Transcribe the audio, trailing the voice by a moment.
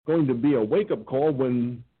going to be a wake-up call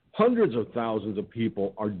when hundreds of thousands of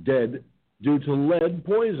people are dead due to lead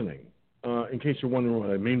poisoning. In case you're wondering what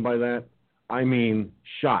I mean by that, I mean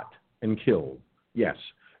shot and killed. Yes,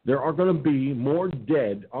 there are going to be more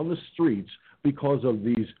dead on the streets because of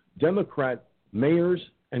these Democrat mayors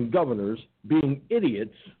and governors being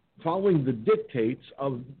idiots following the dictates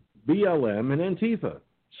of BLM and Antifa.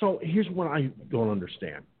 So here's what I don't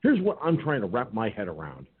understand. Here's what I'm trying to wrap my head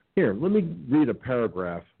around. Here, let me read a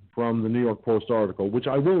paragraph from the New York Post article, which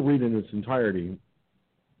I will read in its entirety.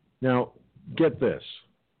 Now, get this.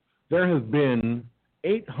 There have been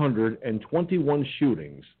 821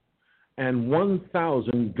 shootings and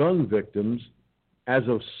 1,000 gun victims as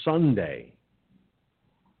of Sunday.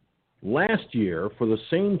 Last year, for the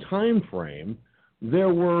same time frame,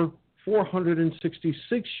 there were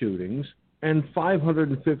 466 shootings and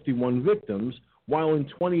 551 victims, while in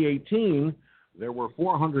 2018, there were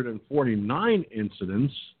 449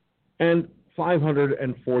 incidents and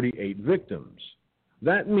 548 victims.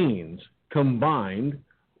 That means, combined,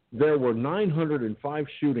 there were 905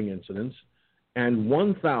 shooting incidents and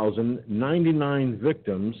 1,099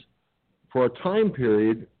 victims for a time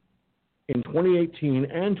period in 2018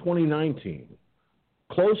 and 2019,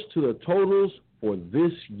 close to the totals for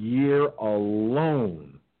this year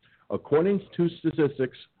alone, according to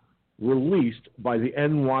statistics released by the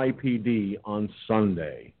NYPD on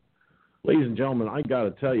Sunday. Ladies and gentlemen, I got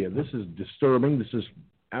to tell you, this is disturbing. This is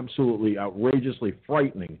absolutely outrageously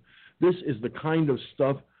frightening. This is the kind of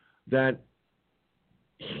stuff that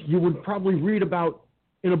you would probably read about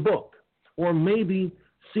in a book or maybe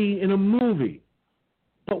see in a movie.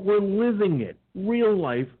 But we're living it, real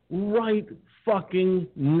life, right fucking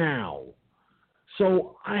now.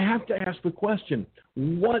 So I have to ask the question,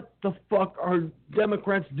 what the fuck are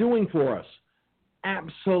Democrats doing for us?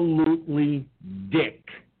 Absolutely dick.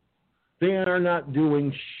 They are not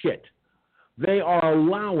doing shit. They are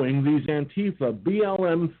allowing these Antifa,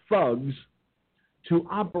 BLM thugs to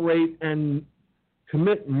operate and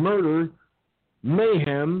commit murder,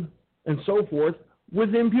 mayhem, and so forth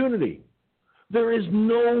with impunity. There is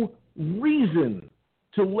no reason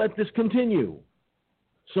to let this continue.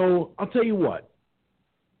 So I'll tell you what.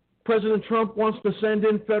 President Trump wants to send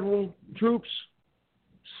in federal troops?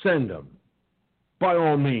 Send them. By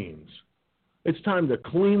all means. It's time to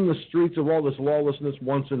clean the streets of all this lawlessness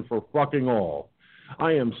once and for fucking all.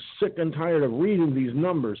 I am sick and tired of reading these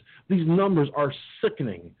numbers. These numbers are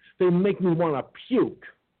sickening. They make me want to puke.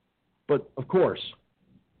 But, of course,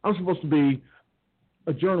 I'm supposed to be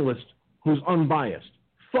a journalist who's unbiased.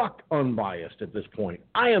 Fuck unbiased at this point.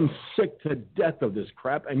 I am sick to death of this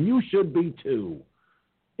crap, and you should be too.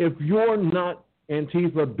 If you're not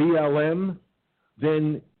Antifa BLM,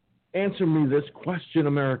 then answer me this question,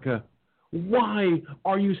 America. Why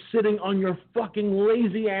are you sitting on your fucking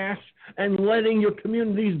lazy ass and letting your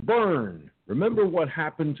communities burn? Remember what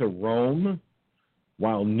happened to Rome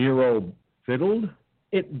while Nero fiddled?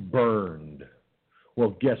 It burned.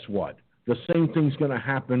 Well, guess what? The same thing's going to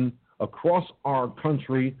happen across our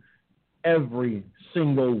country every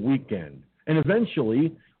single weekend. And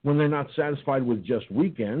eventually, when they're not satisfied with just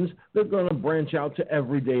weekends, they're going to branch out to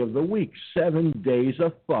every day of the week, 7 days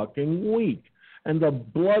a fucking week. And the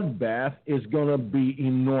bloodbath is going to be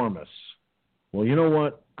enormous. Well, you know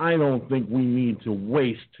what? I don't think we need to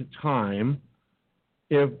waste time.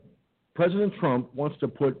 If President Trump wants to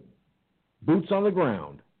put boots on the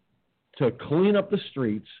ground to clean up the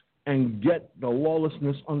streets and get the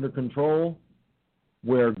lawlessness under control,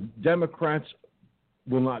 where Democrats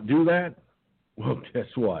will not do that, well, guess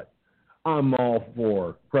what? I'm all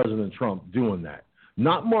for President Trump doing that.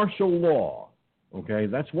 Not martial law, okay?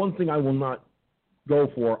 That's one thing I will not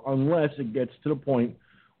go for unless it gets to the point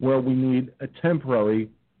where we need a temporary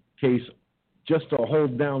case just to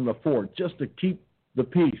hold down the fort, just to keep the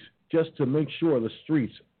peace, just to make sure the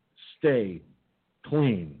streets stay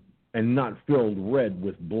clean and not filled red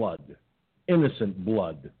with blood, innocent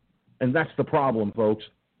blood. And that's the problem, folks.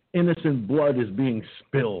 Innocent blood is being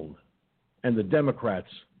spilled. And the Democrats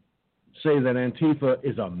say that Antifa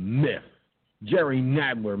is a myth. Jerry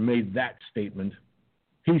Nadler made that statement.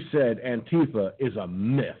 He said Antifa is a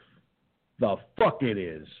myth. The fuck it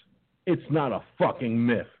is. It's not a fucking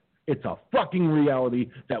myth. It's a fucking reality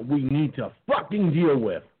that we need to fucking deal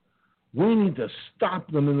with. We need to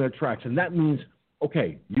stop them in their tracks. And that means,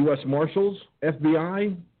 okay, U.S. Marshals,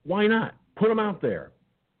 FBI, why not? Put them out there.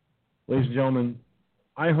 Ladies and gentlemen,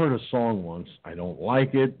 I heard a song once. I don't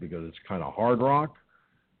like it because it's kind of hard rock,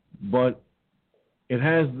 but it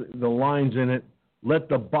has the lines in it, let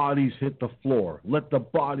the bodies hit the floor. Let the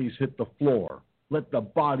bodies hit the floor. Let the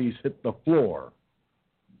bodies hit the floor.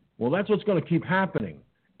 Well, that's what's going to keep happening.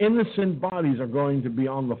 Innocent bodies are going to be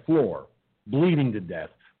on the floor, bleeding to death,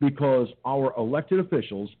 because our elected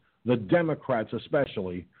officials, the Democrats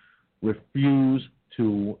especially, refuse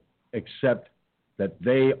to accept that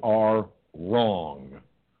they are wrong.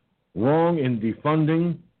 Wrong in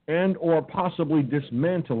defunding and or possibly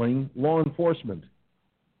dismantling law enforcement.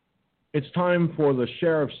 It's time for the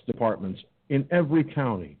sheriff's departments in every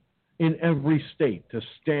county, in every state to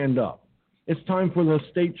stand up. It's time for the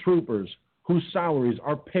state troopers whose salaries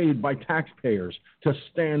are paid by taxpayers to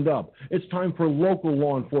stand up. It's time for local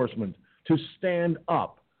law enforcement to stand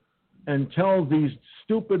up and tell these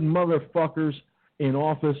stupid motherfuckers in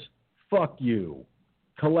office, fuck you,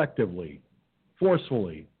 collectively,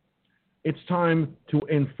 forcefully. It's time to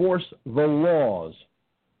enforce the laws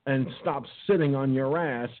and stop sitting on your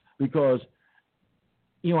ass because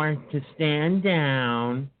you are to stand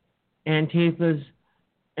down. Antifa's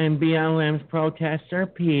and BLM's protests are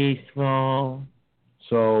peaceful.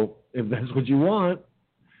 So if that's what you want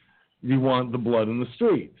the blood in the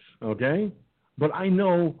streets, okay? But I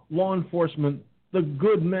know law enforcement, the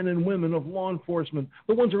good men and women of law enforcement,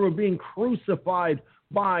 the ones who are being crucified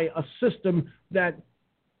by a system that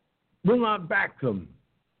will not back them.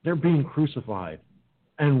 They're being crucified,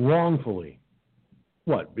 and wrongfully.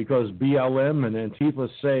 What, because BLM and Antifa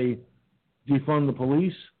say defund the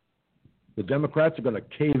police? The Democrats are going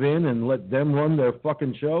to cave in and let them run their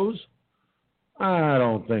fucking shows? I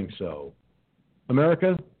don't think so.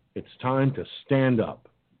 America, it's time to stand up.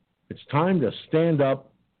 It's time to stand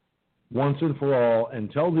up once and for all and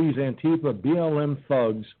tell these Antifa BLM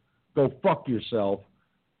thugs, go fuck yourself.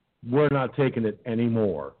 We're not taking it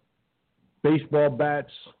anymore. Baseball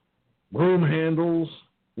bats, broom handles,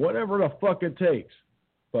 whatever the fuck it takes.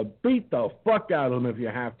 But beat the fuck out of them if you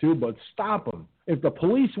have to, but stop them. If the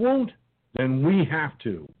police won't, then we have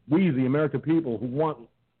to. We, the American people who want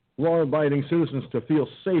law-abiding citizens to feel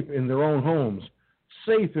safe in their own homes,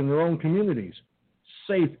 safe in their own communities,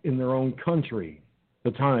 safe in their own country.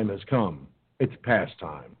 The time has come. It's past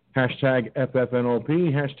time. Hashtag FFNOP,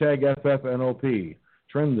 hashtag FFNOP.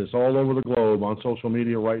 Trend this all over the globe on social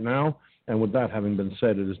media right now. And with that having been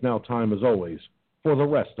said, it is now time, as always, for the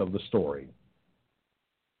rest of the story.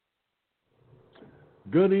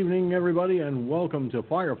 Good evening, everybody, and welcome to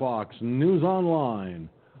Firefoxnews Online,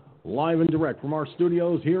 live and direct from our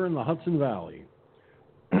studios here in the Hudson Valley.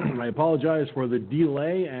 I apologize for the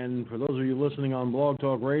delay, and for those of you listening on Blog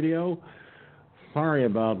Talk Radio, sorry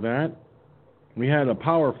about that. We had a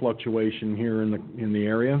power fluctuation here in the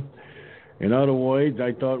area. In other words,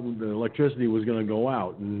 I thought the electricity was going to go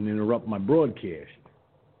out and interrupt my broadcast.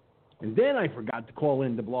 And then I forgot to call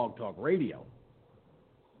into Blog Talk Radio.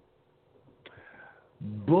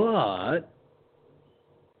 But,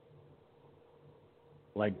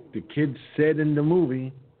 like the kids said in the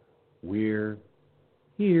movie, we're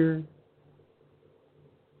here.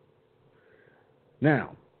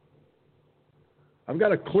 Now, I've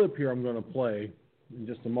got a clip here I'm going to play in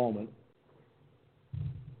just a moment.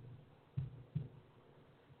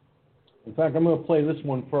 In fact, I'm going to play this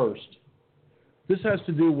one first. This has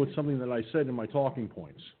to do with something that I said in my talking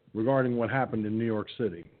points regarding what happened in New York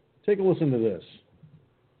City. Take a listen to this.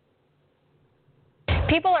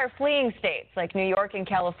 People are fleeing states like New York and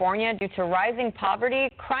California due to rising poverty,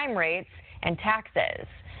 crime rates, and taxes.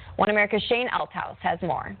 One America's Shane Althouse has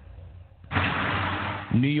more.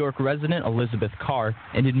 New York resident Elizabeth Carr,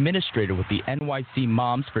 an administrator with the NYC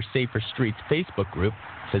Moms for Safer Streets Facebook group,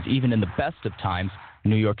 says even in the best of times,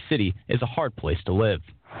 New York City is a hard place to live.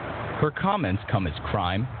 Her comments come as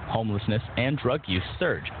crime, homelessness, and drug use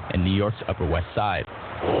surge in New York's Upper West Side.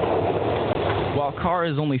 While Carr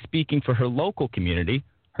is only speaking for her local community,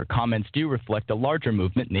 her comments do reflect a larger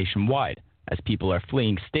movement nationwide, as people are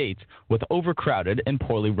fleeing states with overcrowded and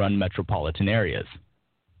poorly run metropolitan areas.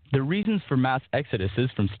 The reasons for mass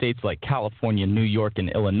exoduses from states like California, New York, and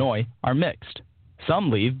Illinois are mixed. Some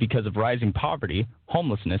leave because of rising poverty,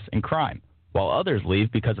 homelessness, and crime, while others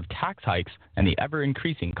leave because of tax hikes and the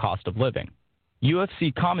ever-increasing cost of living.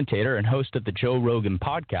 UFC commentator and host of the Joe Rogan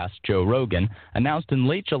podcast, Joe Rogan, announced in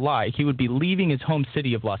late July he would be leaving his home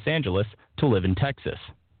city of Los Angeles to live in Texas.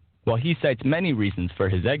 While he cites many reasons for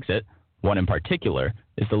his exit, one in particular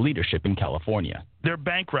is the leadership in California. They're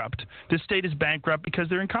bankrupt. This state is bankrupt because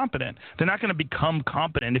they're incompetent. They're not going to become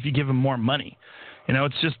competent if you give them more money. You know,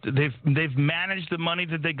 it's just they've managed the money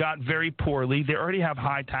that they got very poorly. They already have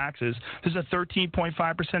high taxes. There's a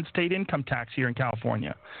 13.5% state income tax here in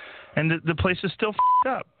California. And the place is still f***ed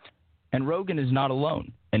up. And Rogan is not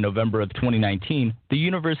alone. In November of 2019, the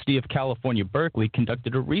University of California, Berkeley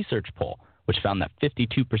conducted a research poll which found that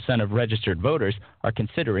 52% of registered voters are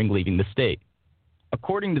considering leaving the state.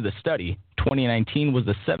 According to the study, 2019 was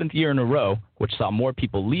the 7th year in a row which saw more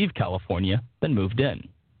people leave California than moved in.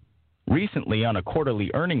 Recently, on a quarterly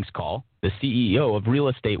earnings call, the CEO of real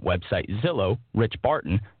estate website Zillow, Rich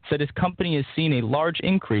Barton, said his company has seen a large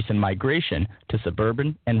increase in migration to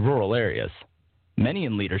suburban and rural areas. Many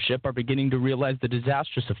in leadership are beginning to realize the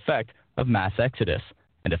disastrous effect of mass exodus,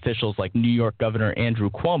 and officials like New York Governor Andrew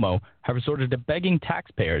Cuomo have resorted to begging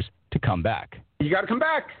taxpayers to come back. You got to come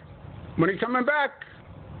back. When are you coming back?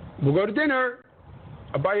 We'll go to dinner.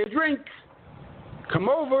 I'll buy you a drink. Come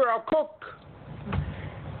over, I'll cook.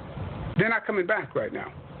 They're not coming back right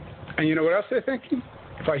now. And you know what else they're thinking?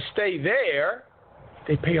 If I stay there,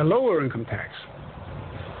 they pay a lower income tax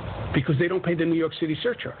because they don't pay the New York City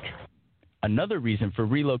surcharge. Another reason for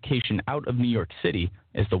relocation out of New York City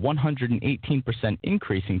is the 118%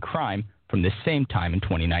 increase in crime from this same time in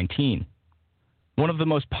 2019. One of the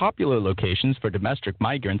most popular locations for domestic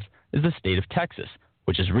migrants is the state of Texas,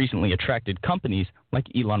 which has recently attracted companies like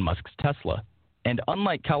Elon Musk's Tesla. And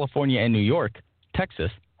unlike California and New York,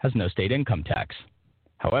 Texas has no state income tax.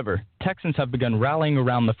 However, Texans have begun rallying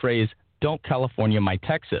around the phrase, "Don't California my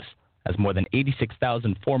Texas," as more than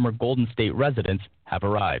 86,000 former Golden State residents have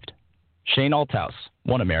arrived. Shane Althouse,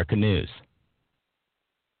 One America News.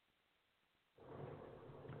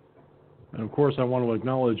 And of course, I want to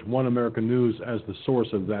acknowledge One America News as the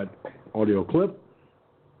source of that audio clip.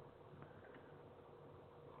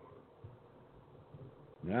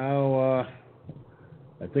 Now,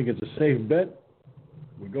 I think it's a safe bet.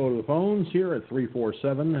 We go to the phones here at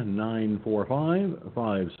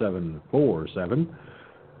 347-945-5747.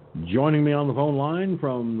 Joining me on the phone line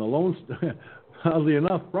from the oddly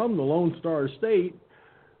enough, from the Lone Star State,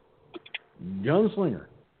 Gunslinger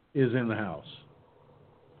is in the house.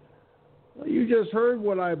 Well, you just heard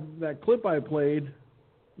that clip I played.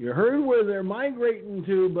 You heard where they're migrating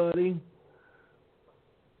to, buddy.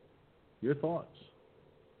 Your thoughts?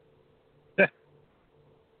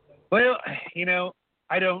 Well,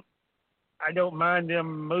 I don't mind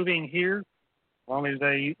them moving here as long as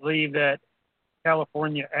they leave that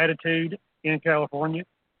California attitude in California,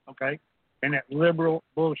 okay? And that liberal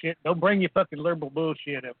bullshit. Don't bring your fucking liberal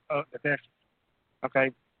bullshit up to Texas, okay?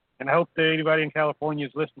 And I hope that anybody in California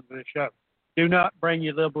is listening to this show. Do not bring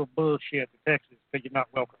your liberal bullshit to Texas because you're not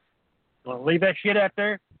welcome. You want to leave that shit out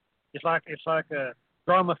there? It's like a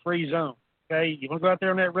drama-free zone, okay? You want to go out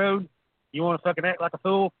there on that road? You want to fucking act like a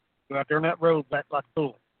fool? Go out there on that road, act like a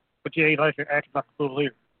fool. But you ain't like you're acting like a fool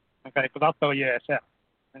here, okay? Because I'll throw your ass out,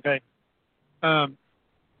 okay? And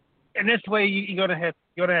this way you're gonna have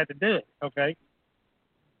to do it, okay?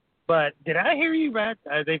 But did I hear you right?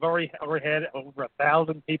 They've already had over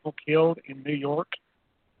 1,000 people killed in New York.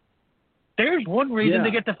 There's one reason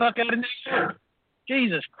to get the fuck out of New York.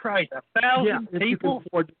 Jesus Christ, 1,000 people.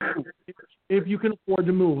 If you can afford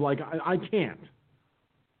to move, like I can't.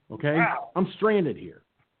 Okay, wow. I'm stranded here.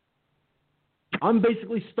 I'm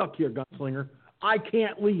basically stuck here, Gunslinger. I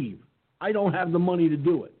can't leave. I don't have the money to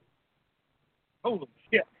do it. Holy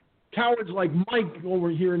shit. Cowards like Mike over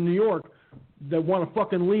here in New York that want to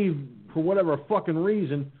fucking leave for whatever fucking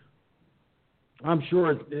reason. I'm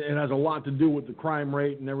sure it has a lot to do with the crime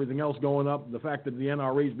rate and everything else going up, the fact that the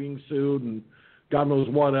NRA is being sued and God knows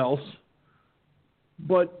what else.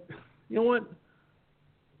 But you know what?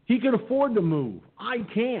 He can afford to move. I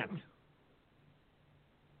can't.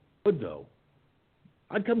 But though,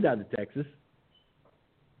 I'd come down to Texas.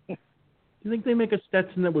 Do you think they make a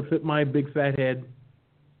Stetson that would fit my big fat head?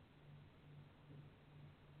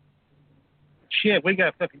 Shit, we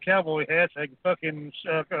got fucking cowboy hats. Like fucking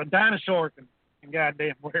a dinosaur can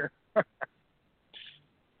goddamn wear.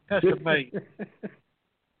 Custom made.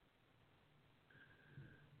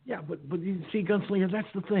 Yeah, but you see, Gunslinger,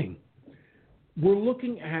 that's the thing.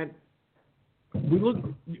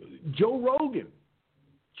 Joe Rogan.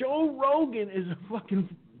 Joe Rogan is a fucking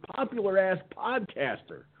popular-ass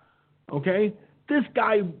podcaster, okay? This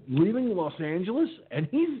guy leaving Los Angeles, and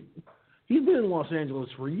he's been in Los Angeles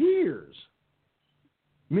for years.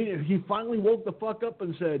 I mean, he finally woke the fuck up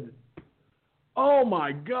and said, oh,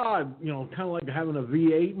 my God, kind of like having a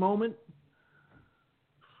V8 moment.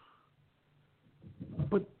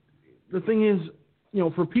 But the thing is,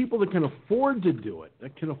 for people that can afford to do it,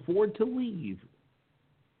 that can afford to leave,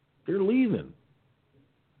 they're leaving.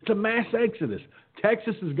 It's a mass exodus.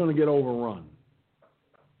 Texas is going to get overrun.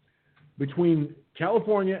 Between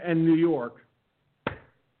California and New York,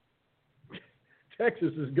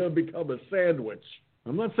 Texas is going to become a sandwich.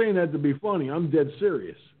 I'm not saying that to be funny. I'm dead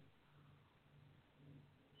serious.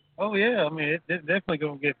 Oh, yeah. I mean, it's definitely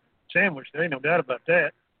going to get sandwiched. There ain't no doubt about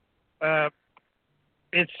that.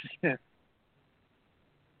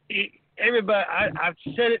 everybody, I've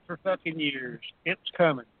said it for fucking years. It's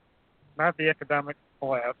coming. Not the economic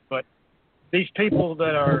collapse, but these people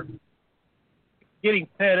that are getting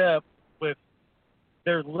fed up with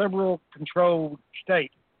their liberal-controlled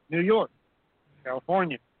state, New York,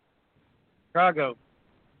 California, Chicago,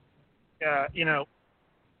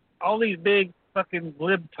 all these big fucking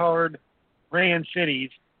libtard ran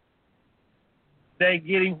cities, they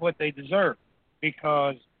getting what they deserve.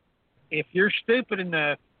 Because if you're stupid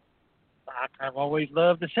enough, like I've always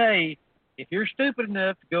loved to say, if you're stupid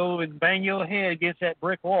enough to go and bang your head against that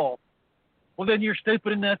brick wall, well, then you're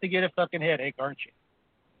stupid enough to get a fucking headache, aren't you?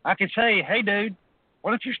 I could say, hey, dude,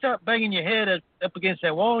 why don't you stop banging your head up against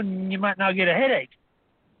that wall and you might not get a headache?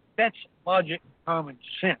 That's logic, common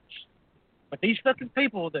sense. But these fucking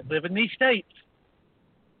people that live in these states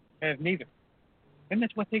have neither. And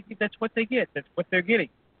that's what they get. That's what they're getting.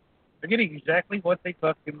 They're getting exactly what they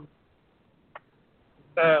fucking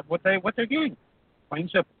what they're getting. Plain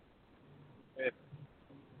simple.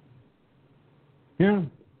 Yeah,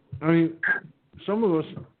 I mean, some of us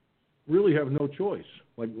really have no choice.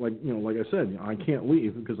 Like I said, I can't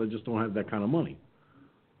leave because I just don't have that kind of money.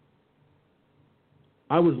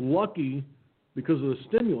 I was lucky because of the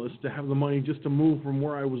stimulus to have the money just to move from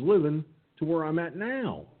where I was living to where I'm at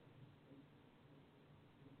now.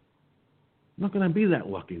 I'm not going to be that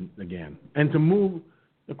lucky again. And to move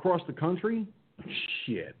across the country?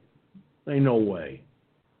 Shit. Ain't no way.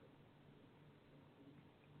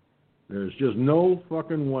 There's just no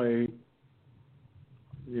fucking way,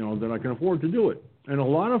 that I can afford to do it. And a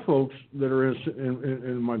lot of folks that are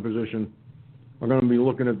in my position are going to be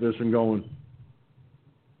looking at this and going,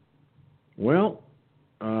 well,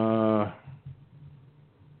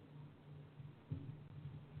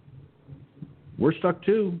 we're stuck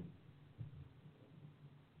too.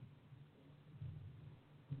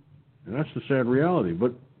 And that's the sad reality.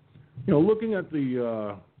 But, looking at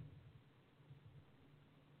the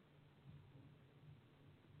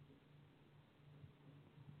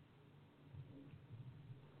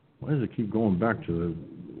why does it keep going back to the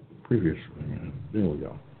previous? There we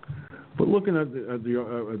go. But looking at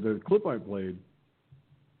the clip I played,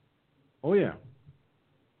 oh yeah,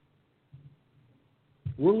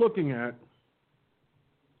 we're looking at,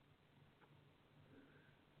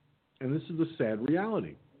 and this is the sad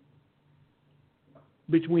reality.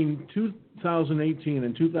 Between 2018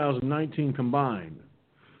 and 2019 combined,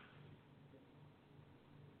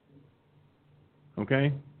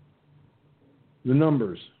 okay, the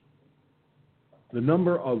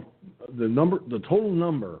total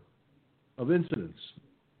number of incidents,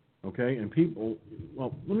 okay, and people.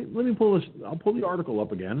 Well, let me pull this. I'll pull the article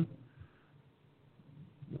up again.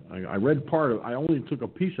 I read part of. I only took a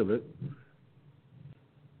piece of it.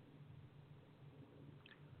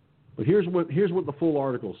 But here's what the full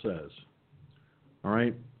article says. All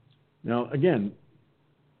right. Now, again,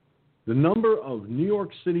 the number of New York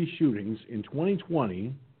City shootings in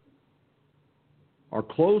 2020 are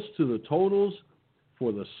close to the totals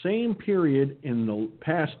for the same period in the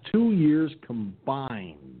past 2 years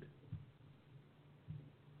combined.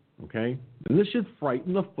 Okay? And this should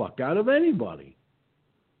frighten the fuck out of anybody.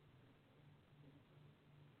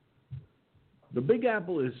 The Big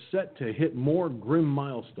Apple is set to hit more grim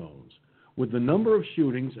milestones, with the number of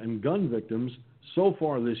shootings and gun victims so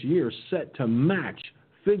far this year set to match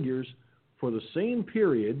figures for the same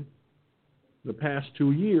period the past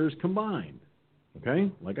 2 years combined. Okay?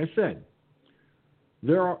 Like I said,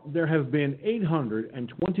 there have been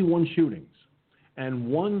 821 shootings and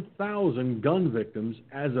 1,000 gun victims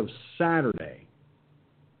as of Saturday.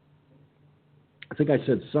 I think I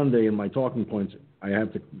said Sunday in my talking points. I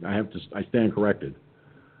stand corrected.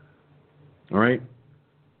 All right?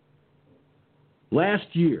 Last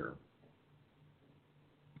year,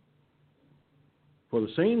 for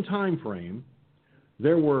the same time frame,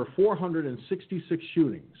 there were 466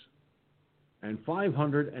 shootings and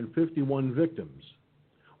 551 victims,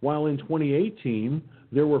 while in 2018,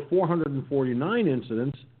 there were 449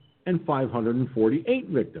 incidents and 548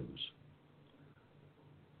 victims.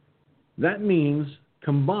 That means,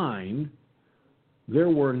 combined, there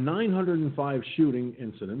were 905 shooting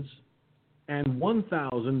incidents and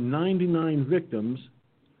 1,099 victims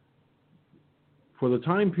for the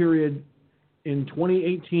time period in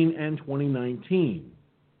 2018 and 2019,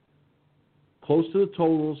 close to the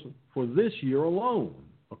totals for this year alone,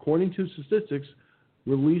 according to statistics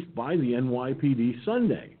released by the NYPD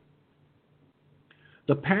Sunday.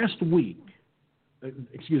 This past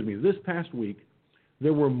week,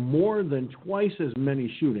 there were more than twice as many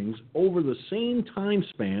shootings over the same time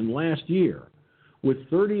span last year, with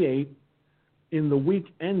 38 in the week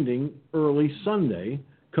ending early Sunday,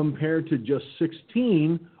 compared to just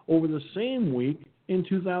 16 over the same week in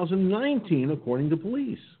 2019, according to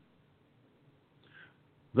police.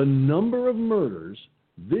 The number of murders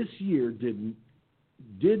this year did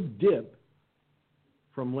dip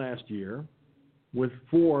from last year, with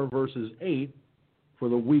 4 versus 8 for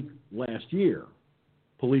the week last year.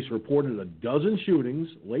 Police reported a dozen shootings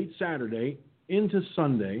late Saturday into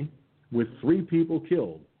Sunday, with 3 people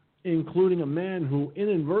killed, including a man who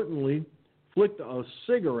inadvertently flicked a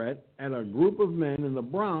cigarette at a group of men in the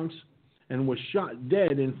Bronx and was shot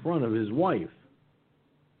dead in front of his wife.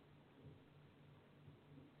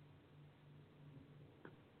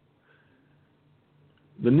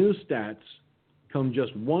 The new stats come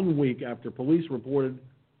just 1 week after police reported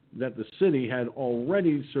that the city had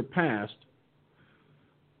already surpassed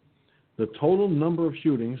the total number of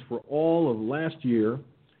shootings for all of last year,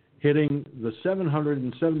 hitting the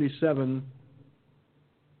 777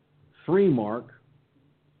 mark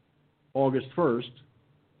August 1st,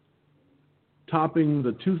 topping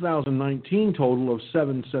the 2019 total of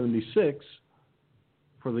 776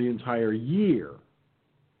 for the entire year.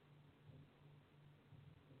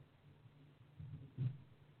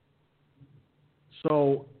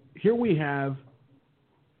 So here we have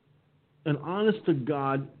an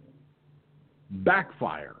honest-to-God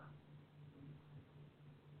backfire.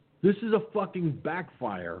 This is a fucking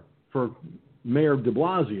backfire for Mayor de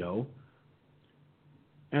Blasio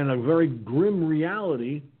and a very grim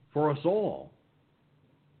reality for us all.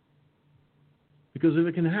 Because if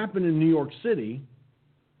it can happen in New York City,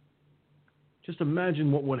 just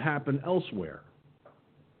imagine what would happen elsewhere.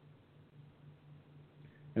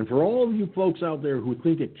 And for all of you folks out there who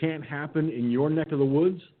think it can't happen in your neck of the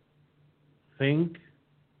woods, think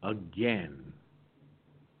again.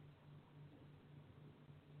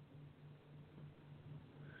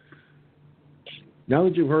 Now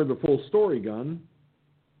that you've heard the full story, Gun,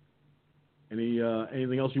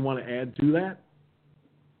 anything else you want to add to that?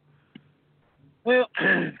 Well,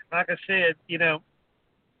 like I said,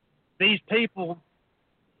 these people,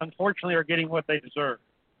 unfortunately, are getting what they deserve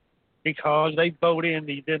because they vote in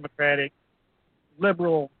the Democratic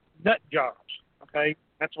liberal nut jobs. Okay,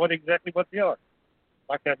 that's exactly what they are.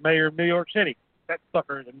 Like that mayor of New York City, that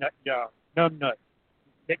fucker is a nut job, numb nut,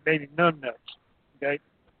 dictating numb nuts. Okay.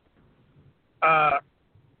 How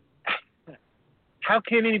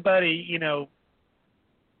can anybody,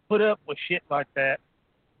 put up with shit like that?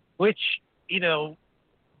 Which,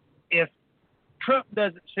 if Trump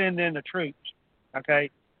doesn't send in the troops,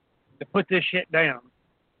 okay, to put this shit down,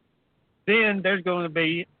 then there's going to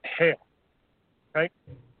be hell. Okay.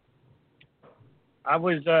 I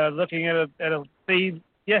was looking at a feed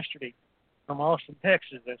yesterday from Austin,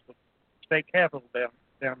 Texas. That's the state capital down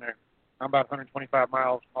there. I'm about 125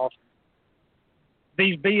 miles from Austin.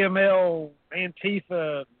 These BML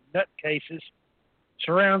Antifa nutcases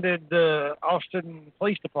surrounded the Austin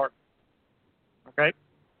Police Department. Okay,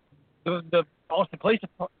 the Austin Police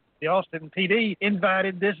Department, the Austin PD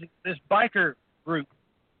invited this biker group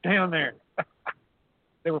down there.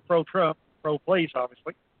 They were pro-Trump, pro-police,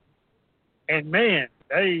 obviously. And man,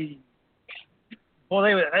 they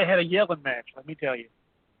had a yelling match. Let me tell you,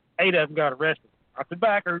 8 of them got arrested. Not the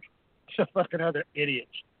bikers, some fucking other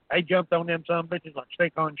idiots. They jumped on them some bitches like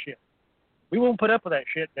steak on shit. We won't put up with that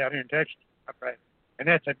shit down here in Texas. Okay. And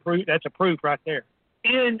that's a proof right there.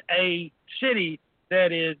 In a city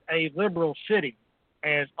that is a liberal city,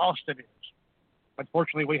 as Austin is.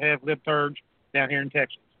 Unfortunately, we have libtards down here in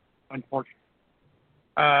Texas. Unfortunately.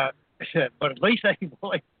 But at least they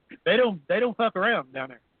don't fuck around down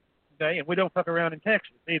there. Okay? And we don't fuck around in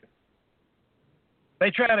Texas either.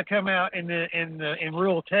 They try to come out in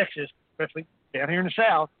rural Texas, especially down here in the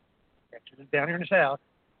South. Texas is down here in the South.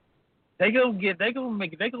 They gonna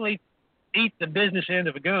eat the business end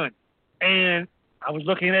of a gun. And I was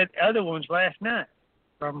looking at other ones last night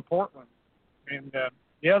from Portland and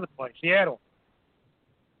the other place, Seattle.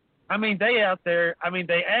 I mean, they out there. I mean,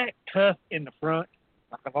 they act tough in the front,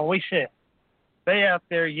 like I've always said. They out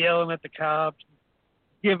there yelling at the cops,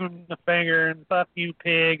 giving them the finger and "fuck you,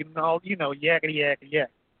 pig" and all, yakety yakety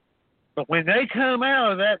yak. But when they come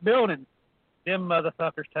out of that building, them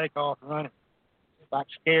motherfuckers take off running like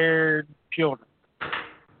scared children.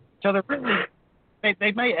 So they're really,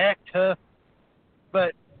 they may act tough,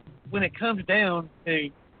 but when it comes down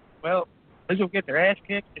to, well, who's going to get their ass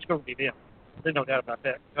kicked, it's going to be them. There's no doubt about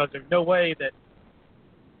that. Because there's no way that,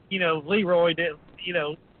 Leroy,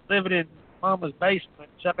 living in mama's basement,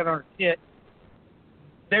 sucking on her tit,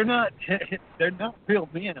 they're not real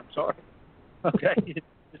men, I'm sorry. Okay? It's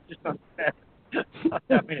just not that.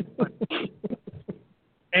 I mean, it's funny.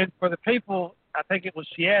 And for the people I think it was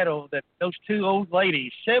Seattle, that those two old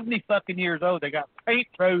ladies, 70 fucking years old, they got paint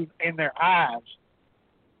thrown in their eyes.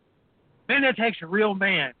 Man, that takes a real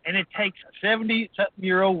man, and it takes a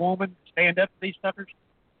 70-something-year-old woman to stand up to these suckers.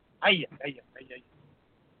 Hey.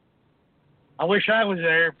 I wish I was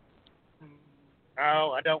there.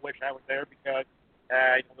 No, I don't wish I was there because go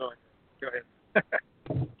ahead.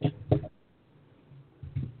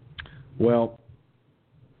 Well,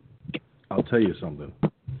 I'll tell you something.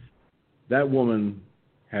 That woman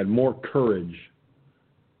had more courage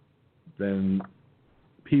than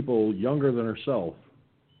people younger than herself.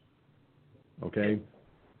 Okay?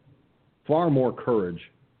 Far more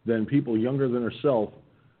courage than people younger than herself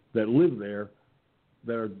that live there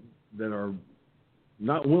that are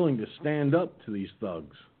not willing to stand up to these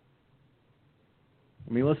thugs.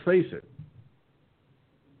 I mean, let's face it.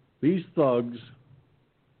 These thugs,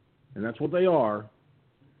 and that's what they are,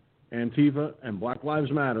 Antifa and Black Lives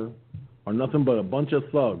Matter, are nothing but a bunch of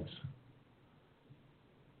thugs.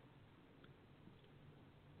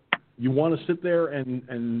 You want to sit there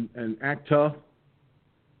and act tough?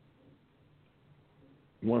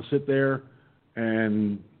 You want to sit there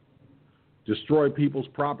and destroy people's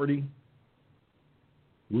property?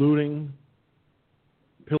 Looting,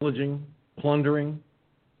 pillaging, plundering?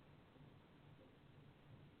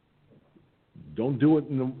 Don't do it.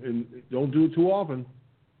 Don't do it too often,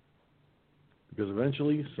 because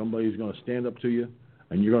eventually somebody's going to stand up to you,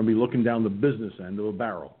 and you're going to be looking down the business end of a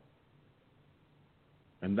barrel.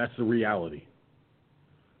 And that's the reality,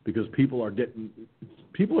 because people are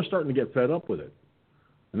starting to get fed up with it,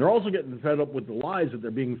 and they're also getting fed up with the lies that they're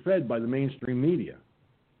being fed by the mainstream media.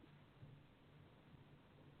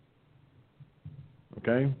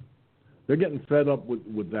 Okay, they're getting fed up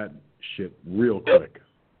with that shit real quick.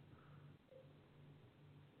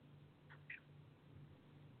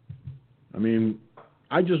 I mean,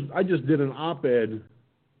 I just did an op-ed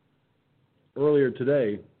earlier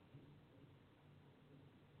today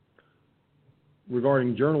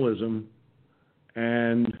regarding journalism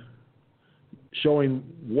and showing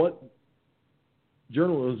what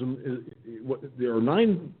journalism is. There are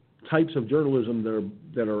 9 types of journalism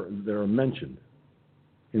that are mentioned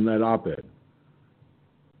in that op-ed.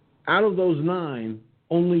 Out of those 9,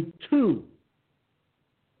 only 2,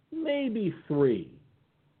 maybe 3,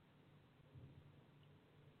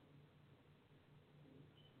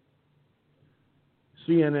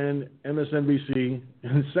 CNN, MSNBC,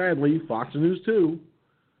 and sadly, Fox News too,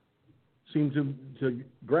 seem to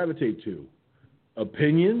gravitate to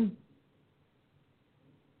opinion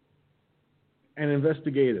and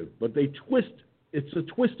investigative. But it's a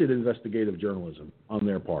twisted investigative journalism on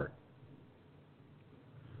their part.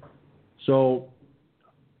 So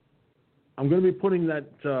I'm going to be putting that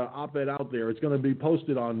op-ed out there. It's going to be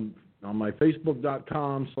posted on my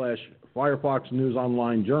Facebook.com/Firefoxnews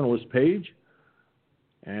Online journalist page.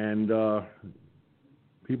 And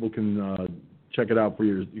people can check it out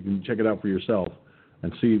you can check it out for yourself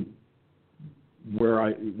and see where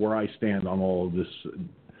I stand on all of this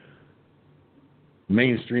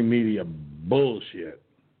mainstream media bullshit.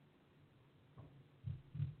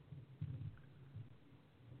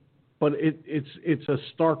 But it's a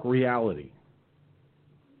stark reality.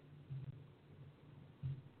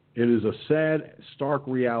 It is a sad, stark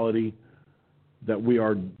reality that we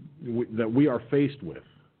are faced with.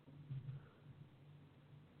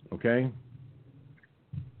 Okay?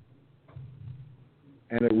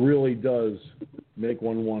 And it really does make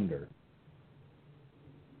one wonder.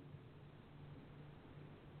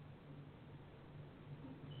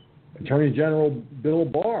 Attorney General Bill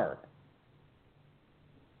Barr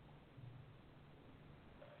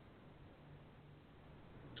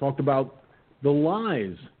talked about the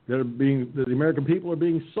lies that the American people are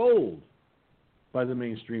being sold by the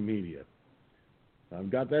mainstream media. I've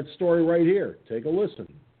got that story right here. Take a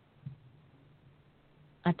listen.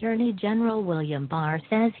 Attorney General William Barr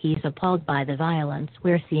says he's appalled by the violence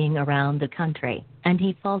we're seeing around the country, and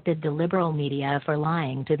he faulted the liberal media for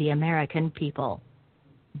lying to the American people.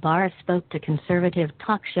 Barr spoke to conservative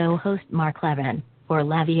talk show host Mark Levin for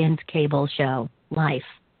Levian's cable show, Life,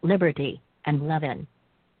 Liberty, and Levin.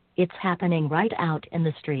 It's happening right out in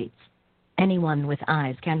the streets. Anyone with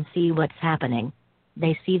eyes can see what's happening.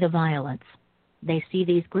 They see the violence. They see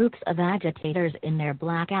these groups of agitators in their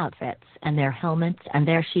black outfits and their helmets and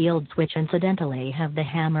their shields, which incidentally have the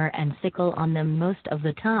hammer and sickle on them most of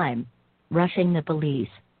the time, rushing the police,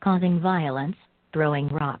 causing violence, throwing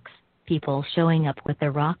rocks, people showing up with the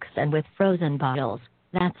rocks and with frozen bottles.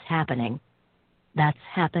 That's happening. That's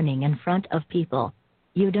happening in front of people.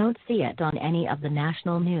 You don't see it on any of the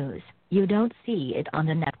national news. You don't see it on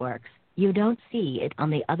the networks. You don't see it on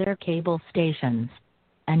the other cable stations.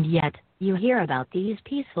 And yet, you hear about these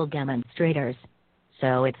peaceful demonstrators.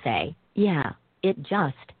 So it's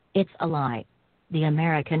it's a lie. The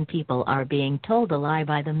American people are being told a lie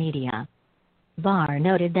by the media. Barr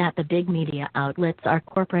noted that the big media outlets are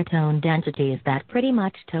corporate-owned entities that pretty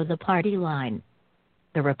much toe the party line.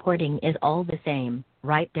 The reporting is all the same,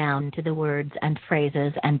 right down to the words and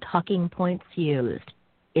phrases and talking points used.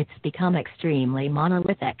 It's become extremely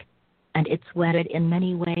monolithic. And it's wedded in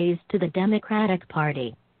many ways to the Democratic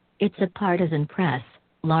Party. It's a partisan press,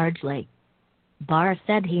 largely. Barr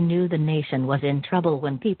said he knew the nation was in trouble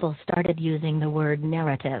when people started using the word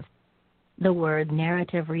narrative. The word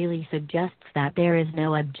narrative really suggests that there is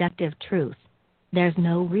no objective truth. There's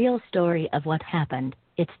no real story of what happened,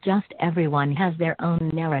 it's just everyone has their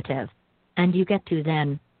own narrative. And you get to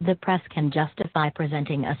then, the press can justify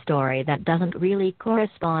presenting a story that doesn't really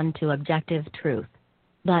correspond to objective truth.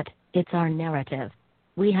 But, it's our narrative.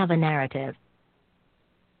 We have a narrative.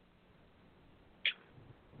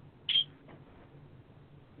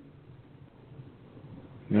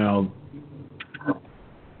 Now,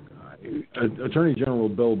 Attorney General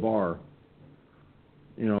Bill Barr,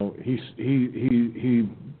 he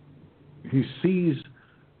sees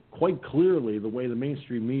quite clearly the way the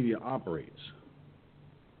mainstream media operates.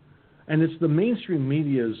 And it's the mainstream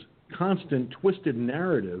media's constant twisted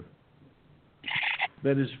narrative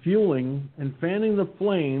that is fueling and fanning the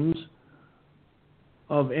flames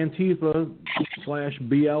of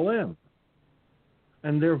Antifa/BLM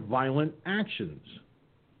and their violent actions.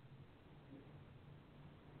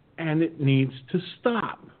 And it needs to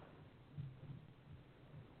stop.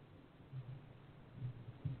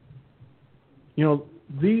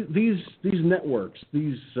 These networks,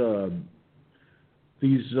 these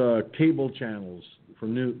cable channels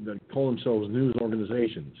that call themselves news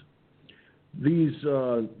organizations, these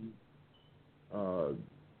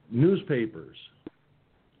newspapers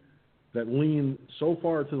that lean so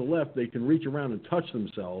far to the left they can reach around and touch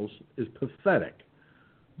themselves is pathetic,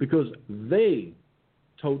 because they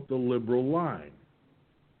tote the liberal line.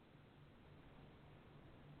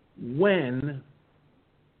 When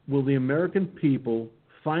will the American people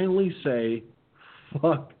finally say,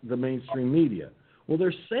 fuck the mainstream media? Well,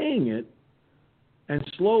 they're saying it and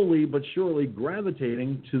slowly but surely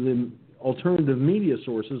gravitating to the alternative media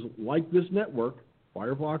sources like this network,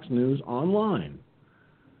 Firefoxnews Online.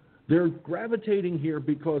 They're gravitating here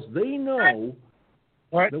because they know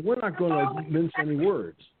that we're not going to mince any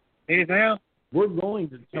words. Hey, now. We're going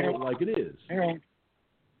to tell it like it is. You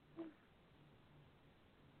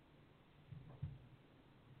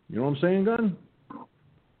know what I'm saying, Gunn?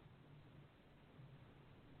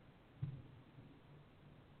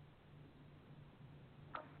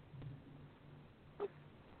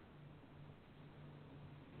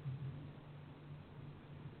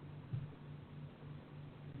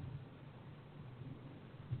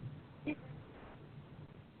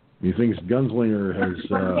 He thinks Gunslinger has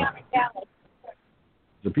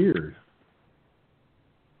disappeared.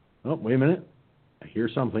 Oh, wait a minute. I hear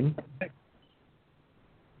something.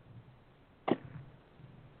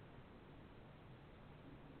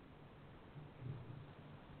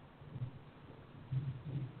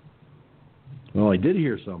 Well, I did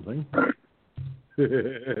hear something.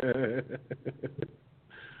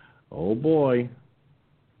 Oh, boy.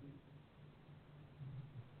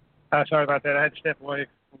 Sorry about that. I had to step away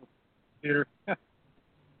from the computer.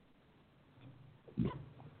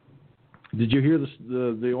 Did you hear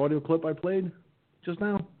the audio clip I played just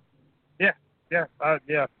now? Yeah.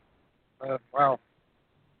 Wow.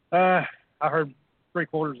 I heard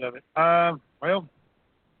 3/4 of it. Well,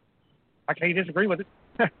 I can't disagree with it.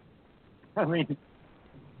 I mean,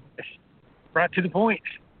 it's right to the point.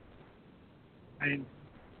 I mean,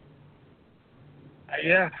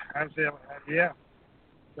 yeah.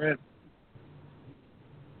 But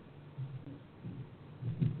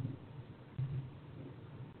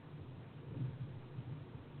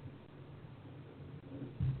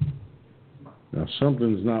now,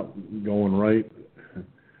 something's not going right.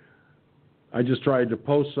 I just tried to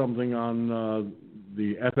post something on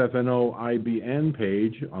the FFNO IBN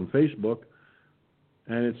page on Facebook,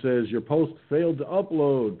 and it says, your post failed to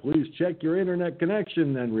upload. Please check your internet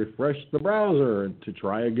connection and refresh the browser to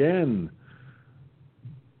try again.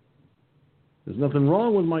 There's nothing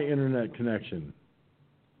wrong with my internet connection.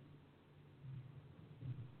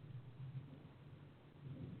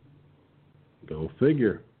 Go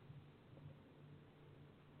figure.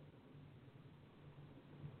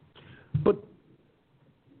 But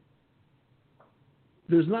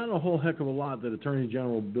there's not a whole heck of a lot that Attorney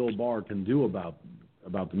General Bill Barr can do about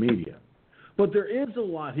the media. But there is a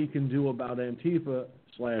lot he can do about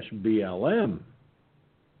Antifa/BLM.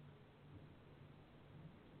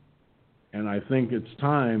 And I think it's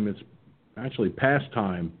actually past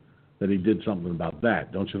time that he did something about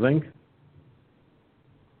that, don't you think?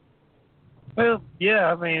 Well,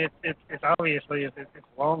 yeah, I mean, it's obviously it's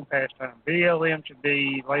long past time. BLM should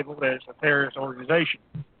be labeled as a terrorist organization.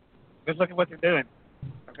 Just look at what they're doing.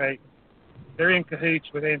 Okay, they're in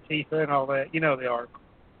cahoots with Antifa and all that. You know they are.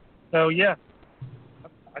 So yeah,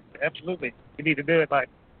 absolutely, we need to do it like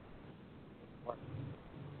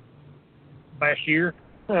last year.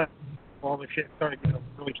 All this shit really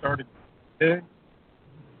started doing.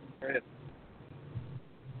 Right.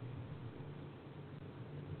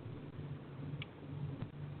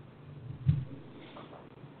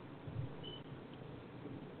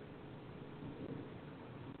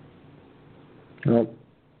 Well,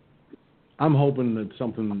 I'm hoping that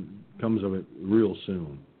something comes of it real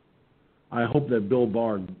soon. I hope that Bill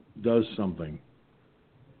Barr does something,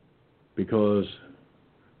 because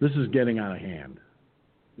this is getting out of hand.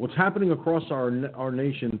 What's happening across our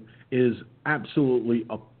nation is absolutely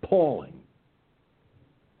appalling.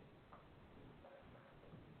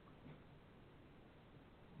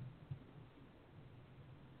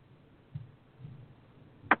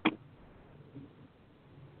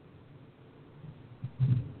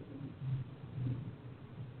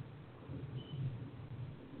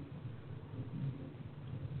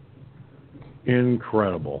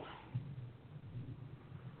 Incredible.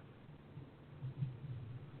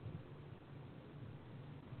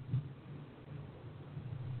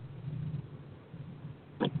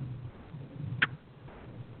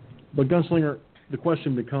 But Gunslinger, the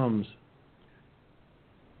question becomes,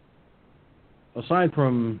 aside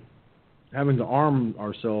from having to arm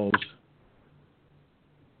ourselves,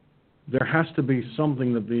 there has to be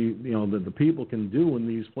something that the people can do in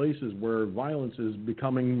these places where violence is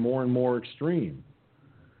becoming more and more extreme.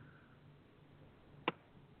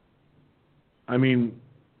 I mean,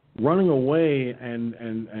 running away and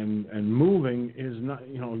moving is not,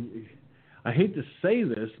 I hate to say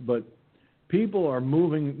this, but people are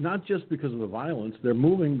moving not just because of the violence; they're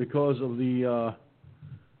moving because of the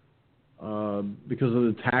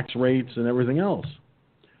tax rates and everything else.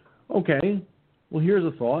 Okay, well, here's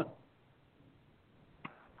a thought.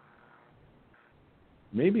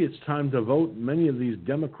 Maybe it's time to vote many of these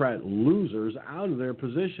Democrat losers out of their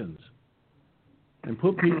positions and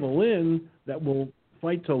put people in that will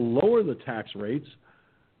fight to lower the tax rates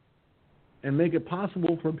and make it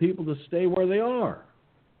possible for people to stay where they are.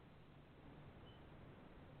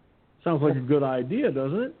 Sounds like a good idea,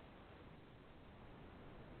 doesn't it?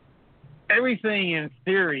 Everything in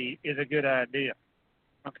theory is a good idea.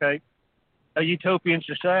 Okay? A utopian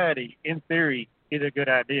society, in theory, is a good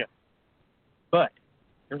idea. But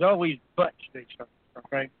there's always buts to these things,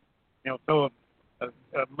 okay? Throw a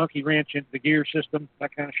monkey wrench into the gear system,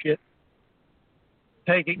 that kind of shit.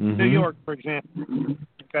 Take New York, for example,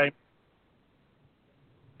 okay?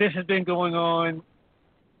 This has been going on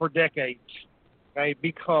for decades, okay,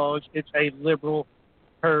 because it's a liberal,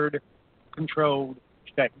 herd-controlled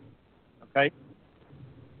state, okay?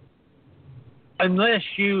 Unless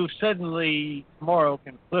you suddenly, tomorrow,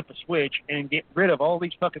 can flip a switch and get rid of all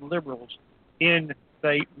these fucking liberals in,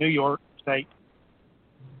 say, New York State,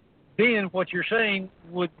 then what you're saying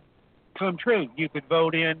would come true. You could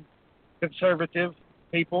vote in conservative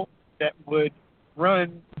people that would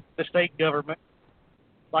run the state government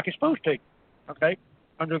like it's supposed to, okay,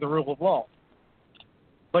 under the rule of law.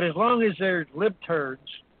 But as long as there's libturds,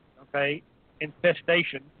 okay,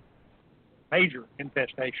 infestation, major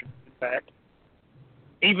infestation, in fact,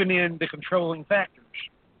 even in the controlling factors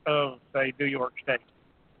of, say, New York State,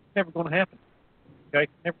 it's never going to happen. Okay,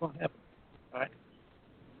 never going to happen. All right,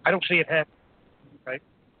 I don't see it happen. Right,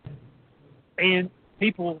 and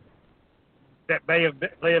people that may have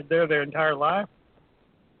lived there their entire life,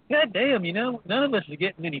 goddamn, none of us is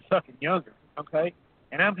getting any fucking younger. Okay,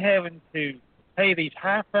 and I'm having to pay these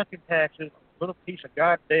high fucking taxes on a little piece of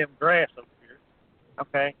goddamn grass over here.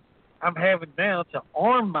 Okay, I'm having now to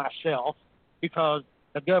arm myself because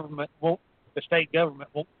the state government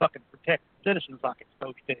won't fucking protect citizens like it's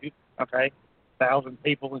supposed to. Okay. 1,000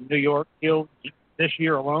 people in New York killed this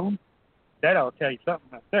year alone. That ought to tell you something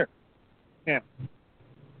right there. Yeah.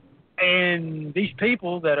 And these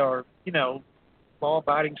people that are,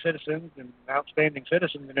 law-abiding citizens and outstanding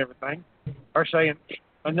citizens and everything are saying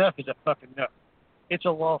enough is a fucking enough. It's a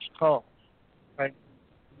lost cause. Right?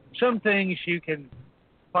 Some things you can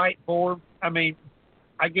fight for. I mean,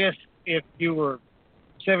 I guess if you were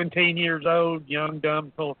 17 years old, young,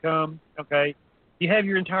 dumb, full of cum, okay, you have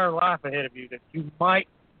your entire life ahead of you that you might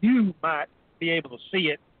be able to see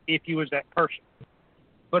it if you was that person.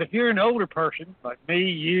 But if you're an older person, like me,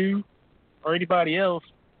 you, or anybody else,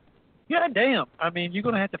 goddamn, I mean, you're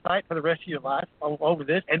going to have to fight for the rest of your life over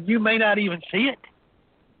this, and you may not even see it.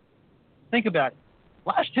 Think about it.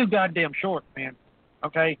 Life's too goddamn short, man,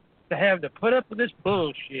 okay, to have to put up with this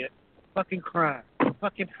bullshit, fucking crime,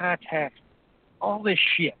 fucking high tax, all this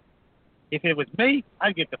shit. If it was me,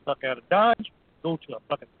 I'd get the fuck out of Dodge, go to a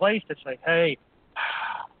fucking place to say, hey,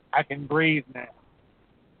 I can breathe now.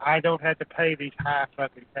 I don't have to pay these high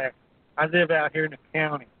fucking taxes. I live out here in the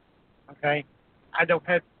county, okay? I don't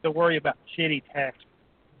have to worry about city taxes.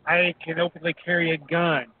 I can openly carry a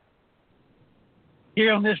gun.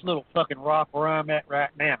 Here on this little fucking rock where I'm at right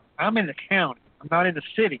now, I'm in the county. I'm not in the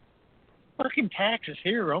city. Fucking taxes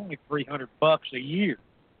here are only $300 a year.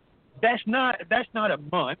 That's not a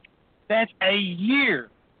month. That's a year.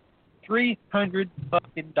 $300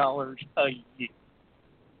 fucking a year.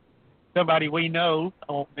 Somebody we know,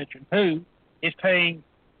 I won't mention who, is paying,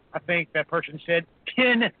 I think that person said,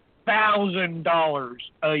 $10,000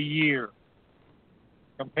 a year.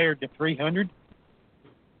 Compared to $300,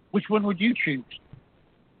 which one would you choose?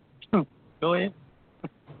 Go ahead.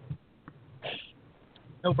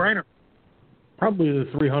 No brainer. Probably the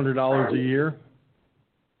 $300 a year.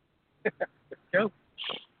 Go.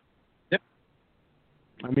 Yep.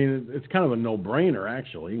 I mean, it's kind of a no-brainer,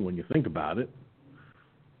 actually, when you think about it.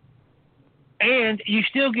 And you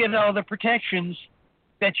still get all the protections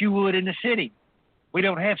that you would in the city. We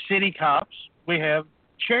don't have city cops. We have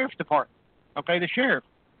sheriff's department. Okay, the sheriff.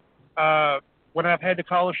 When I've had to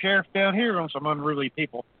call the sheriff down here on some unruly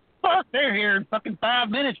people, fuck, they're here in fucking 5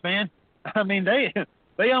 minutes, man. I mean, they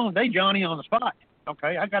Johnny on the spot.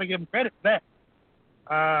 Okay, I got to give them credit for that.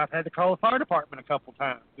 I've had to call the fire department a couple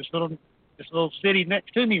times. This little city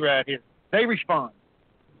next to me right here, they respond.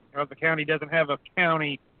 You know, the county doesn't have a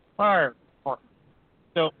county fire department.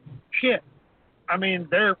 So, shit. I mean,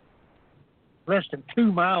 they're less than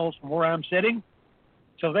 2 miles from where I'm sitting.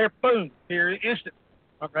 So they're boom, here instant.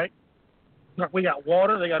 Okay. We got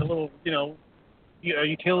water. They got a little,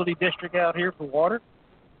 utility district out here for water.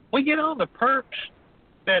 We get all the perks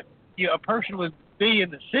that a person would be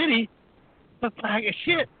in the city, but like a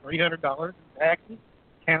shit, $300 in taxes,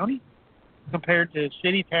 county, compared to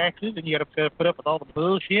city taxes, and you got to put up with all the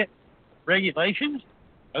bullshit regulations.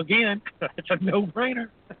 Again, it's a no-brainer.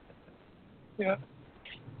 Yeah.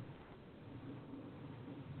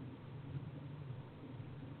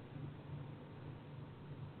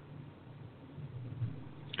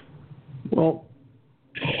 Well,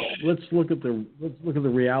 let's look at the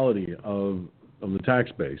reality of the tax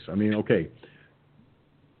base. I mean, okay,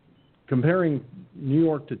 comparing New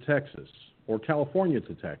York to Texas or California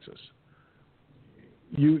to Texas,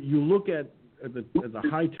 you look at the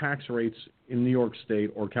high tax rates in New York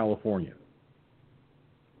State or California,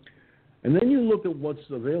 and then you look at what's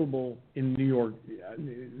available in New York.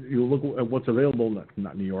 You look at what's available,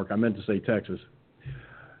 not New York. I meant to say Texas.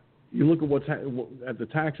 You look at the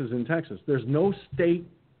taxes in Texas. There's no state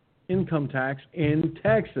income tax in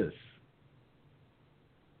Texas.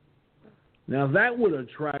 Now that would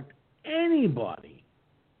attract anybody.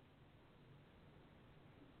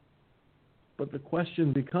 But the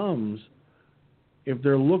question becomes, if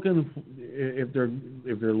they're leaving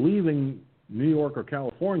New York or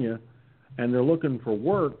California and they're looking for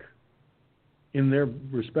work in their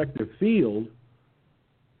respective field, the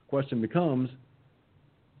question becomes,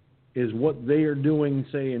 is what they are doing,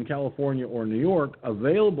 say, in California or New York,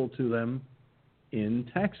 available to them in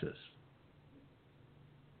Texas?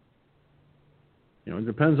 You know, it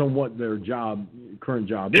depends on what their current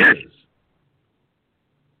job is.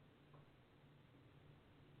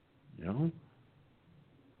 You know?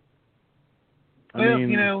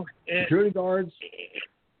 Security guards,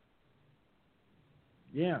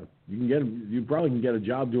 yeah, you probably can get a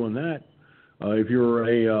job doing that. If you're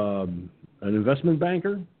an investment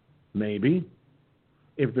banker, maybe,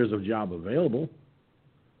 if there's a job available.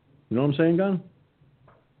 You know what I'm saying, Gun?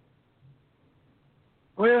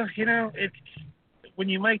 Well, it's when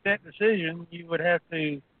you make that decision, you would have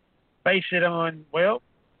to base it on, well,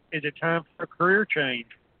 is it time for a career change?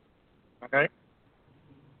 Okay?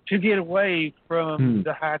 To get away from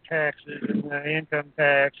the high taxes and the income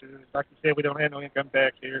taxes. Like you said, we don't have no income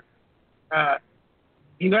tax here.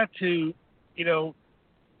 You got to,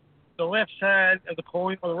 the left side of the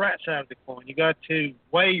coin or the right side of the coin. You got to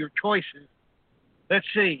weigh your choices. Let's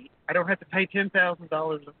see. I don't have to pay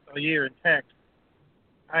 $10,000 a year in tax.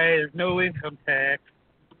 There's no income tax.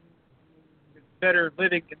 Better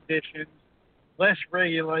living conditions. Less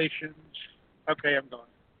regulations. Okay, I'm going.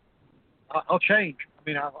 I'll change. I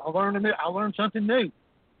mean, I'll learn something new.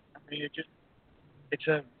 I mean, it's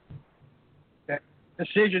that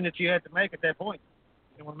decision that you have to make at that point.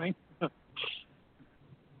 You know what I mean?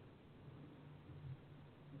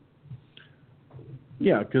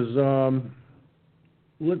 Yeah, because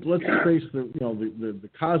let's face the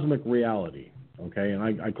cosmic reality, okay?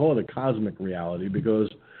 And I call it a cosmic reality because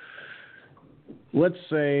let's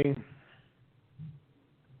say,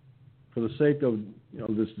 for the sake of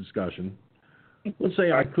this discussion, let's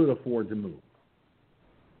say I could afford to move.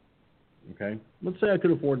 Okay? Let's say I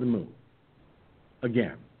could afford to move.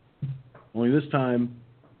 Again. Only this time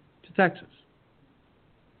to Texas.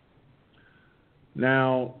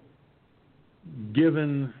 Now,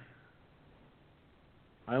 given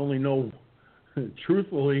I only know,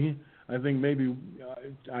 truthfully, I think maybe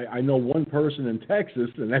I know one person in Texas,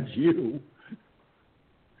 and that's you.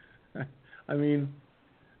 I mean,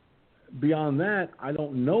 beyond that, I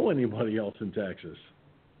don't know anybody else in Texas.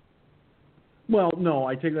 Well, no,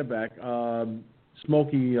 I take that back.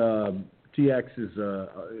 Smokey TX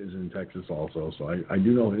is in Texas also, so I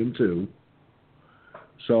do know him too.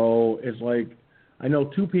 So it's like I know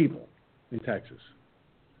two people in Texas.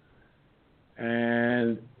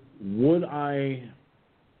 And would I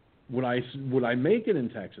make it in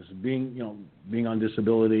Texas, being on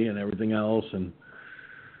disability and everything else, and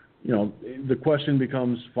the question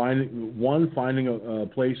becomes finding a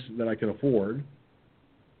place that I can afford.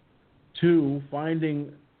 2,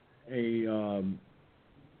 finding a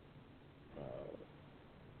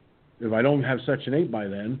if I don't have Section 8 by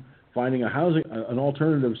then, finding an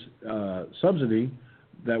alternative subsidy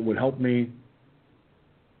that would help me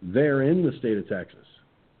there in the state of Texas.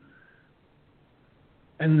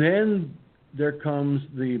 And then there comes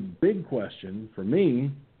the big question for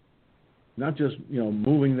me, not just,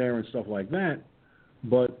 moving there and stuff like that,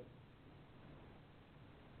 but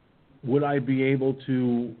would I be able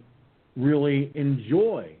to really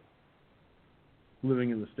enjoy living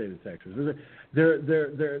in the state of Texas?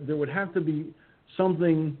 There would have to be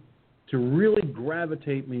something to really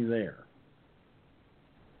gravitate me there,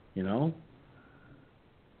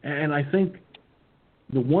 And I think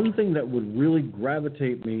the one thing that would really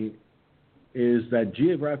gravitate me is that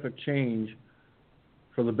geographic change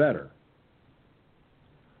for the better.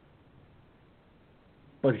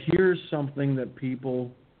 But here's something that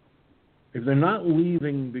people, if they're not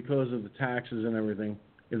leaving because of the taxes and everything,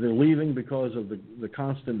 if they're leaving because of the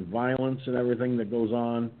constant violence and everything that goes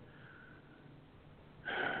on,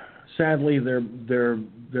 sadly they're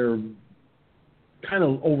kind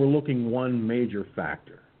of overlooking one major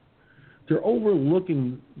factor. They're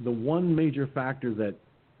overlooking the one major factor that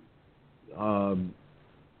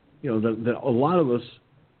that a lot of us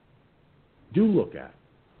do look at.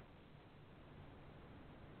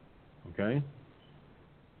 Okay?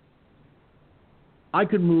 I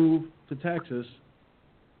could move to Texas,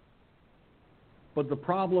 but the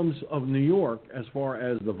problems of New York, as far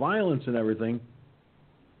as the violence and everything,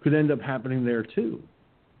 could end up happening there too,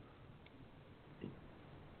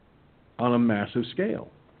 on a massive scale.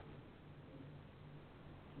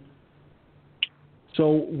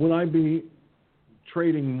 So would I be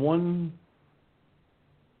trading one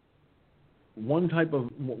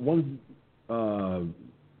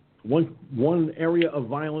area of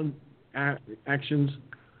violent actions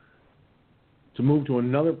to move to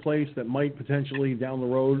another place that might potentially down the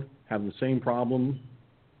road have the same problem?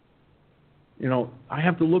 I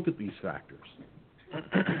have to look at these factors.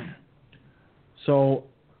 So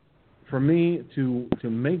for me to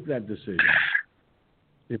make that decision,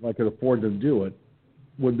 if I could afford to do it,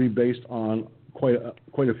 would be based on quite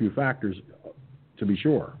a few factors, to be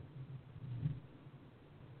sure.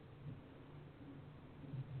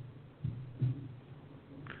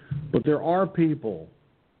 But there are people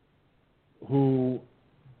who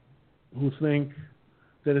think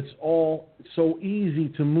that it's all so easy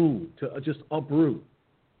to move, to just uproot.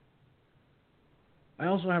 I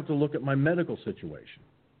also have to look at my medical situation.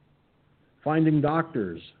 Finding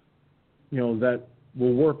doctors, that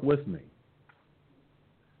will work with me.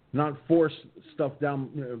 Not force stuff down,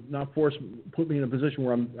 put me in a position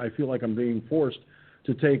where I feel like I'm being forced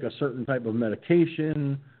to take a certain type of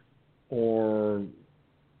medication or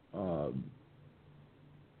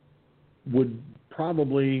would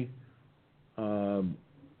probably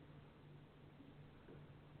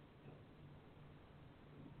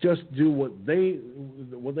just do what they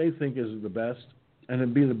think is the best, and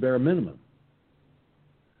it'd be the bare minimum.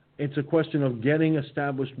 It's a question of getting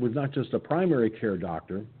established with not just a primary care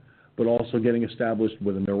doctor, but also getting established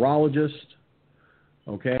with a neurologist,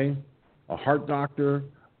 okay, a heart doctor.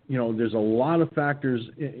 There's a lot of factors,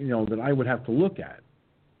 that I would have to look at,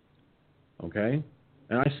 okay?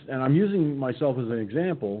 And I'm using myself as an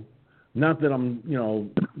example, Not that I'm,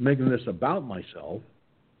 making this about myself,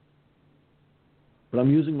 but I'm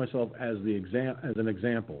using myself as an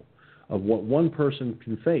example of what one person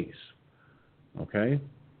can face. Okay?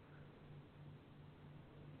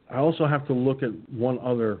 I also have to look at one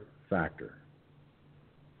other factor.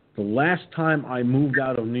 The last time I moved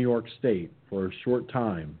out of New York State for a short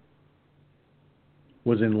time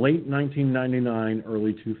was in late 1999,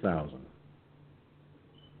 early 2000.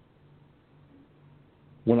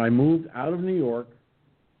 When I moved out of New York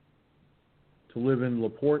to live in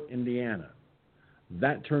LaPorte, Indiana,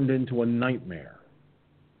 that turned into a nightmare.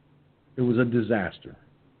 It was a disaster.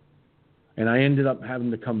 And I ended up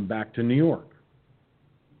having to come back to New York.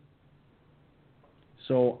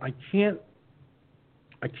 So I can't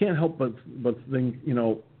help but think,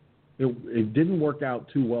 it didn't work out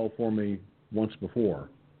too well for me once before.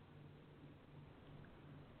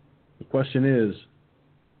 The question is,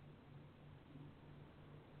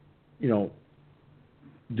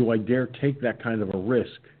 do I dare take that kind of a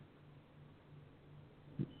risk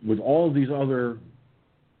with all these other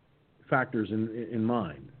factors in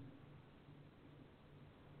mind?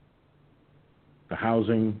 The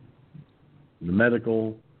housing, the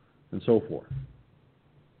medical, and so forth.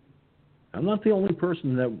 I'm not the only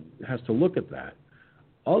person that has to look at that.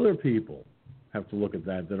 Other people have to look at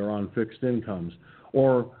that are on fixed incomes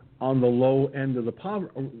or on the low end of the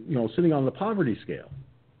poverty, sitting on the poverty scale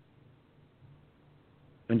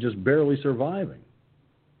and just barely surviving.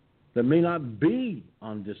 That may not be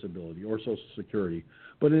on disability or Social Security,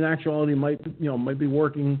 but in actuality might be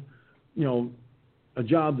working, a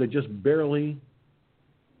job that just barely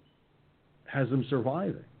has them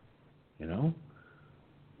surviving,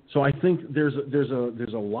 So I think there's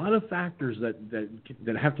a lot of factors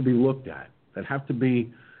that have to be looked at, that have to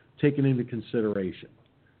be taken into consideration,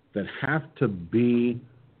 that have to be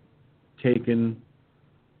taken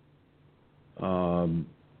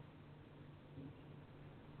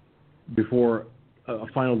before a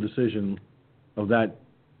final decision of that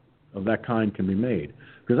kind can be made,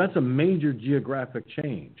 because that's a major geographic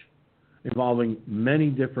change involving many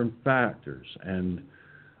different factors. And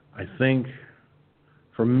I think,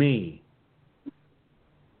 for me,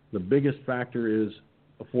 the biggest factor is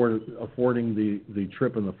affording the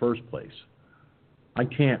trip in the first place. I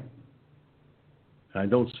can't. I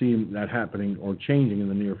don't see that happening or changing in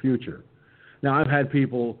the near future. Now, I've had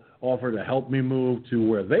people offer to help me move to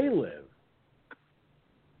where they live.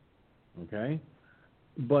 Okay?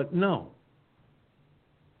 But no.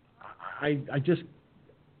 I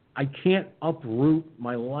can't uproot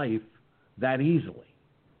my life that easily,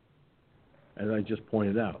 as I just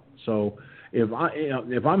pointed out. So if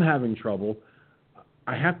I'm having trouble,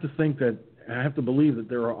 I have to believe that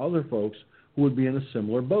there are other folks who would be in a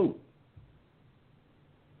similar boat.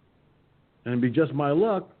 And it'd be just my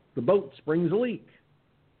luck, the boat springs a leak.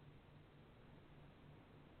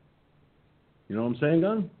 You know what I'm saying,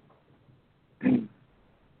 Gun?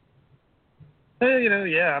 Well,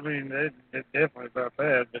 yeah, I mean, it's definitely about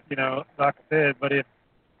that. But, like I said, but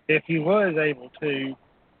if he was able to,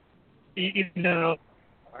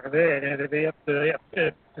 like I said, it'd be up to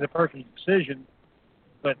the person's decision.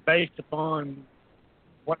 But based upon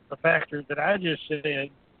what the factors that I just said,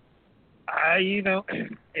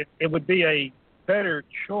 it would be a better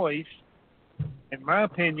choice, in my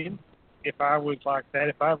opinion, if I was like that,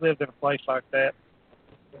 if I lived in a place like that.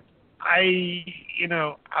 I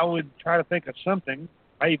would try to think of something,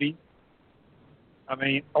 maybe. I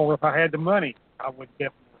mean, or if I had the money, I would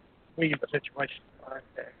definitely be in a situation like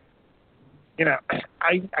that.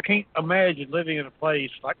 I can't imagine living in a place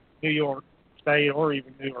like New York State or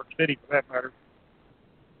even New York City, for that matter,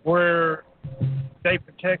 where they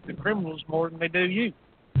protect the criminals more than they do you.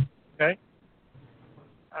 Okay?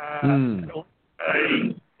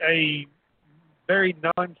 A very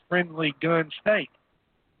non-friendly gun state.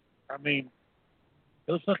 I mean,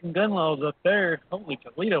 those fucking gun laws up there, holy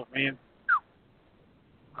Toledo, man.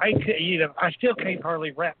 I still can't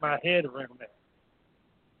hardly wrap my head around that.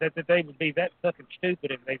 That they would be that fucking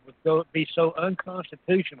stupid and they would be so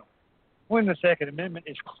unconstitutional. When the Second Amendment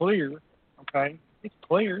is clear, okay? It's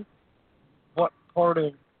clear. What part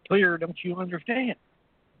of clear don't you understand?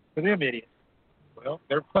 For them idiots. Well,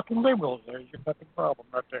 they're fucking liberals. There's your fucking problem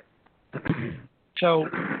right there. So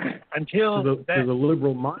until to the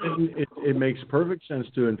liberal mind, it makes perfect sense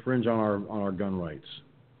to infringe on our gun rights.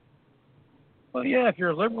 Well, yeah, if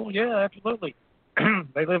you're a liberal, yeah, absolutely.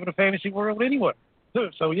 They live in a fantasy world anyway.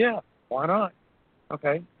 So yeah, why not?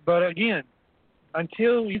 Okay, but again,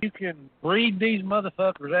 until you can breed these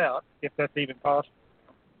motherfuckers out, if that's even possible,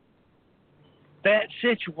 that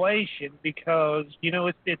situation, because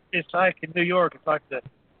it's like in New York, it's like the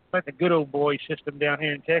like the good old boy system down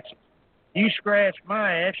here in Texas. You scratch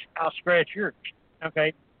my ass, I'll scratch yours.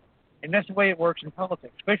 Okay? And that's the way it works in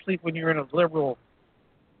politics, especially when you're in a liberal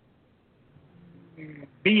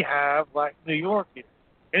beehive like New York is.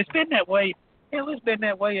 And it's been that way. Hell, it's been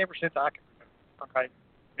that way ever since I can remember. Okay?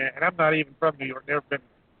 And I'm not even from New York. Never been.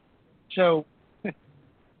 So,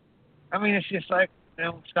 I mean, it's just like,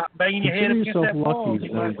 stop banging your head against that wall.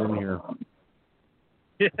 Consider yourself lucky that I'm here.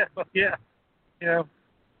 Yeah.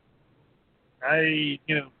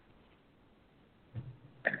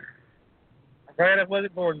 I'm glad I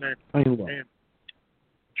wasn't born there.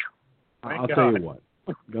 I'll tell you what,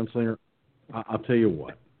 Gunslinger. I'll tell you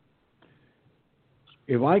what.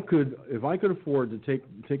 If I could afford to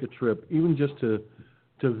take a trip, even just to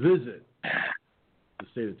visit the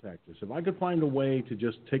state of Texas, if I could find a way to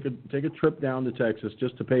just take a trip down to Texas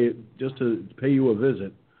just to pay you a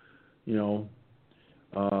visit,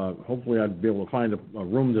 hopefully I'd be able to find a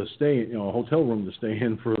room to stay, a hotel room to stay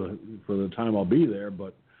in for the time I'll be there.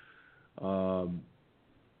 But the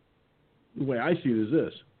way I see it is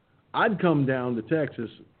this: I'd come down to Texas,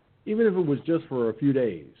 even if it was just for a few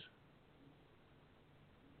days,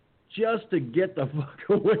 just to get the fuck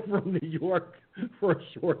away from New York for a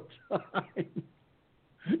short time.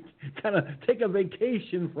 Kind of take a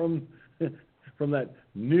vacation from that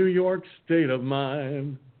New York state of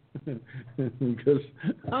mind. Because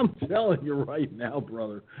I'm telling you right now,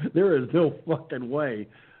 brother, there is no fucking way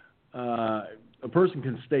a person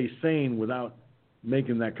can stay sane without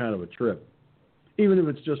making that kind of a trip, even if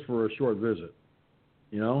it's just for a short visit,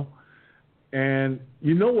 And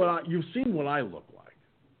you've seen what I look like,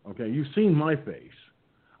 okay? You've seen my face.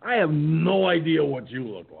 I have no idea what you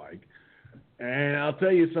look like, and I'll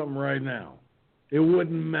tell you something right now. It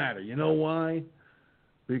wouldn't matter. You know why?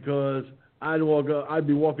 Because I'd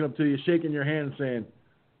be walking up to you, shaking your hand, and saying,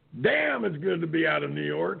 "Damn, it's good to be out of New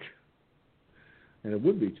York," and it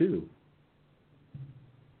would be too.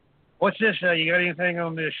 What's this? You got anything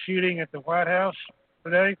on this shooting at the White House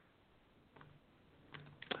today?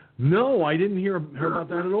 No, I didn't hear about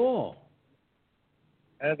that at all.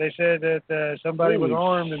 They said that somebody was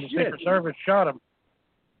armed and the shit. Secret Service shot him.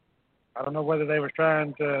 I don't know whether they were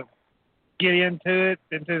trying to get into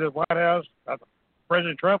the White House.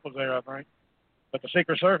 President Trump was there, I think. But the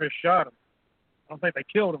Secret Service shot him. I don't think they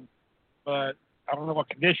killed him, but I don't know what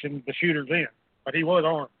condition the shooter's in. But he was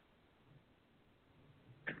armed.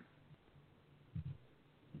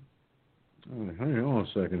 Hang on a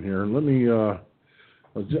second here. Let me. I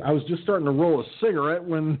was just starting to roll a cigarette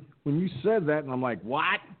when you said that, and I'm like,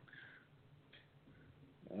 what?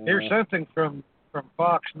 Here's something from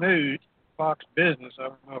Fox News, Fox Business. I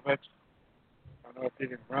don't know if you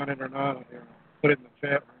can run it or not. Put it in the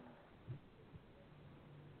chat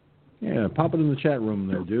room. Yeah, pop it in the chat room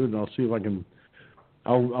there, dude, and I'll see if I can.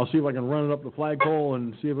 I'll see if I can run it up the flagpole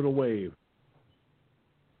and see if it'll wave.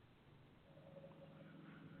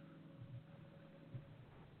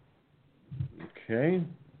 Okay,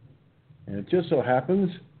 and it just so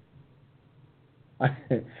happens I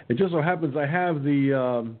have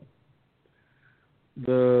the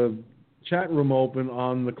chat room open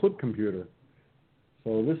on the Clip computer,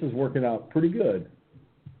 so this is working out pretty good.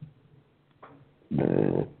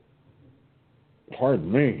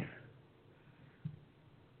 Pardon me.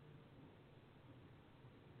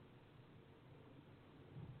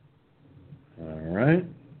 All right.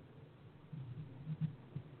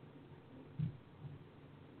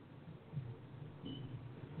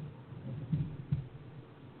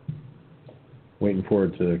 Waiting for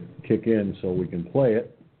it to kick in so we can play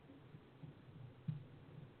it.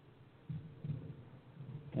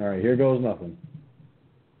 All right, here goes nothing.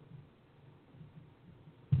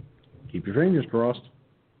 Keep your fingers crossed.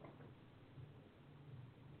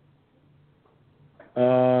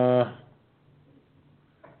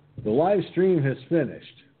 The live stream has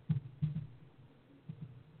finished.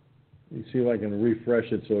 Let me see if I can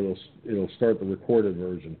refresh it so it'll start the recorded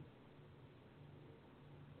version.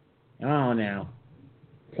 Oh, now.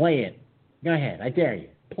 Play it. Go ahead. I dare you.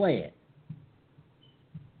 Play it.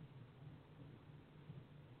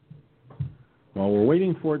 While we're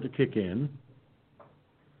waiting for it to kick in.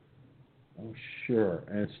 Oh, sure.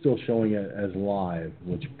 And it's still showing it as live,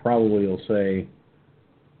 which probably will say...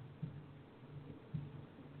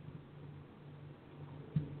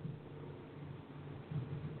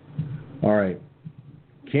 All right.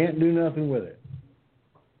 Can't do nothing with it.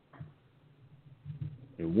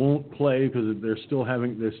 It won't play because they still have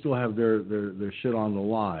their shit on the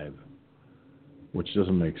live, which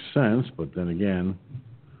doesn't make sense. But then again,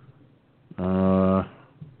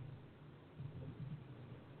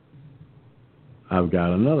 I've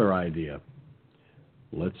got another idea.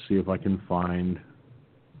 Let's see if I can find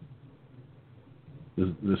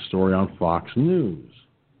this story on Fox News.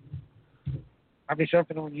 I'll be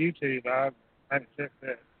something on YouTube. I haven't checked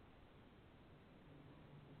that.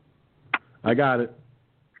 I got it.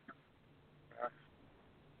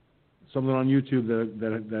 Something on YouTube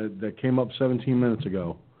that came up 17 minutes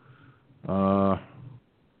ago.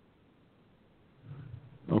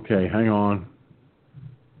 Okay, hang on.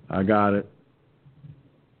 I got it.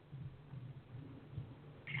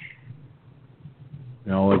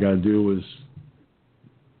 And all I got to do is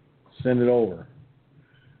send it over.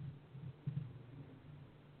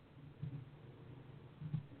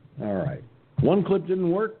 All right. One clip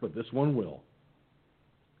didn't work, but this one will.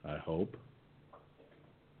 I hope.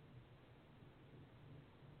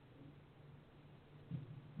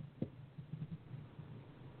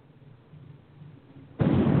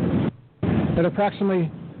 At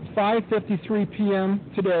approximately 5:53 p.m.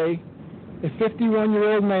 today, a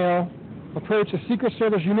 51-year-old male approached a Secret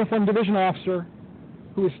Service Uniform Division officer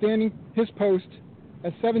who was standing his post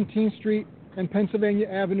at 17th Street and Pennsylvania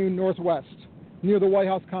Avenue Northwest, near the White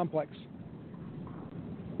House complex.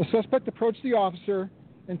 The suspect approached the officer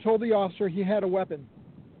and told the officer he had a weapon.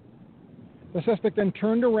 The suspect then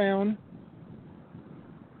turned around,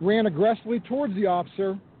 ran aggressively towards the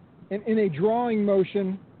officer, and in a drawing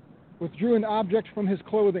motion, withdrew an object from his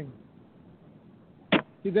clothing.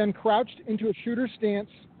 He then crouched into a shooter's stance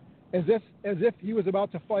as if he was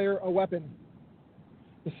about to fire a weapon.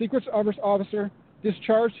 The Secret Service officer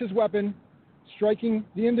discharged his weapon, striking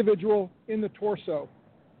the individual in the torso.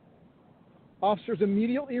 Officers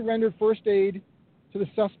immediately rendered first aid to the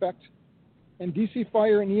suspect, and DC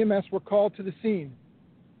Fire and EMS were called to the scene.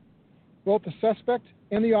 Both the suspect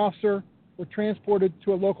and the officer were transported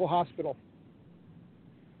to a local hospital.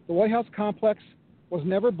 The White House complex was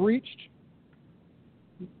never breached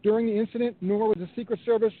during the incident, nor was the Secret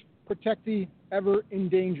Service protectee ever in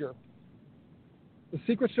danger. The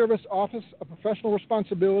Secret Service Office of Professional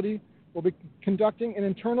Responsibility will be conducting an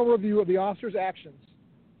internal review of the officer's actions.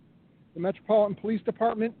 The Metropolitan Police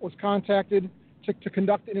Department was contacted to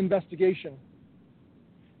conduct an investigation.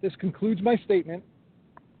 This concludes my statement.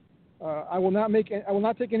 I will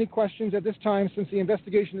not take any questions at this time since the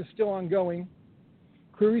investigation is still ongoing.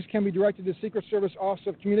 Queries can be directed to the Secret Service Office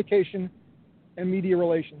of Communication and Media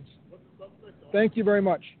Relations. Thank you very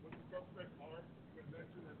much.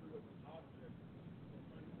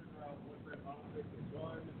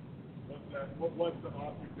 What was the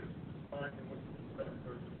object that's defined and what's the better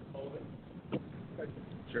person? Sullivan?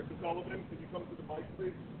 Sure. Mr. Sullivan, could you come to the mic,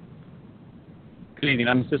 please? Good evening.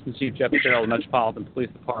 I'm Assistant Chief Jeff Farrell of the Metropolitan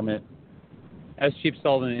Police Department. As Chief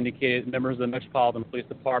Sullivan indicated, members of the Metropolitan Police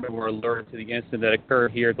Department were alerted to the incident that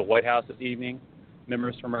occurred here at the White House this evening.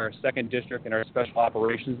 Members from our 2nd District and our Special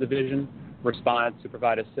Operations Division responded to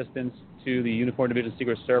provide assistance to the Uniform Division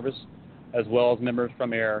Secret Service, as well as members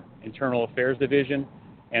from our Internal Affairs Division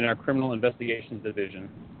and our Criminal Investigations Division.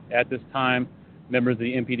 At this time, members of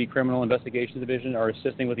the MPD Criminal Investigations Division are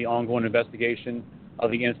assisting with the ongoing investigation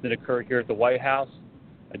of the incident that occurred here at the White House.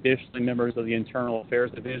 Additionally, members of the Internal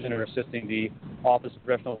Affairs Division are assisting the Office of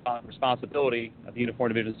Professional Responsibility of the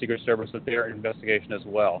Uniform Division Secret Service with their investigation as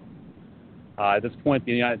well. At this point,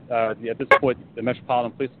 the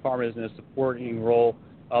Metropolitan Police Department is in a supporting role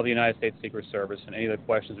of the United States Secret Service, and any other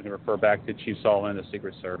questions we can refer back to Chief Sullivan and the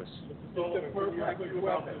Secret Service. How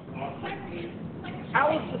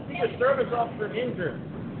was the Secret Service officer injured?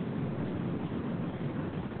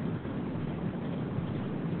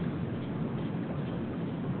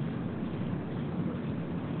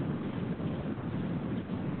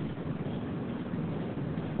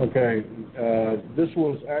 Okay, this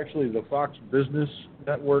was actually the Fox Business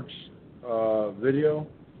Network's video.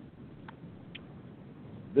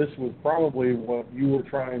 This was probably what you were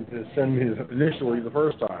trying to send me initially the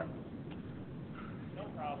first time. No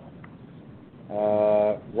problem.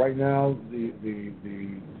 Right now, the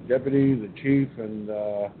deputy, the chief, and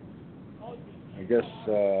I guess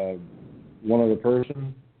one other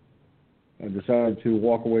person decided to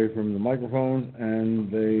walk away from the microphone, and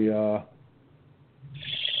they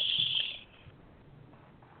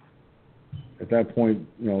at that point,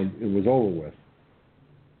 it was over with.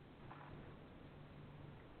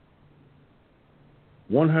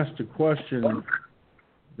 One has to question,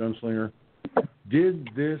 Gunslinger, did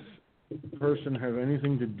this person have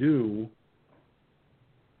anything to do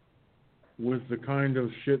with the kind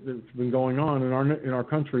of shit that's been going on in our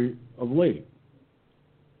country of late?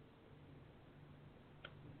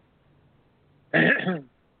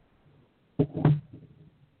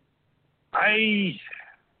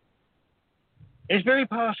 It's very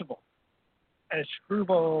possible, as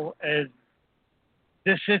screwball as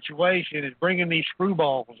this situation is bringing these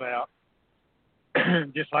screwballs out,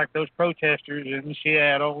 just like those protesters in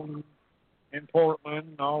Seattle and in Portland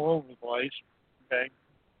and all over the place. Okay,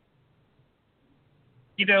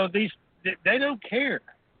 you know, they don't care.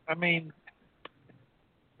 I mean,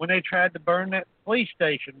 when they tried to burn that police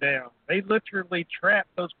station down, they literally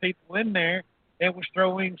trapped those people in there and was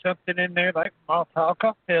throwing something in there like Molotov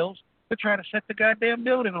cocktails to try to set the goddamn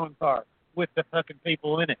building on fire with the fucking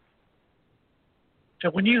people in it. So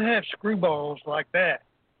when you have screwballs like that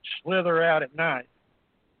slither out at night,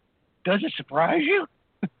 does it surprise you?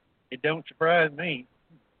 It don't surprise me.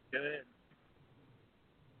 Go ahead.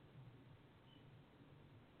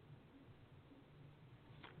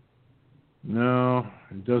 No,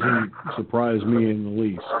 it doesn't surprise me in the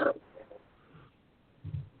least.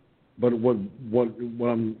 But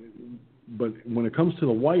but when it comes to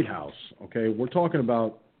the White House, okay, we're talking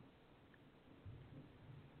about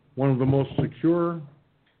one of the most secure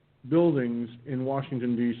buildings in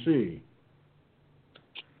Washington, D.C.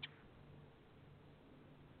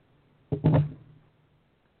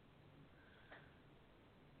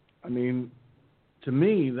 I mean, to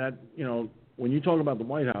me, that, you know, when you talk about the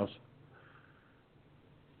White House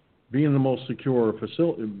being the most secure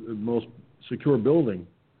most secure building,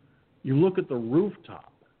 you look at the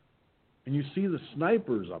rooftop and you see the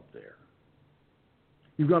snipers up there.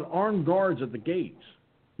 You've got armed guards at the gates.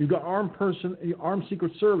 You've got armed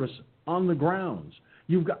Secret Service on the grounds.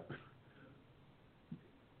 Let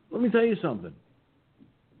me tell you something.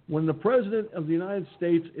 When the President of the United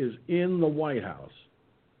States is in the White House,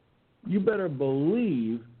 you better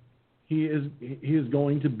believe he is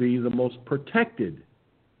going to be the most protected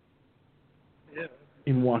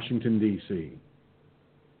in Washington, D.C.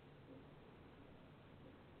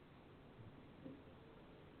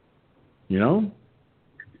 You know?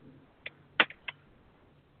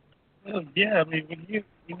 Well, yeah, I mean,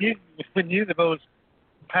 when you're the most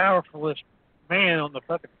powerfulest man on the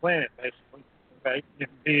fucking planet, basically, okay, if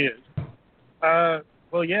he is.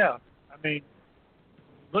 Well, yeah, I mean,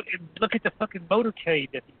 look at the fucking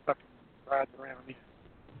motorcade that he fucking rides around in.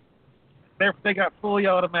 They got fully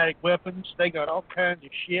automatic weapons. They got all kinds of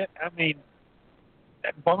shit. I mean,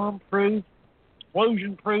 that bomb-proof,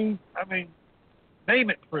 explosion-proof. I mean, name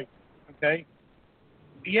it proof. Okay.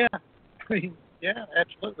 Yeah. I mean, yeah,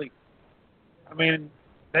 absolutely. I mean,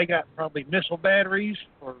 they got probably missile batteries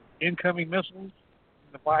for incoming missiles in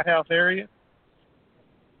the White House area.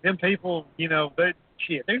 Them people, you know, there's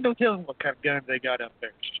no telling what kind of guns they got up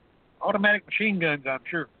there. Automatic machine guns, I'm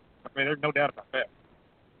sure. I mean, there's no doubt about that.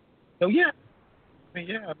 So yeah, I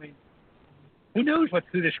mean, who knows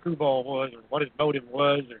who this screwball was or what his motive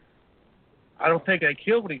was? Or I don't think they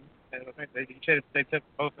killed him. I think they said they took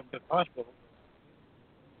both of them to the hospital.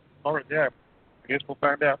 All right, yeah, I guess we'll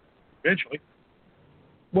find out eventually.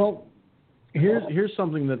 Well, here's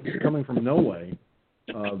something that's coming from No Way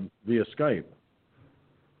via Skype.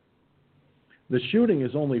 The shooting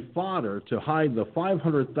is only fodder to hide the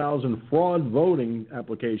 500,000 fraud voting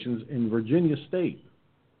applications in Virginia State.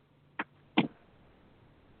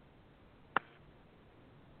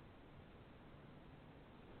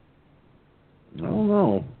 I don't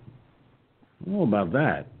know about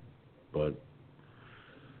that, but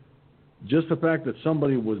just the fact that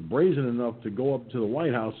somebody was brazen enough to go up to the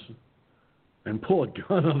White House and pull a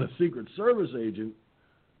gun on a Secret Service agent,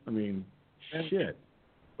 I mean, shit.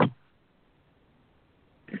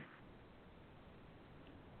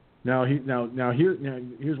 Now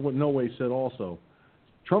here's what No Way said also.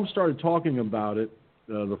 Trump started talking about it,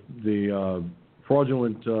 the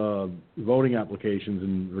fraudulent voting applications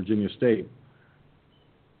in Virginia State,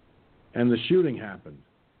 and the shooting happened.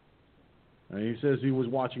 And he says he was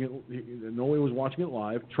watching it. No Way was watching it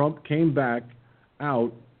live. Trump came back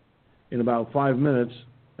out in about 5 minutes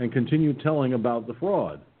and continued telling about the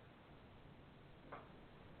fraud.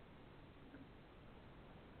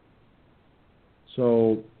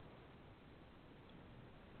 So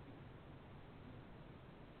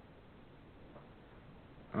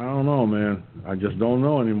I don't know, man. I just don't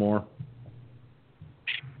know anymore.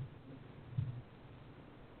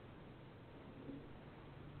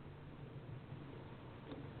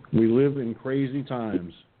 We live in crazy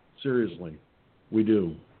times. Seriously, we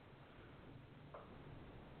do.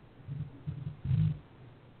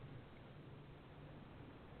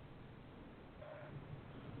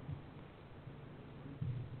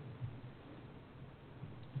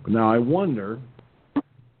 Now I wonder,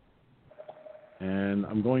 and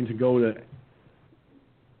I'm going to go to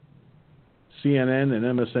CNN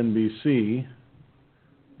and MSNBC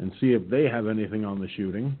and see if they have anything on the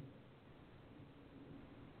shooting.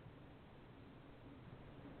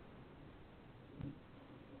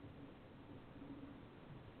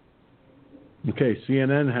 Okay,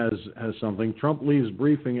 CNN has something. Trump leaves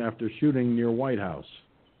briefing after shooting near White House.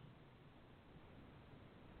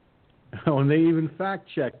 Oh, and they even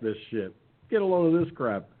fact-check this shit. Get a load of this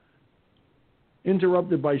crap.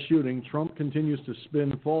 Interrupted by shooting, Trump continues to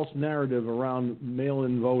spin false narrative around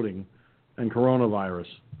mail-in voting and coronavirus.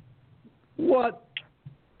 What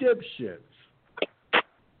dipshits?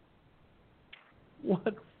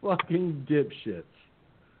 What fucking dipshits?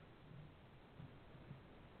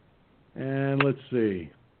 And let's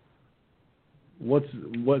see. What's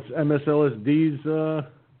MSLSD's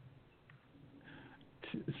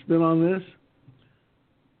spin on this?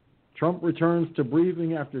 Trump returns to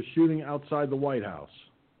briefing after shooting outside the White House.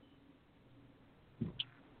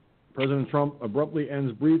 President Trump abruptly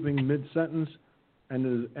ends briefing mid-sentence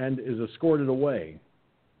and is escorted away.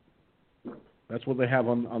 That's what they have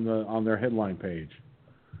on their headline page.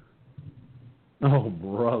 Oh,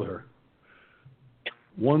 brother.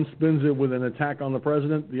 One spins it with an attack on the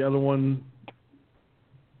president. The other one,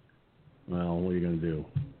 well, what are you going to do?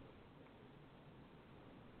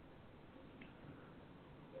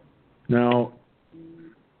 Now,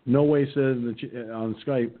 No Way says on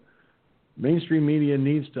Skype, mainstream media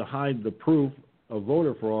needs to hide the proof of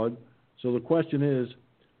voter fraud. So the question is,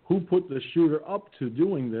 who put the shooter up to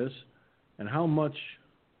doing this, and how much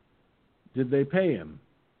did they pay him?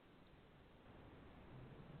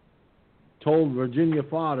 Told Virginia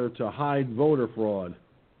Fodder to hide voter fraud.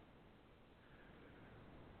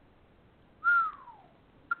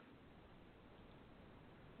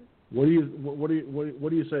 What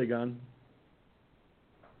do you say, Gunn?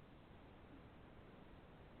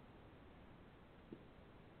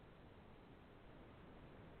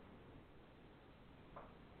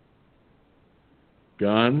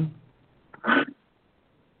 Gunn?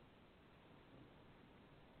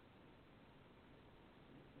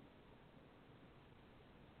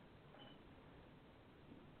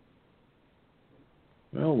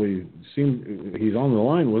 Well, he's on the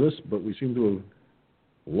line with us, but we seem to have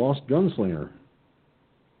lost Gunslinger.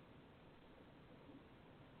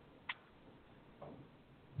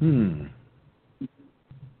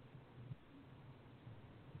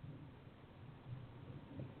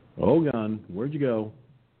 Oh, Gun, where'd you go?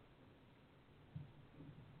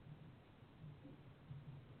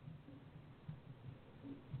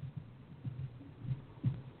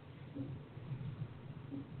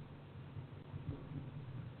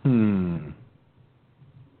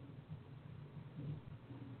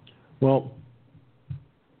 Well,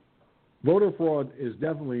 voter fraud is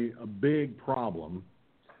definitely a big problem,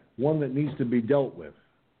 one that needs to be dealt with.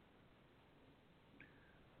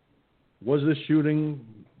 Was this shooting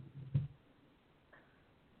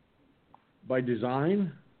by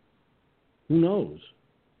design? Who knows?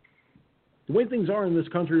 The way things are in this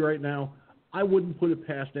country right now, I wouldn't put it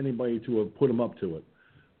past anybody to have put them up to it.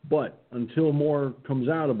 But until more comes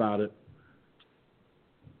out about it,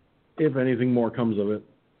 if anything more comes of it,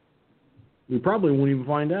 we probably won't even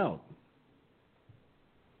find out.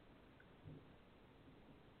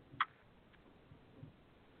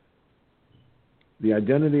 The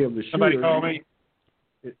identity of the shooter. Somebody call me?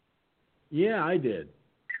 Yeah, I did.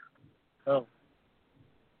 Oh.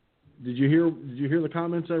 Did you hear the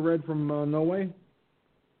comments I read from No Way?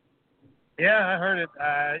 Yeah, I heard it.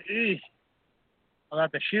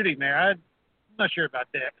 About the shooting there. I'm not sure about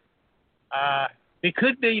that. It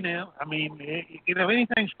could be now. I mean,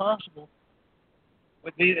 anything's possible.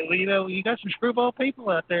 But, you got some screwball people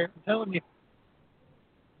out there. I'm telling you.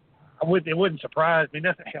 It wouldn't surprise me.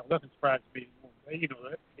 Nothing surprises me anymore. You know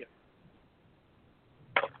that. Yeah.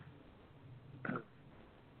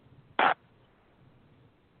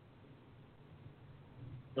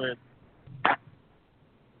 Go ahead.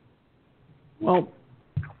 Well,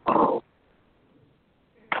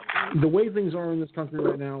 the way things are in this country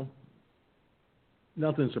right now,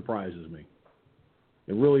 nothing surprises me.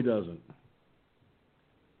 It really doesn't.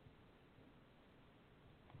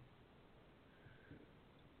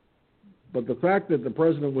 But the fact that the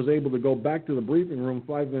president was able to go back to the briefing room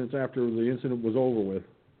 5 minutes after the incident was over with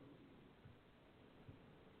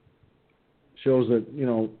shows that,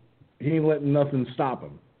 he ain't letting nothing stop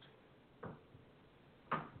him.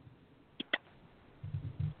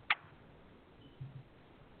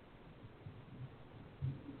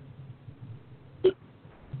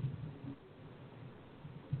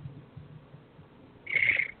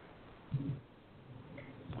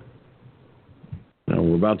 Now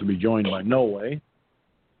we're about to be joined by No Way,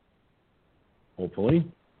 hopefully.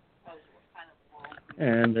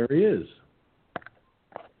 And there he is.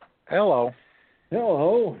 Hello.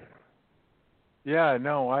 Hello. Yeah,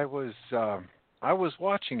 no, I was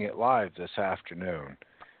watching it live this afternoon,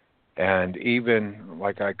 And even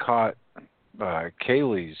like I caught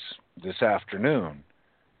Kaylee's this afternoon,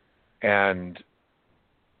 and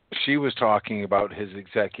she was talking about his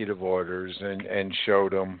executive orders and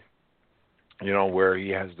showed him, where he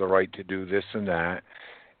has the right to do this and that.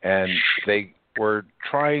 And they were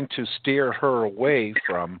trying to steer her away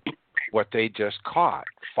from what they just caught.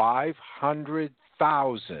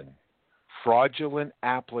 500,000 fraudulent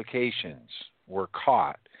applications were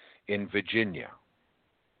caught in Virginia.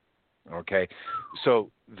 Okay?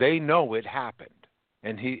 So they know it happened.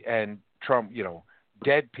 And Trump,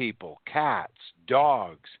 dead people, cats,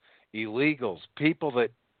 dogs, illegals, people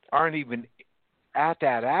that aren't even at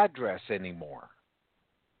that address anymore.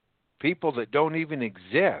 People that don't even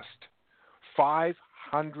exist.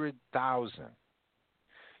 500,000.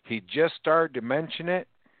 He just started to mention it.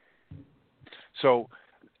 So,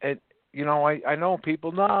 I know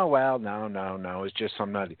people, no, it's just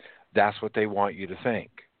some nutty. That's what they want you to think.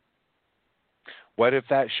 What if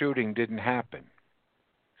that shooting didn't happen?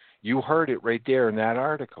 You heard it right there in that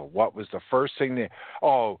article. What was the first thing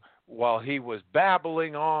he was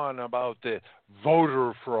babbling on about the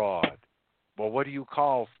voter fraud. Well, what do you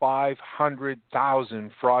call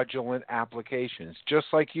 500,000 fraudulent applications? Just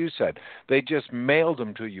like you said, they just mailed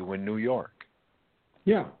them to you in New York.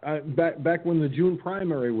 Yeah, back when the June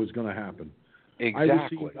primary was going to happen.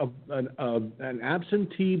 Exactly. I received an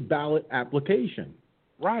absentee ballot application.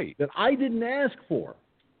 Right. That I didn't ask for.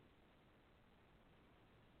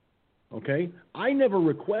 Okay? I never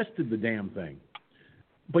requested the damn thing.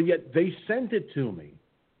 But yet they sent it to me.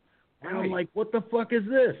 And I'm like, what the fuck is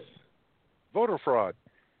this? Voter fraud.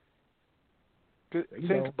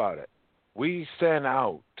 Think about it. We sent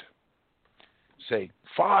out, say,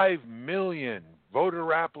 5 million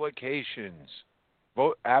voter applications,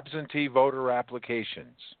 absentee voter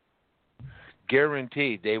applications.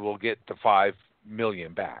 Guaranteed they will get the 5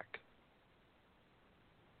 million back.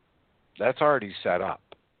 That's already set up.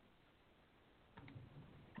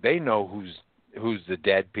 They know who's the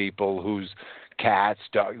dead people, who's cats,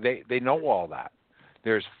 dogs. They know all that.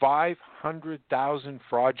 There's 500,000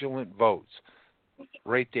 fraudulent votes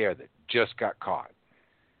right there that just got caught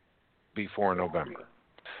before November.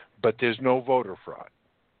 But there's no voter fraud.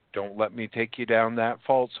 Don't let me take you down that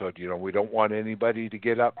falsehood. We don't want anybody to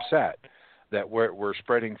get upset that we're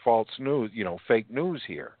spreading false news, fake news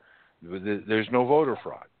here. There's no voter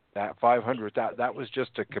fraud. That 500,000, that was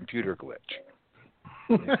just a computer glitch.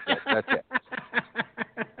 That's it.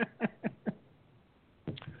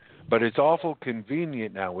 But it's awful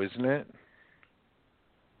convenient now, isn't it?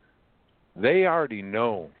 They already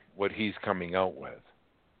know what he's coming out with.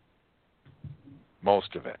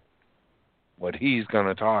 Most of it. What he's going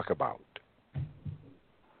to talk about.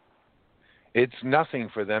 It's nothing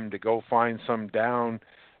for them to go find some down,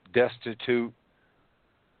 destitute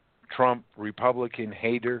Trump Republican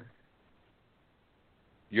hater.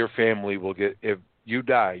 Your family will get, if you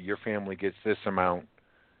die, your family gets this amount.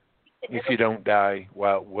 If you don't die,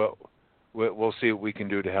 well, we'll see what we can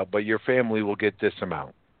do to help. But your family will get this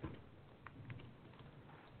amount.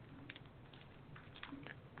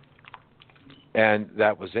 And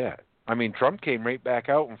that was it. I mean, Trump came right back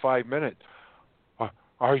out in 5 minutes.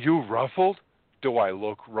 Are you ruffled? Do I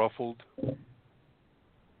look ruffled?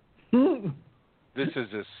 This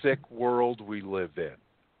is a sick world we live in.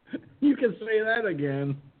 You can say that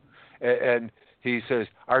again. And he says,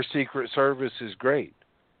 our Secret Service is great.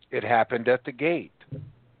 It happened at the gate.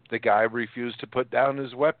 The guy refused to put down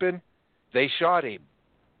his weapon. They shot him.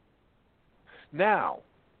 Now,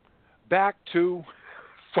 back to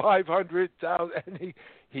 500,000. And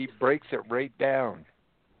he breaks it right down.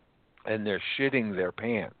 And they're shitting their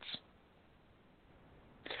pants.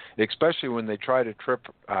 Especially when they try to trip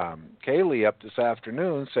Kaylee up this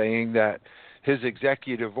afternoon saying that his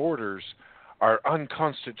executive orders are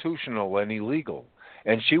unconstitutional and illegal.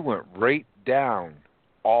 And she went right down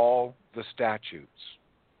all the statutes.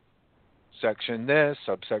 Section this,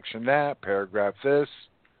 subsection that, paragraph this,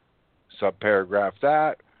 subparagraph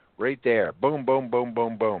that, right there. Boom, boom, boom,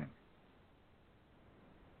 boom, boom.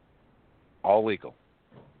 All legal.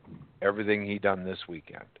 Everything he done this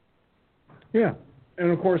weekend. Yeah.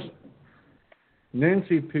 And, of course,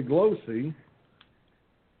 Nancy Pelosi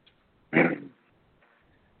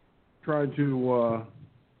tried to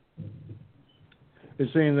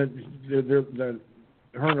is saying that that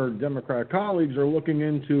her and her Democrat colleagues are looking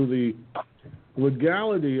into the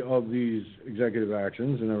legality of these executive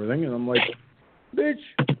actions and everything. And I'm like, bitch,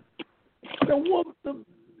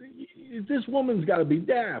 this woman's got to be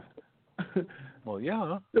daft. Well,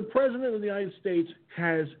 yeah. The President of the United States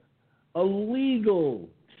has a legal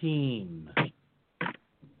team.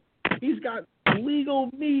 He's got legal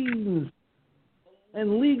means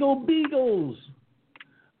and legal beagles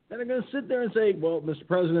that are going to sit there and say, well, Mr.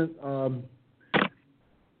 President,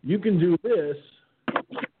 you can do this,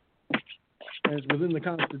 and it's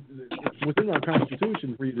within our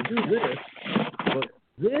Constitution for you to do this, but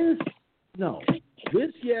this, no.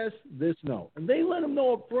 This, yes. This, no. And they let them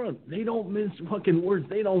know up front. They don't mince fucking words.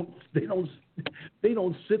 They don't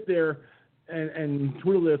sit there and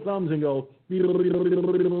twiddle their thumbs and go.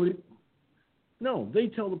 No, they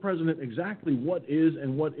tell the president exactly what is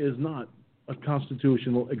and what is not a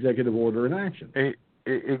constitutional executive order in action.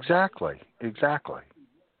 Exactly.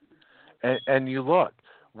 And you look,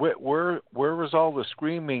 where was all the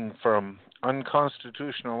screaming from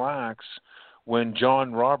unconstitutional acts when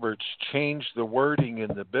John Roberts changed the wording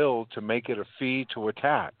in the bill to make it a fee to a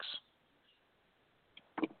tax?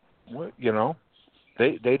 You know,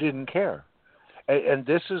 they didn't care. And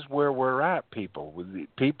this is where we're at, people.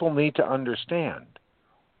 People need to understand.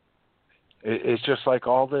 It's just like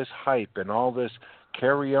all this hype and all this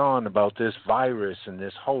carry on about this virus and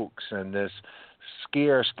this hoax and this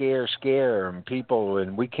scare, and people,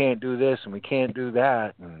 and we can't do this and we can't do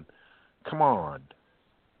that. And come on.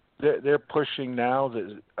 They're pushing now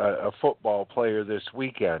a football player this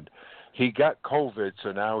weekend. He got COVID,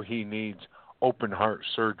 so now he needs open heart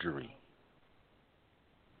surgery.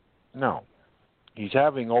 No. He's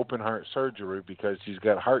having open heart surgery because he's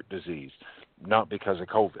got heart disease, not because of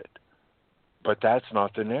COVID. But that's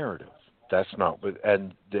not the narrative. That's not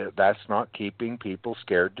keeping people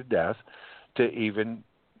scared to death to even,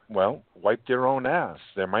 wipe their own ass.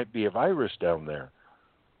 There might be a virus down there.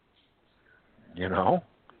 You know?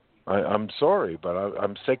 I'm sorry, but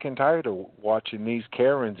I'm sick and tired of watching these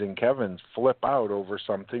Karens and Kevins flip out over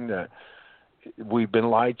something that we've been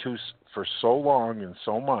lied to for so long and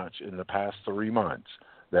so much in the past 3 months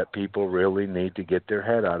that people really need to get their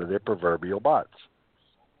head out of their proverbial butts.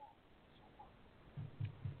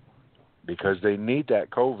 Because they need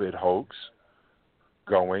that COVID hoax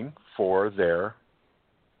going for their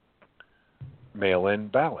mail-in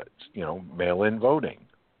ballots, mail-in voting.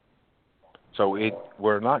 So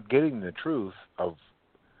we're not getting the truth of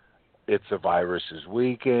if the virus is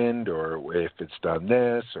weakened or if it's done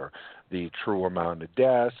this or the true amount of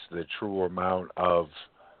deaths, the true amount of,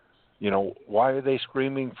 why are they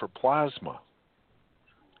screaming for plasma?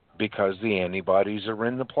 Because the antibodies are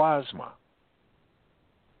in the plasma.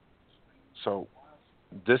 So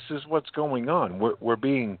this is what's going on. We're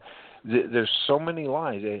being, there's so many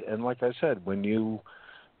lies. And like I said, when you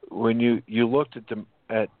looked at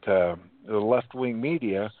the left-wing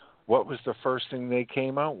media, what was the first thing they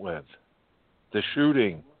came out with? The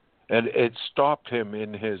shooting. And it stopped him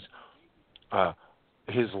in his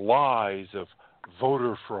lies of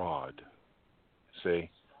voter fraud. See?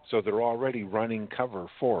 So they're already running cover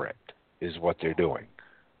for it, is what they're doing.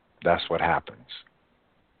 That's what happens.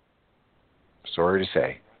 Sorry to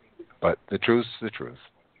say, but the truth's the truth.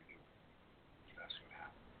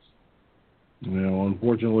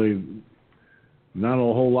 Unfortunately, not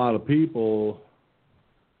a whole lot of people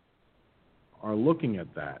are looking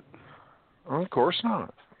at that. Well, of course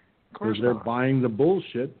not. Because they're buying the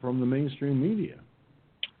bullshit from the mainstream media.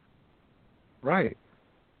 Right.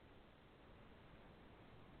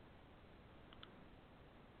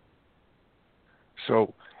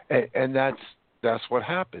 So, and that's what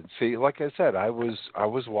happened. See, like I said, I was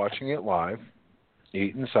watching it live,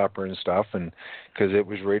 eating supper and stuff, and because it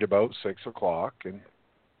was right about 6:00, and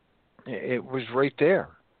it was right there.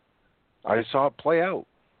 I saw it play out.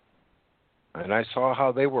 And I saw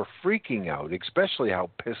how they were freaking out, especially how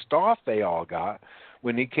pissed off they all got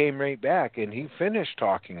when he came right back and he finished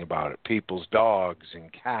talking about it. People's dogs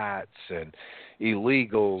and cats and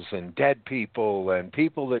illegals and dead people and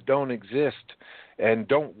people that don't exist and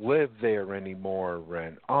don't live there anymore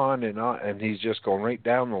and on. And he's just going right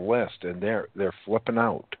down the list, and they're flipping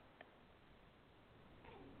out.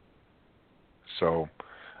 So,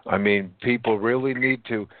 I mean, people really need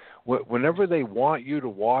to... Whenever they want you to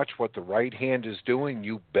watch what the right hand is doing,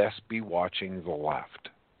 you best be watching the left.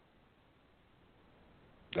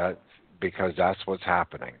 Because that's what's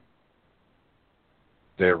happening.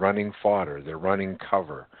 They're running fodder. They're running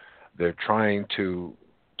cover. They're trying to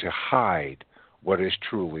hide what is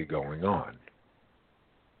truly going on.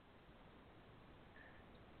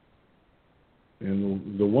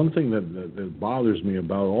 And the one thing that bothers me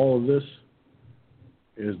about all of this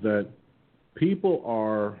is that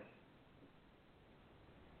people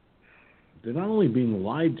they're not only being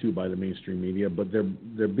lied to by the mainstream media, but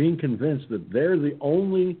they're being convinced that they're the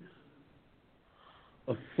only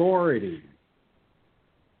authority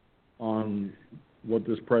on what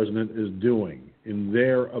this president is doing, in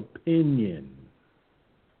their opinion.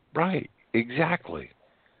 Right, exactly.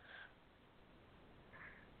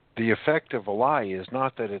 The effect of a lie is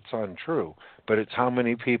not that it's untrue, but it's how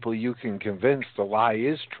many people you can convince the lie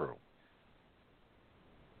is true.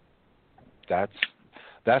 That's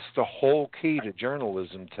the whole key to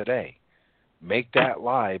journalism today. Make that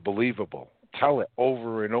lie believable. Tell it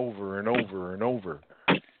over and over and over and over.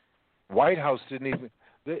 White House didn't even...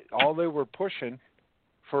 all they were pushing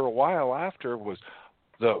for a while after was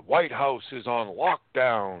the White House is on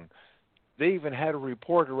lockdown. They even had a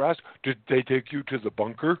reporter ask, did they take you to the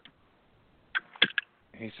bunker?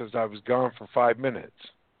 He says, I was gone for 5 minutes.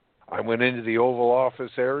 I went into the Oval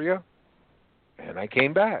Office area, and I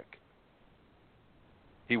came back.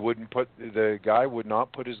 The guy would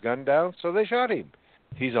not put his gun down, so they shot him.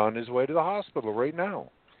 He's on his way to the hospital right now.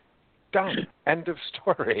 Done. End of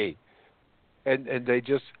story. And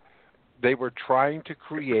they were trying to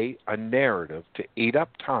create a narrative to eat up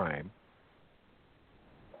time,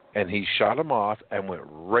 and he shut him off and went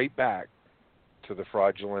right back to the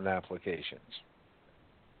fraudulent applications.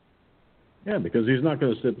 Yeah, because he's not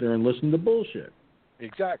going to sit there and listen to bullshit.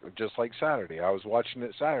 Exactly, just like Saturday. I was watching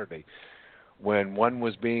it Saturday. When one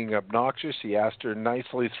was being obnoxious, he asked her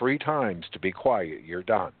nicely 3 times to be quiet, you're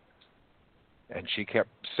done. And she kept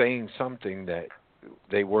saying something that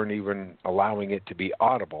they weren't even allowing it to be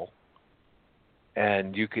audible.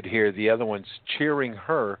 And you could hear the other ones cheering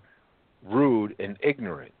her rude and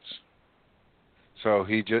ignorance. So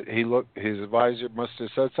he looked, his advisor must have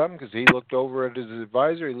said something because he looked over at his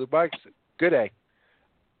advisor, he looked back, said, good day.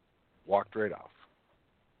 Walked right off.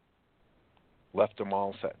 Left them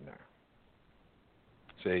all sitting there.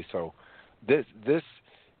 See, so this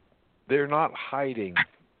they're not hiding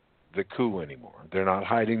the coup anymore. They're not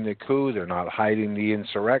hiding the coup. They're not hiding the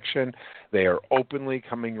insurrection. They are openly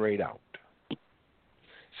coming right out.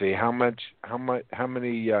 See how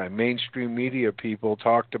many mainstream media people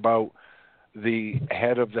talked about the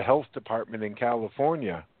head of the health department in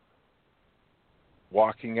California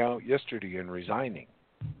walking out yesterday and resigning.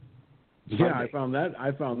 Yeah, I found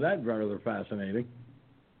that rather fascinating.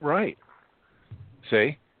 Right.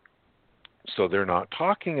 See? So they're not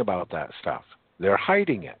talking about that stuff. They're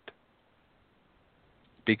hiding it.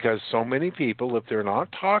 Because so many people, if they're not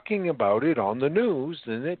talking about it on the news,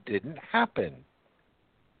 then it didn't happen.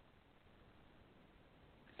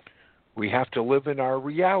 We have to live in our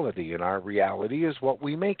reality, and our reality is what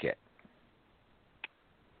we make it.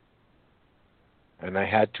 And I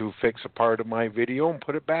had to fix a part of my video and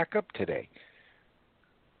put it back up today.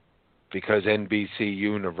 Because NBC,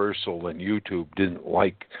 Universal, and YouTube didn't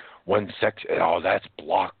like one section. Oh, that's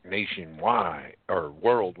blocked nationwide or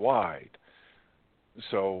worldwide.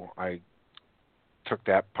 So I took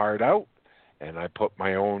that part out, and I put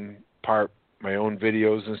my own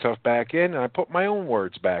videos and stuff back in, and I put my own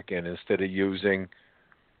words back in instead of using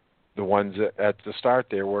the ones at the start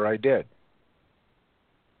there where I did.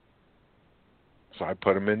 So I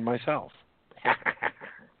put them in myself.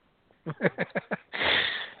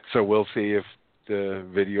 So we'll see if the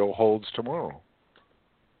video holds tomorrow.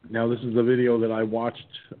 Now, this is the video that I watched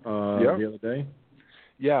the other day?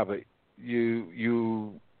 Yeah, but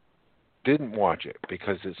you didn't watch it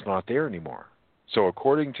because it's not there anymore. So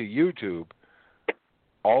according to YouTube,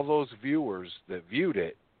 all those viewers that viewed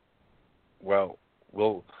it, will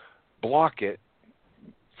block it,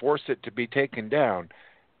 force it to be taken down,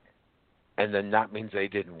 and then that means they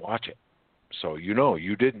didn't watch it. So you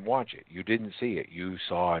didn't watch it. You didn't see it. You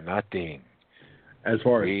saw nothing. As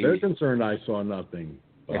far as they're concerned, I saw nothing.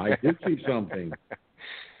 But I did see something.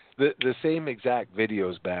 The same exact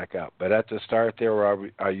videos back up. But at the start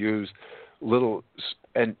there, I used little...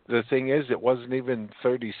 And the thing is, it wasn't even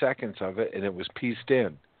 30 seconds of it, and it was pieced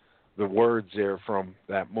in. The words there from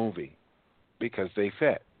that movie. Because they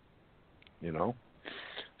fit.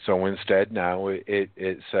 So instead now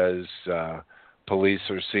it says... police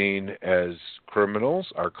are seen as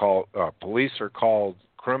criminals, police are called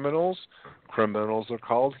criminals, criminals are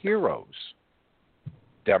called heroes.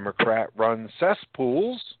 Democrat-run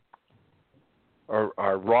cesspools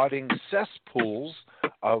are rotting cesspools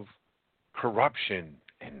of corruption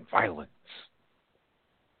and violence.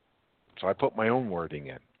 So I put my own wording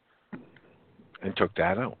in and took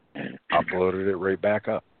that out. Uploaded it right back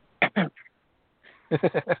up.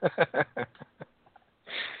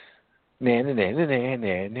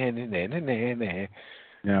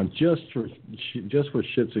 Now, just for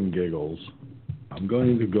shits and giggles, I'm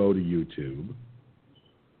going to go to YouTube.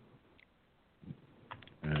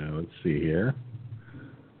 Let's see here.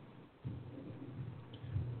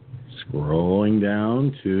 Scrolling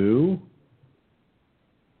down to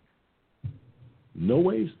No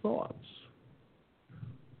Way's Thoughts.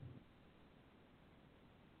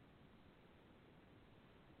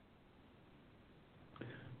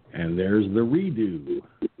 And there's the redo.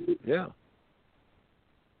 Yeah.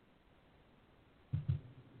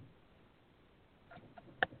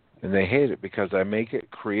 And they hate it because I make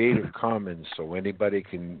it Creative Commons so anybody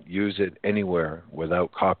can use it anywhere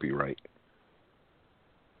without copyright.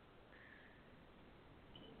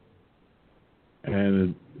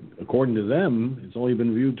 And according to them, it's only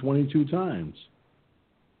been viewed 22 times.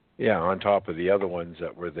 Yeah, on top of the other ones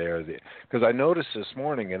that were there. Because I noticed this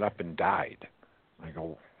morning it up and died. I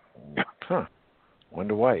go,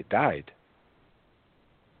 wonder why it died.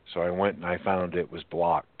 So I went and I found it was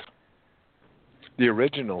blocked. The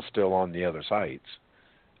original's still on the other sites,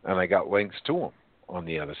 and I got links to them on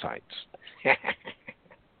the other sites.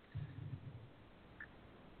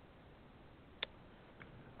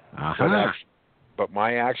 But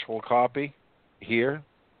my actual copy here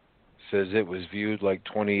says it was viewed like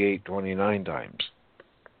 28, 29 times.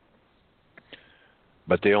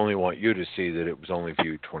 But they only want you to see that it was only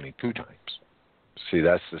viewed 22 times. See,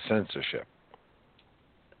 that's the censorship.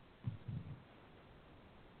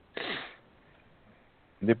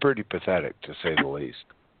 They're pretty pathetic, to say the least.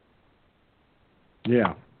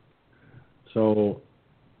 Yeah. So,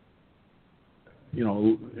 you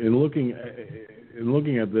know, in looking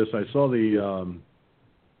at this, I saw the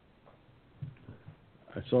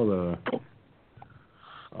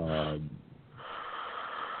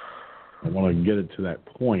I want to get it to that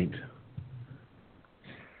point.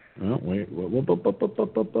 Oh, wait.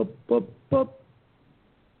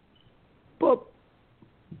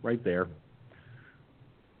 Right there.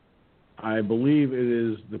 I believe it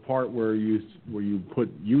is the part where you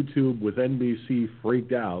put YouTube with NBC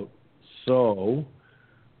freaked out. So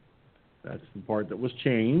that's the part that was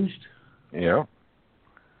changed. Yeah.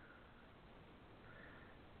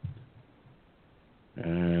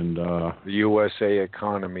 And the USA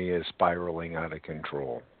economy is spiraling out of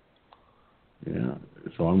control. Yeah.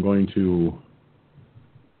 So I'm going to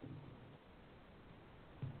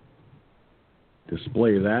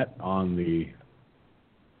display that on the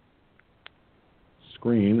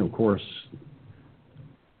screen. Of course,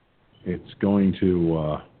 it's going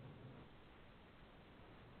to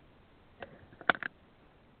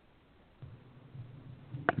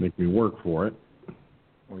make me work for it.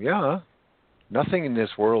 Well, yeah. Nothing in this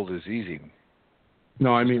world is easy.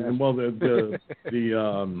 No, I mean, well, the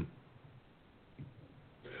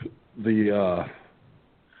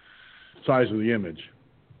size of the image.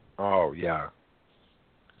 Oh, yeah.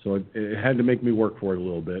 So it had to make me work for it a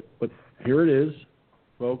little bit. But here it is,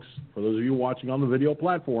 folks. For those of you watching on the video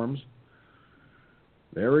platforms,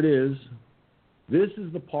 there it is. This is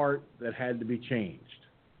the part that had to be changed.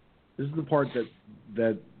 This is the part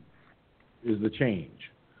that is the change.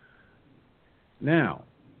 Now,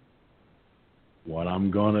 what I'm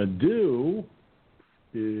going to do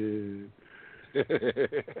is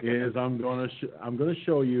I'm going to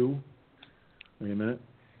show you. Wait a minute.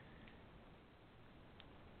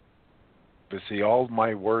 But see, all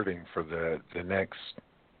my wording for the next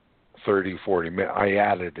 30, 40 minutes, I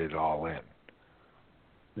added it all in.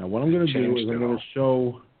 Now, what I'm going to do is I'm going to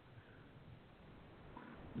show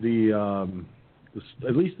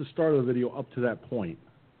at least the start of the video up to that point.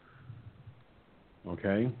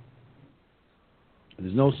 Okay?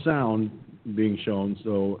 There's no sound being shown,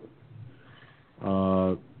 so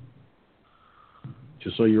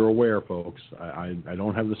just so you're aware, folks, I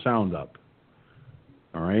don't have the sound up.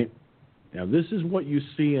 All right? Now, this is what you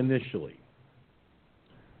see initially.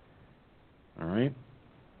 All right?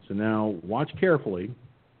 So now, watch carefully.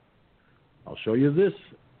 I'll show you this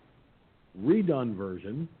redone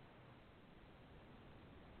version.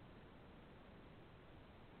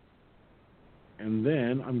 And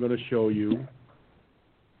then I'm going to show you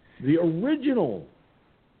the original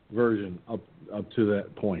version up to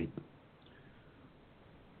that point.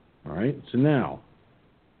 All right, so now,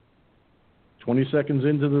 20 seconds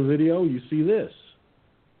into the video, you see this.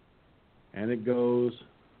 And it goes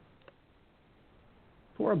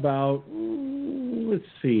for about, let's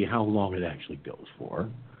see how long it actually goes for.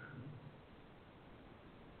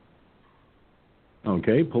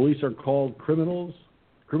 Okay, police are called criminals.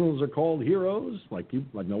 Criminals are called heroes, like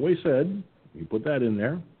No Way said. You put that in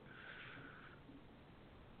there.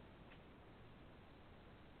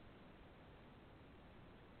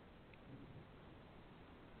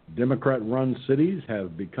 Democrat-run cities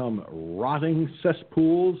have become rotting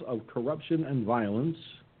cesspools of corruption and violence,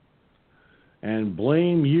 and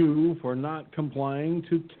blame you for not complying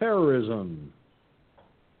to terrorism.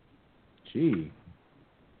 Gee.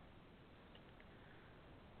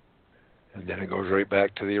 And then it goes right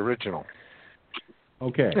back to the original.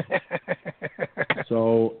 Okay.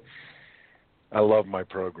 So I love my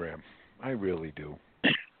program. I really do.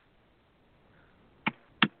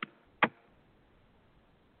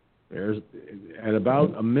 There's at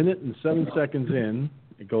about a minute and 7 seconds in,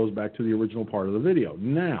 it goes back to the original part of the video.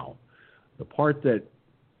 Now, the part that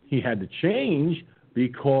he had to change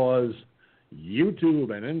because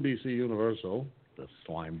YouTube and NBC Universal, the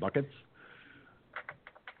slime buckets,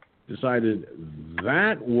 decided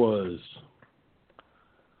that was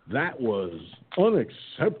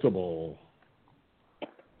unacceptable.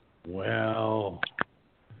 Well,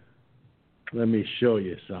 let me show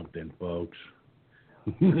you something, folks.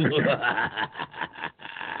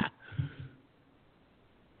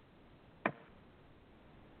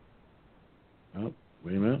 Oh,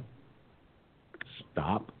 wait a minute.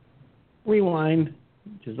 Stop. Rewind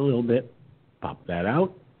just a little bit. Pop that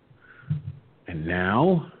out. And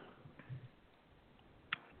now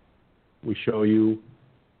we show you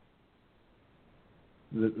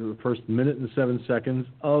the first minute and 7 seconds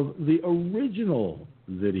of the original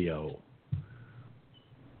video.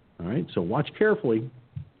 All right, so watch carefully.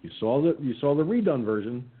 You saw the redone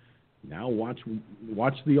version. Now watch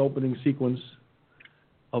the opening sequence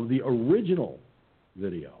of the original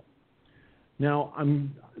video. Now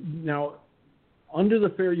under the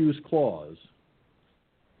fair use clause,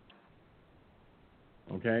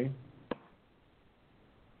 okay,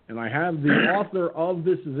 and I have the author of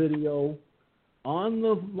this video on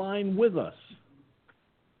the line with us.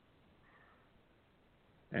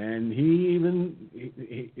 And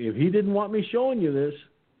if he didn't want me showing you this,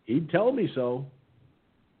 he'd tell me so.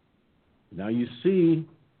 Now you see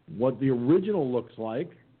what the original looks like.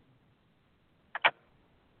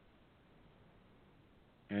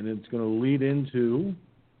 And it's going to lead into,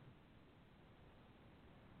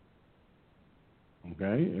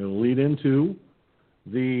 it'll lead into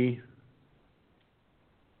the,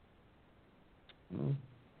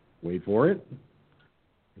 wait for it.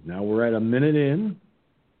 Now we're at a minute in.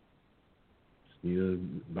 Just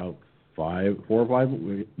need about 4 or 5.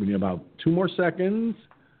 We need about 2 more seconds.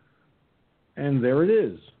 And there it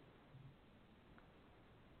is.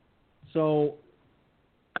 So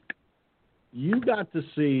you got to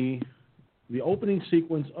see the opening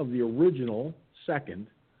sequence of the original second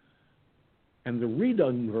and the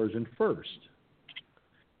redone version first.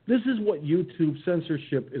 This is what YouTube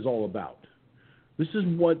censorship is all about. This is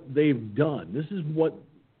what they've done. This is what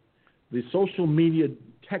the social media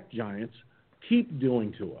tech giants keep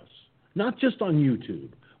doing to us. Not just on YouTube,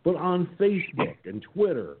 but on Facebook and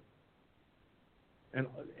Twitter. And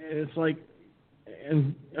it's like,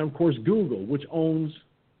 and of course Google, which owns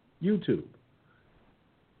YouTube.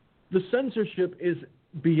 The censorship is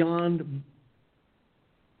beyond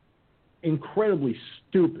incredibly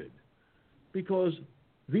stupid because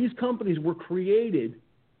these companies were created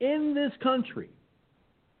in this country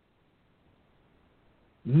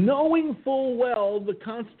knowing full well the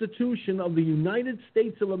Constitution of the United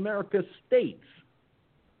States of America states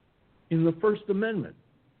in the First Amendment,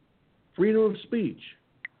 freedom of speech,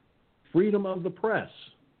 freedom of the press.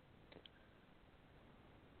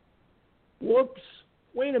 Whoops,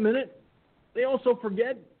 wait a minute. They also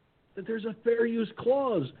forget that there's a fair use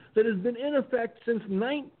clause that has been in effect since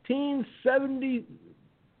 1970.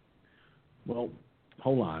 Well,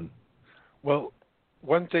 hold on. Well,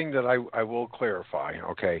 one thing that I will clarify,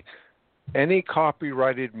 okay, any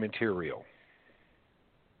copyrighted material,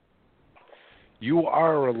 you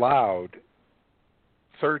are allowed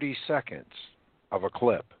 30 seconds of a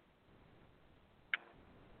clip.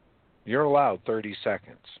 You're allowed 30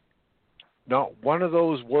 seconds. Now, one of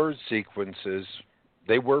those word sequences,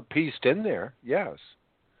 they were pieced in there, yes.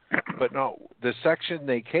 But no, the section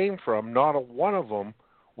they came from, not a one of them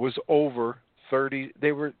was over 30.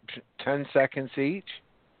 They were 10 seconds each.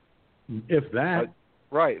 If that.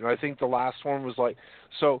 Right, and I think the last one was like,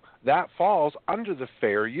 so that falls under the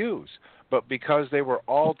fair use. But because they were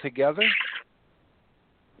all together,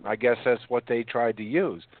 I guess that's what they tried to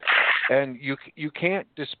use. And you can't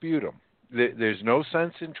dispute them. There's no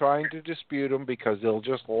sense in trying to dispute them because they'll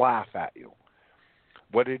just laugh at you.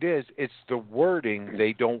 What it is, it's the wording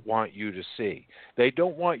they don't want you to see. They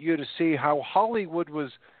don't want you to see how Hollywood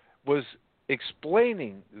was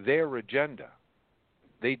explaining their agenda.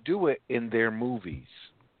 They do it in their movies.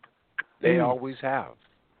 They always have.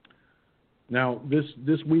 Now,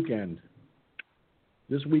 this weekend,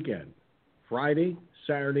 Friday,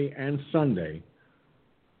 Saturday, and Sunday,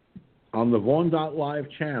 on the Vaughn.live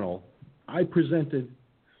channel, I presented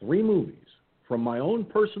 3 movies from my own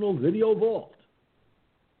personal video vault.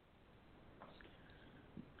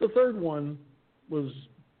 The third one was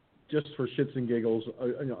just for shits and giggles,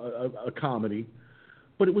 a comedy,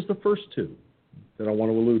 but it was the first 2 that I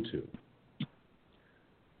want to allude to.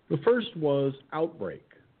 The first was Outbreak,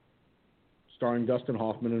 starring Dustin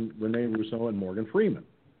Hoffman and Rene Russo and Morgan Freeman.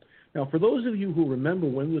 Now, for those of you who remember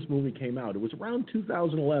when this movie came out, it was around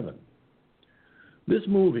 2011. This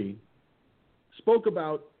movie spoke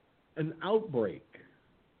about an outbreak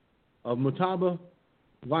of Mutaba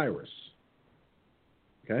virus.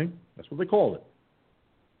 Okay? That's what they called it.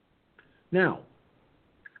 Now,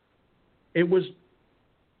 it was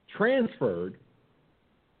transferred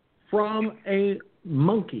from a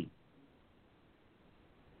monkey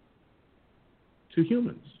to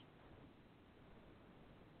humans.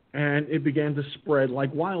 And it began to spread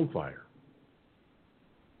like wildfire.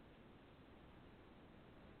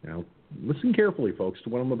 Now, listen carefully, folks, to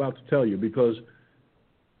what I'm about to tell you, because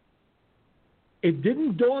it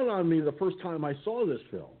didn't dawn on me the first time I saw this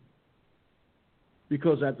film.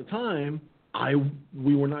 Because at the time,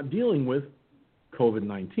 we were not dealing with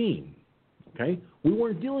COVID-19. Okay? We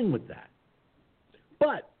weren't dealing with that.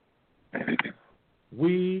 But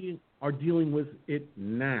we are dealing with it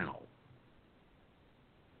now.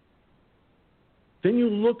 Then you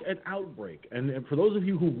look at Outbreak. And for those of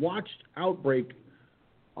you who watched Outbreak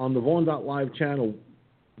on the Vaughn.live channel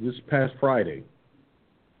this past Friday,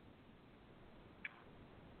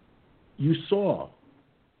 you saw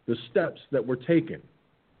the steps that were taken.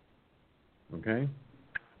 Okay?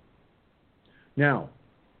 Now,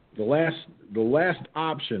 the last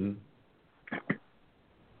option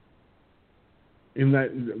in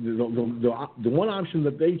that the one option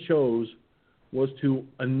that they chose was to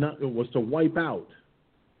wipe out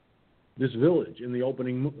this village in the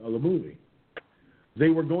opening of the movie. They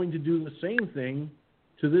were going to do the same thing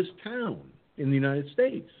to this town in the United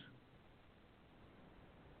States.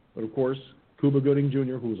 But of course, Cuba Gooding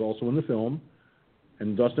Jr., who was also in the film,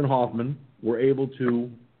 and Dustin Hoffman were able to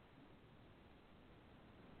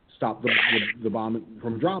stop the bomb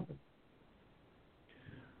from dropping.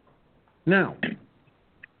 Now,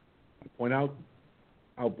 I point out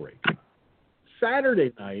Outbreak.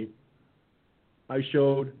 Saturday night, I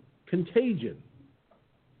showed Contagion.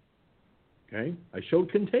 Okay? I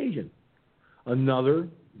showed Contagion, another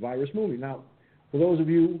virus movie. Now, for those of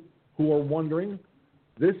you who are wondering,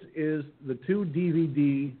 this is the 2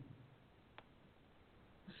 DVD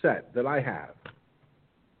set that I have,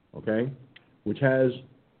 okay, which has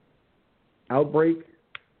Outbreak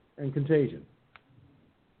and Contagion.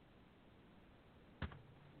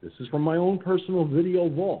 This is from my own personal video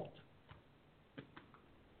vault.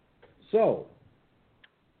 So,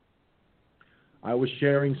 I was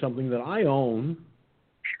sharing something that I own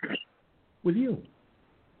with you.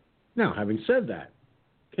 Now, having said that,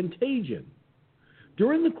 Contagion.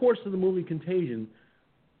 During the course of the movie Contagion,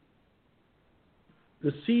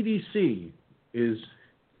 the CDC is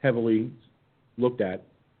heavily looked at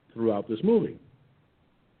throughout this movie.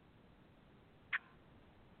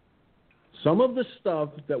 Some of the stuff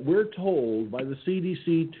that we're told by the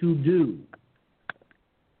CDC to do,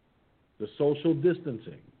 the social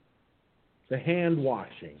distancing, the hand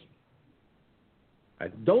washing. I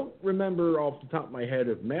don't remember off the top of my head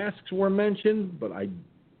if masks were mentioned, but I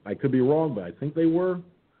could be wrong, but I think they were.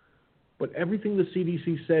 But everything the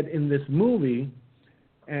CDC said in this movie,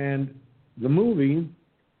 and the movie,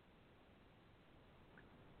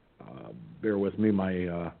 bear with me,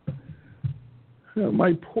 my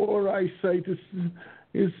poor eyesight is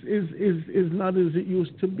not as it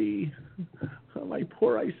used to be. My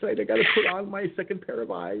poor eyesight. I got to put on my second pair of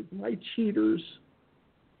eyes, my cheaters.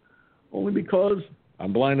 Only because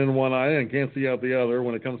I'm blind in one eye and can't see out the other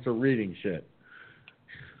when it comes to reading shit.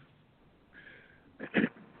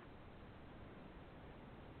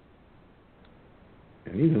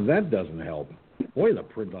 And even that doesn't help. Boy, the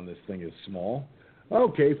print on this thing is small.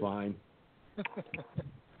 Okay, fine.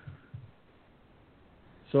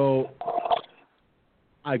 So,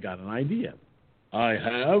 I got an idea. I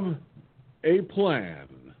have a plan.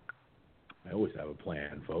 I always have a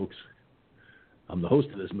plan, folks. I'm the host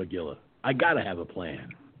of this Megillah. I got to have a plan.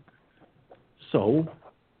 So,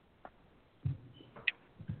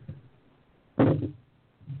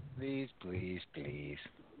 please, please, please.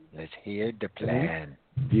 Let's hear the plan.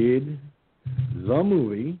 Did the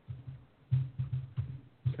movie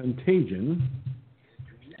Contagion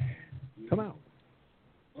come out?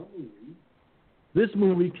 This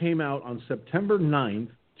movie came out on September 9th,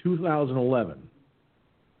 2011.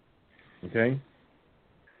 Okay?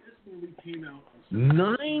 This movie came out on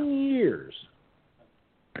 9 years.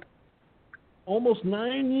 Almost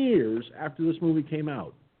 9 years after this movie came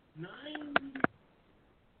out. 9 years.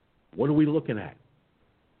 What are we looking at?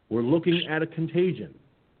 We're looking at a contagion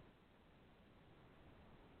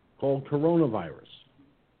called coronavirus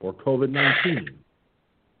or COVID-19.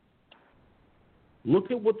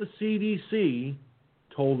 Look at what the CDC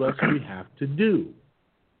told us we have to do.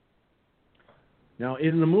 Now,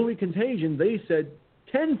 in the movie Contagion, they said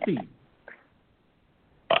 10 feet.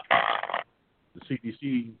 The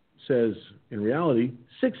CDC says, in reality,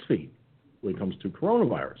 6 feet when it comes to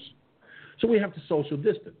coronavirus. So we have to social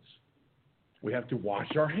distance. We have to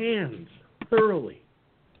wash our hands thoroughly,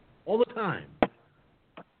 all the time.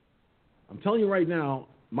 I'm telling you right now,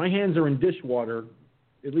 my hands are in dishwater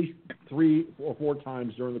at least 3 or 4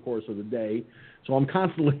 times during the course of the day. So I'm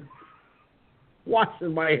constantly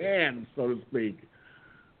washing my hands, so to speak.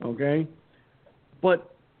 Okay?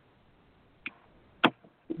 But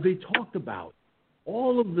they talked about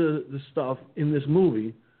all of the stuff in this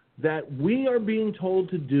movie that we are being told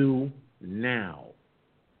to do now.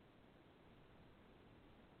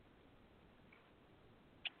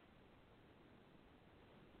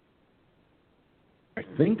 I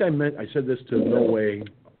think I said this to No Way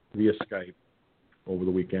via Skype over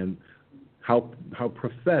the weekend, how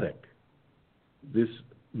prophetic this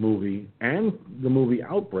movie and the movie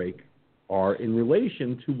Outbreak are in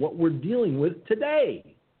relation to what we're dealing with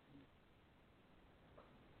today.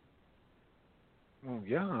 Well,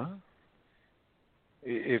 yeah.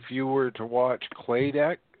 If you were to watch Clade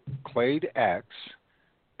X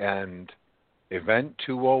and Event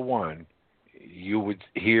 201, you would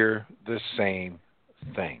hear the same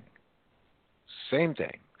thing. Same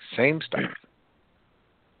thing. Same stuff.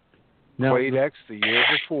 Now, Clade X the year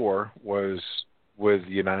before was with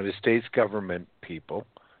United States government people,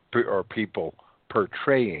 or people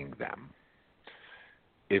portraying them.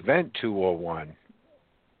 Event 201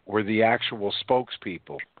 were the actual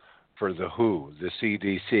spokespeople for the WHO, the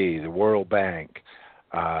CDC, the World Bank,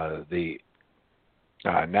 the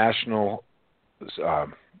National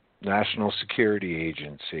Security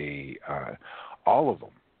Agency, all of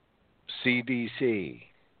them, CDC.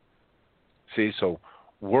 See, so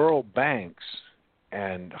World Banks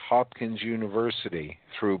and Hopkins University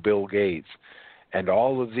through Bill Gates and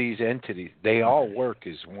all of these entities, they all work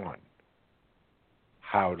as one.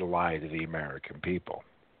 How to lie to the American people.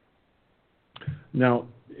 Now,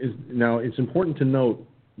 it's important to note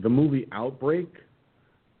the movie Outbreak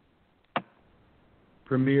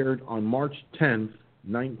premiered on March 10th,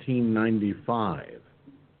 1995.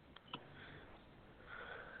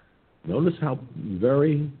 Notice how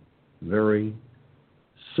very, very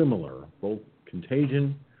similar both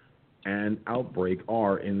Contagion and Outbreak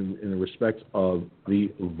are in the respect of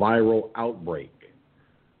the viral outbreak.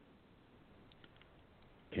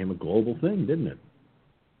 Became a global thing, didn't it?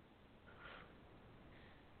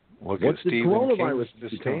 Look What at did Stephen coronavirus King's The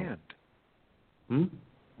become? Stand.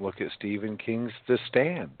 Look at Stephen King's The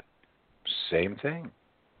Stand. Same thing.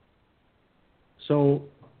 So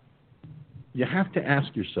you have to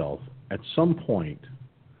ask yourself at some point,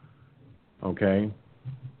 okay,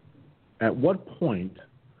 at what point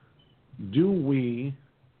do we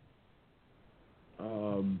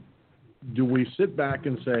sit back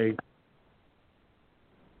and say,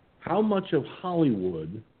 how much of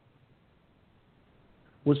Hollywood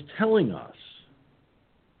was telling us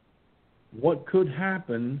what could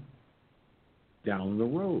happen down the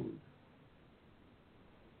road?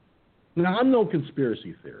 Now, I'm no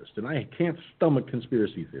conspiracy theorist, and I can't stomach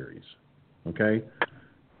conspiracy theories, okay?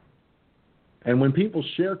 And when people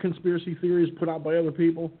share conspiracy theories put out by other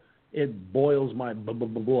people, it boils my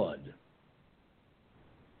blood.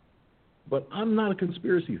 But I'm not a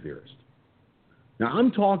conspiracy theorist. Now,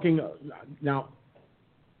 I'm talking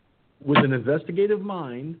with an investigative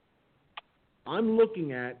mind. I'm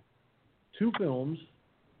looking at 2 films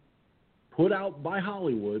put out by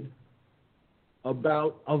Hollywood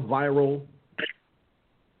about a viral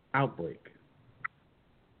outbreak.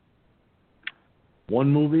 One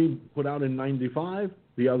movie put out in 95,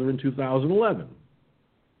 the other in 2011.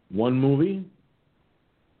 One movie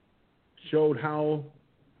showed how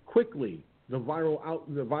quickly the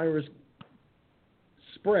virus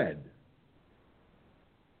spread.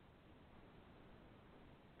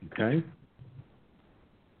 Okay?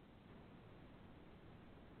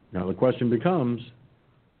 Now the question becomes,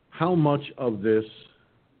 how much of this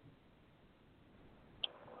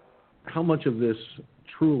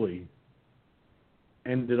truly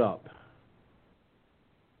ended up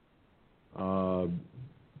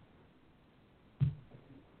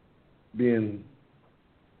being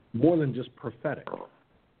more than just prophetic?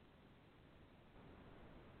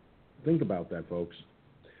 Think about that, folks.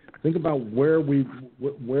 Think about where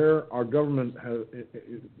our government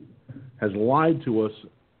has lied to us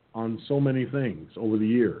on so many things over the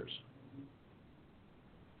years.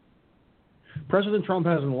 President Trump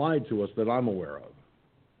hasn't lied to us that I'm aware of.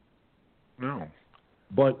 No.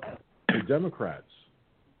 But the Democrats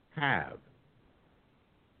have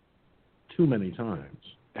too many times.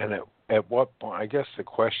 And at what point? I guess the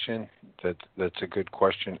question that's a good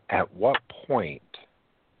question. At what point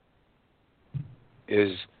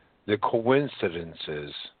is the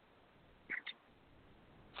coincidences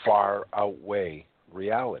far outweigh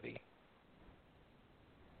reality?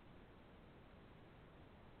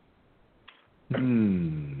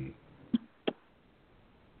 You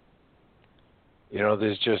know,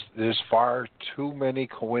 there's far too many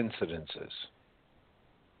coincidences.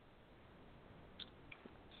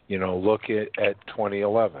 You know, look at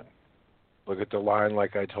 2011. Look at the line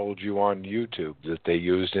like I told you on YouTube that they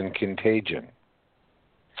used in Contagion.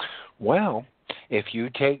 Well, if you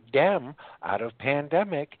take them out of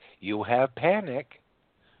pandemic, you have panic.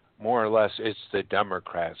 More or less, it's the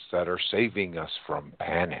Democrats that are saving us from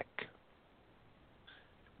panic.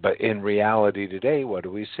 But in reality today, what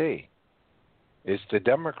do we see? It's the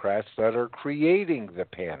Democrats that are creating the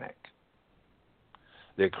panic.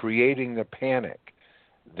 They're creating the panic.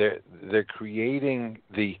 They're creating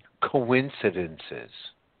the coincidences.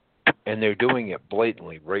 And they're doing it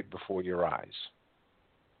blatantly right before your eyes.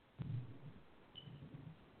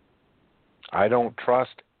 I don't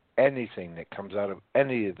trust anything that comes out of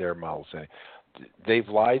any of their mouths. They've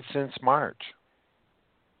lied since March.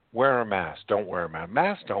 Wear a mask. Don't wear a mask.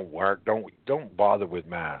 Masks don't work. Don't bother with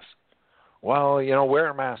masks. Well, you know, wear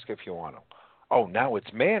a mask if you want to. Oh, now it's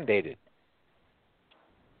mandated.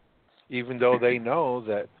 Even though they know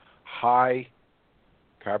that high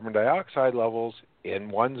carbon dioxide levels in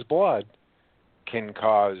one's blood can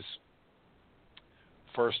cause,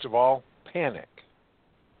 first of all, panic.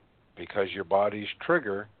 Because your body's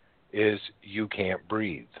trigger is you can't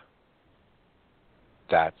breathe.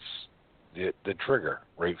 That's the trigger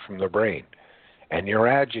right from the brain. And you're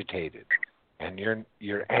agitated. And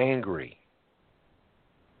you're angry.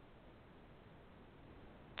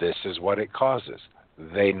 This is what it causes.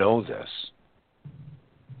 They know this.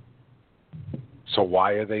 So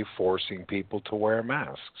why are they forcing people to wear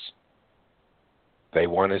masks? They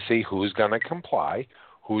want to see who's going to comply,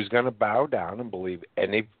 who's going to bow down and believe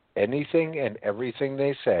anything and everything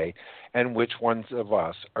they say, and which ones of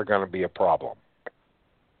us are going to be a problem.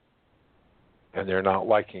 And they're not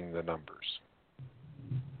liking the numbers.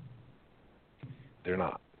 They're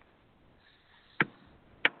not.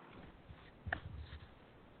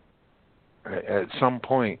 At some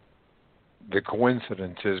point, the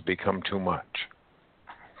coincidences become too much.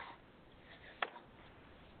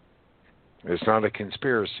 It's not a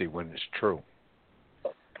conspiracy when it's true.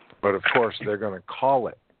 But of course, they're going to call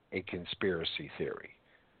it a conspiracy theory.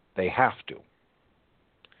 They have to.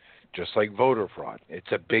 Just like voter fraud.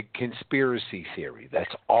 It's a big conspiracy theory.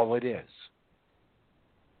 That's all it is.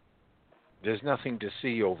 There's nothing to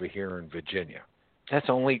see over here in Virginia. That's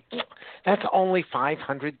only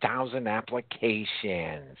 500,000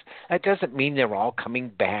 applications. That doesn't mean they're all coming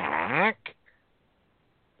back.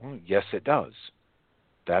 Well, yes, it does.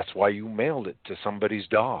 That's why you mailed it to somebody's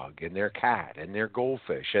dog and their cat and their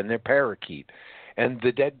goldfish and their parakeet and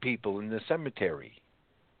the dead people in the cemetery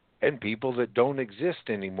and people that don't exist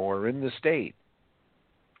anymore in the state.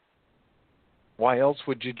 Why else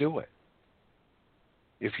would you do it?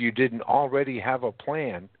 If you didn't already have a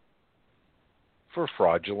plan for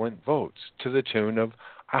fraudulent votes to the tune of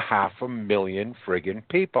 500,000 friggin'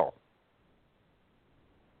 people.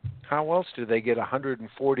 How else do they get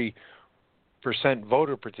 140%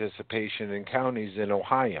 voter participation in counties in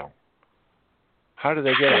Ohio? How do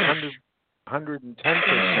they get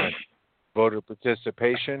 110% voter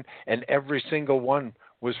participation and every single one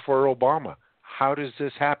was for Obama? How does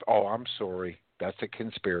this happen? Oh, I'm sorry. That's a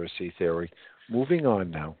conspiracy theory. Moving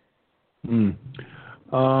on now.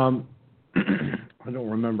 I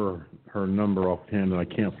don't remember her number offhand, and I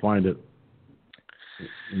can't find it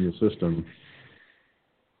in the system.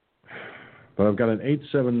 But I've got an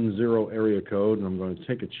 870 area code, and I'm going to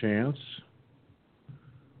take a chance.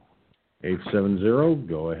 870,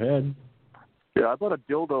 go ahead. Yeah, I bought a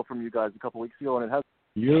dildo from you guys a couple weeks ago, and it has...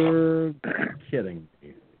 You're kidding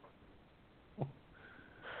me.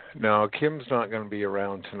 No, Kim's not going to be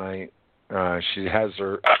around tonight. She has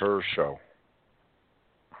her show.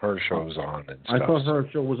 Her show's on and stuff. I thought her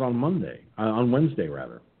show was on Wednesday,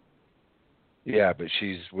 rather. Yeah, but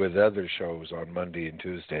she's with other shows on Monday and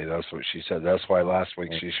Tuesday. That's what she said. That's why last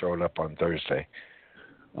week she showed up on Thursday.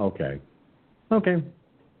 Okay. Because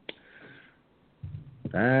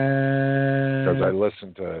I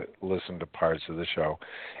listened to parts of the show,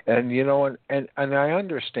 and you know, and I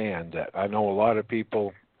understand that. I know a lot of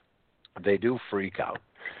people, they do freak out.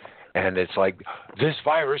 And it's like, this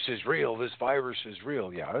virus is real, this virus is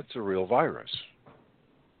real. Yeah, it's a real virus.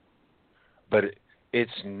 But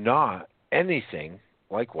it's not anything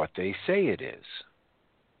like what they say it is.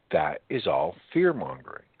 that is all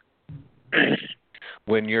fear-mongering.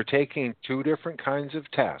 When you're taking two different kinds of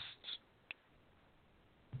tests,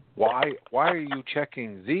 why are you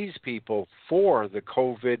checking these people for the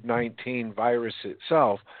COVID-19 virus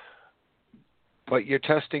itself, but you're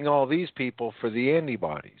testing all these people for the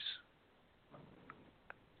antibodies?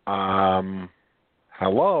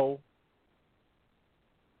 Hello?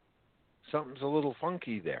 Something's a little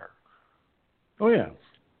funky there. Oh, yeah.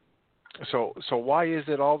 So why is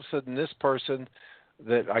it all of a sudden this person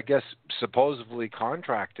that I guess supposedly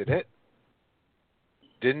contracted it,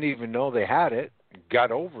 didn't even know they had it,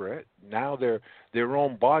 got over it, now their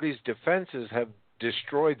own body's defenses have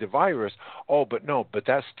destroyed the virus. Oh, but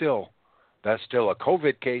that's still a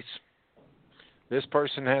COVID case. This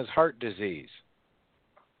person has heart disease.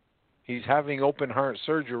 He's having open heart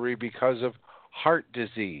surgery because of heart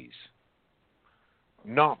disease,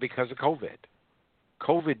 not because of COVID.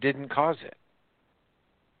 COVID didn't cause it.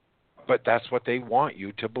 But that's what they want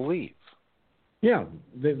you to believe. Yeah,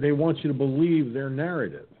 they want you to believe their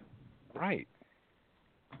narrative. Right.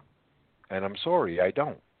 And I'm sorry, I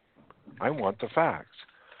don't. I want the facts.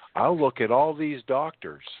 I'll look at all these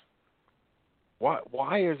doctors.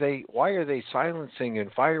 Why are they silencing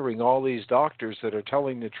and firing all these doctors that are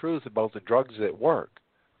telling the truth about the drugs that work?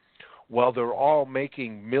 Well, they're all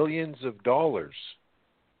making millions of dollars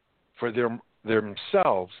for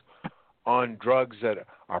themselves on drugs that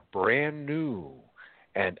are brand new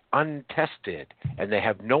and untested, and they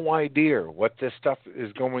have no idea what this stuff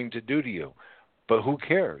is going to do to you. But who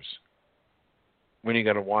cares when you're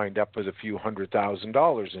going to wind up with a few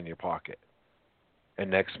 $100,000 in your pocket? And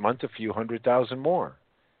next month, a few $100,000 more.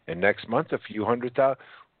 And next month, a few $100,000.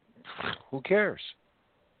 Who cares?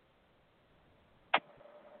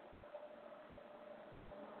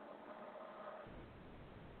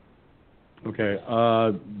 Okay.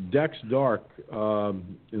 Dex Dark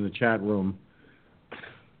in the chat room.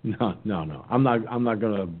 No. I'm not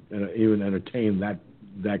going to even entertain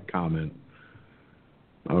that comment.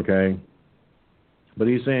 Okay. But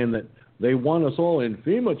he's saying that they want us all in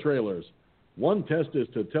FEMA trailers. One test is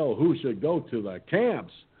to tell who should go to the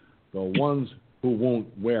camps, the ones who won't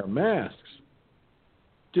wear masks.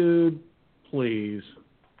 Dude, please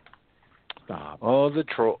stop. Oh, the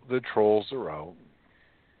trolls are out.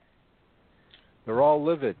 They're all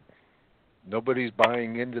livid. Nobody's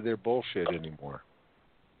buying into their bullshit anymore.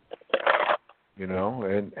 You know,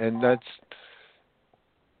 and that's,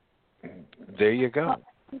 there you go.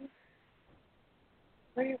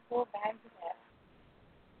 3 or 4 bags of that.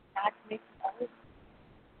 Not to mix others.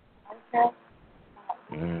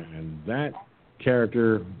 And that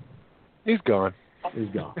character, he's gone. He's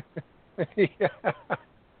gone. Yeah.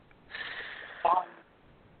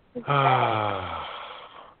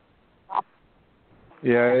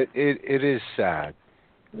 Yeah, it is sad.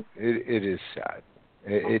 It is sad.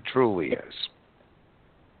 It truly is.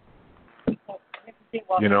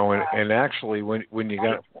 You know, and actually, when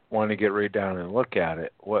you want to get right down and look at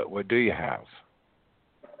it, what do you have?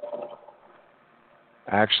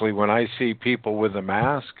 Actually, when I see people with a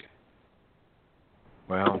mask,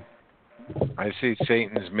 well, I see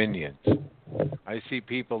Satan's minions. I see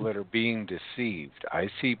people that are being deceived. I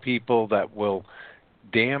see people that will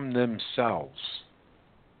damn themselves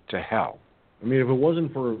to hell. I mean, if it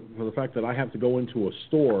wasn't for the fact that I have to go into a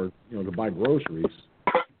store, to buy groceries,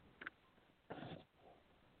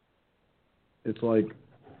 it's like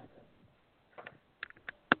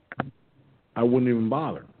I wouldn't even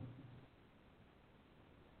bother.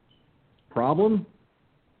 Problem?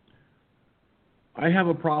 I have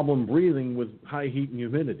a problem breathing with high heat and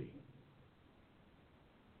humidity.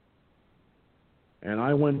 And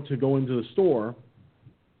I went to go into the store,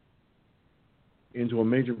 into a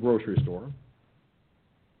major grocery store,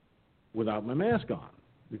 without my mask on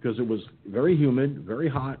because it was very humid, very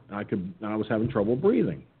hot, and I was having trouble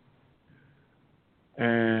breathing.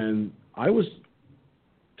 And I was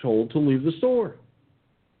told to leave the store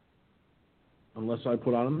unless I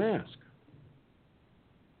put on a mask.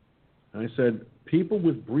 And I said, people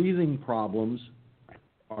with breathing problems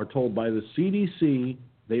are told by the CDC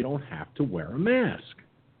they don't have to wear a mask.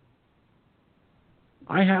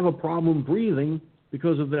 I have a problem breathing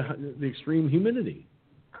because of the extreme humidity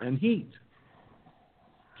and heat.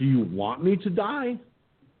 Do you want me to die?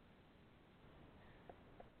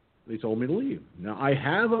 They told me to leave. Now,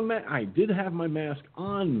 I did have my mask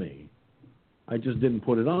on me. I just didn't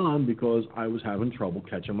put it on because I was having trouble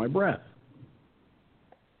catching my breath.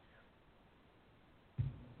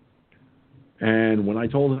 And when I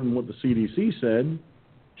told him what the CDC said,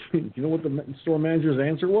 you know what the store manager's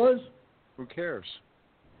answer was? Who cares?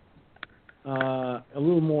 A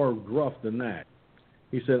little more gruff than that.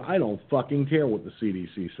 He said, I don't fucking care what the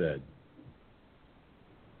CDC said.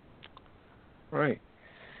 Right.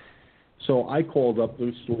 So I called up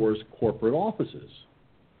the store's corporate offices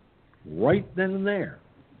right then and there.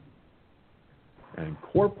 And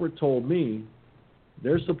corporate told me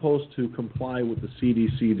they're supposed to comply with the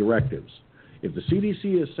CDC directives. If the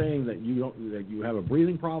CDC is saying that you have a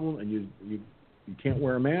breathing problem and you can't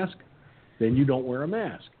wear a mask, then you don't wear a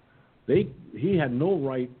mask. He had no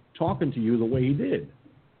right talking to you the way he did.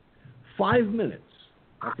 5 minutes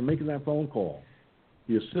after making that phone call,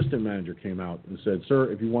 the assistant manager came out and said,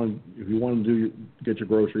 "Sir, if you want to get your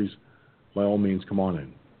groceries, by all means, come on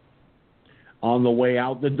in." On the way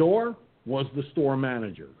out the door was the store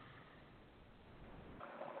manager.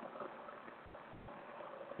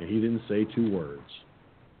 And he didn't say 2 words.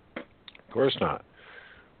 Of course not.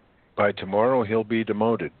 By tomorrow, he'll be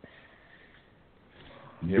demoted.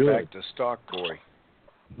 You're back to stock boy.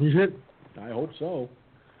 I hope so.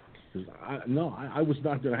 I was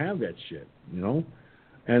not going to have that shit, you know?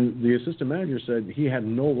 And the assistant manager said he had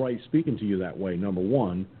no right speaking to you that way, number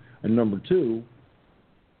one. And number two,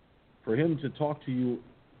 for him to talk to you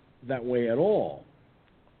that way at all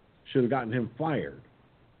should have gotten him fired.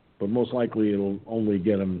 But most likely it'll only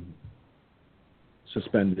get him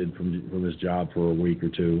suspended from his job for a week or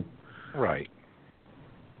 2. Right.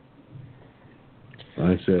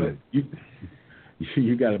 I said,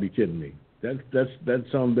 you got to be kidding me. That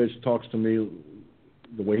son of a bitch talks to me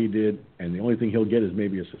the way he did, and the only thing he'll get is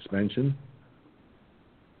maybe a suspension.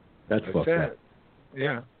 That's fucked up.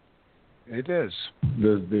 Yeah, it is.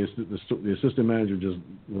 The assistant manager just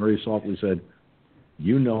very softly said,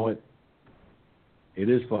 "You know it. It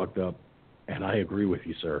is fucked up, and I agree with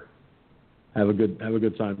you, sir. Have a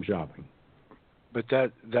good time shopping." But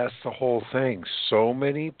that's the whole thing. So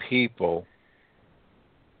many people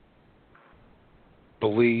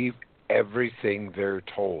believe everything they're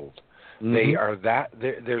told.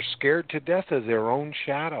 Mm-hmm. They're scared to death of their own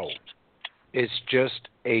shadow. It's just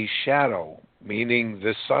a shadow, meaning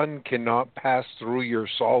the sun cannot pass through your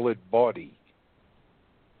solid body.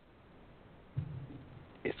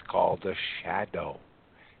 It's called a shadow.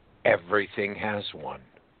 Everything has one.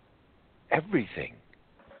 Everything.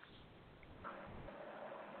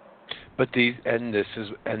 But this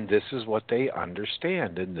is what they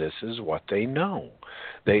understand, and this is what they know.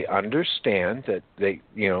 They understand that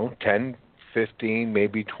 10, 15,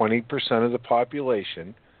 maybe 20% of the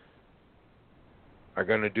population are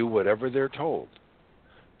going to do whatever they're told.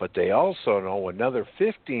 But they also know another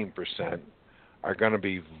 15% are going to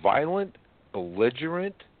be violent,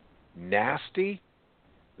 belligerent, nasty.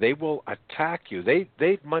 They will attack you.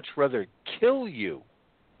 They'd much rather kill you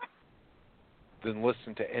than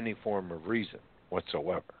listen to any form of reason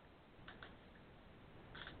whatsoever.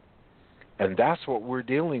 And that's what we're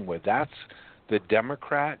dealing with. That's the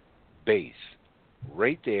Democrat base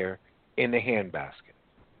right there in the handbasket.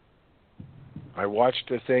 I watched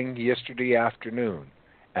a thing yesterday afternoon,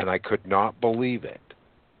 and I could not believe it.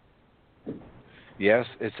 Yes,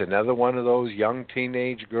 it's another one of those young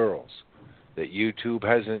teenage girls that YouTube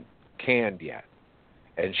hasn't canned yet.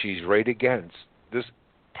 And she's right against this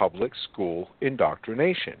public school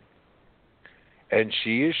indoctrination. And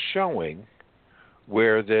she is showing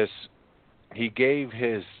where he gave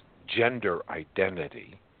his gender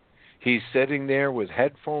identity. He's sitting there with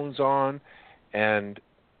headphones on and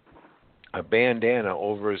a bandana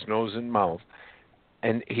over his nose and mouth,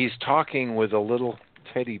 and he's talking with a little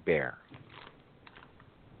teddy bear.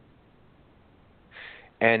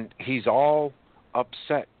 And he's all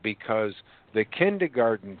upset because the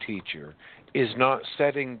kindergarten teacher is not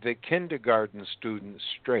setting the kindergarten students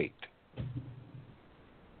straight.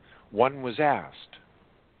 One was asked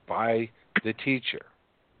by the teacher,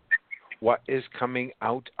 "What is coming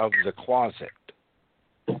out of the closet?"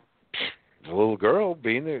 The little girl,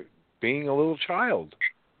 being a little child,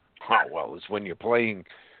 "Oh, well, it's when you're playing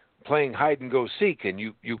hide and go seek, and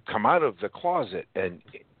you come out of the closet and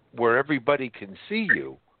where everybody can see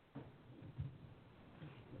you."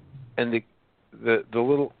 And the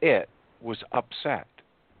little it was upset.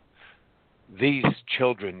 These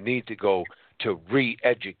children need to go to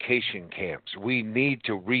re-education camps. We need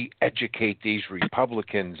to re-educate these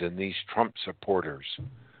Republicans and these Trump supporters.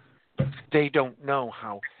 They don't know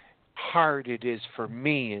how hard it is for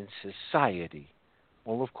me in society.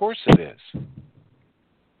 Well, of course it is.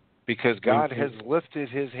 Because God has lifted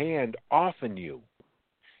his hand off on you.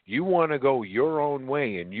 You want to go your own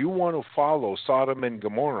way and you want to follow Sodom and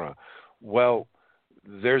Gomorrah. Well,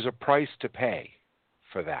 there's a price to pay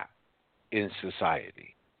for that in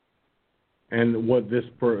society. And what this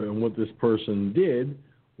person did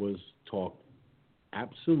was talk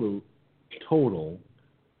absolute, total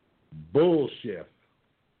Bullshit.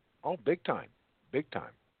 Oh, big time. Big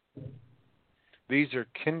time. These are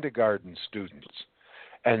kindergarten students.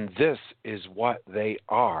 And this is what they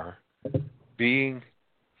are being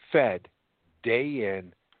fed day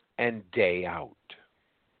in and day out.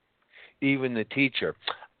 Even the teacher,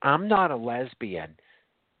 I'm not a lesbian,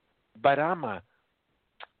 but I'm a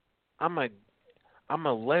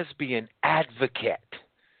lesbian advocate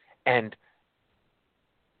and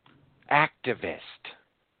activist.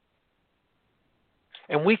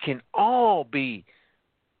 And we can all be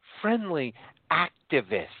friendly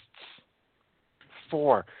activists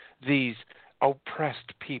for these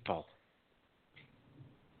oppressed people.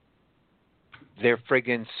 They're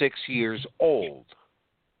friggin' 6 years old.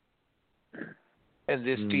 And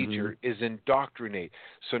this teacher is indoctrinated.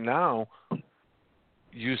 So now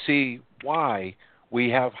you see why we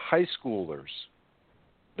have high schoolers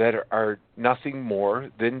that are nothing more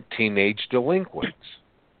than teenage delinquents.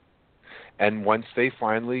 And once they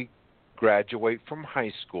finally graduate from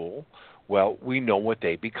high school, well, we know what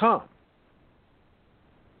they become.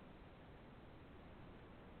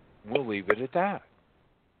 We'll leave it at that.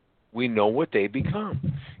 We know what they become.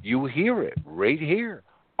 You hear it right here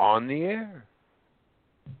on the air.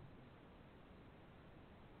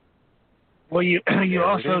 Well, you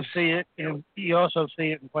also see it in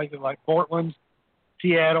places like Portland,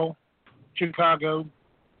 Seattle, Chicago.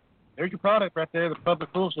 There's your product right there, the public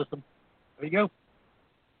school system. There you go.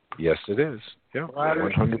 Yes, it is. Yeah,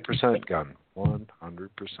 100% gun.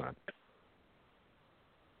 100%.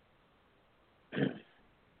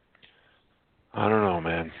 I don't know,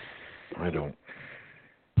 man. I don't.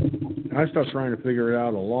 I started trying to figure it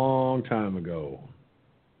out a long time ago.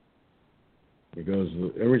 Because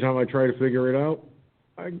every time I try to figure it out,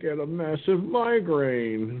 I get a massive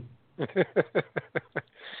migraine.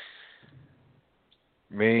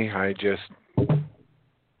 Me, I just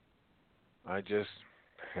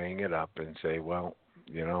hang it up and say, well,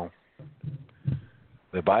 you know,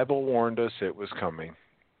 the Bible warned us it was coming.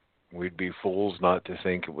 We'd be fools not to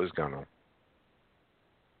think it was gonna.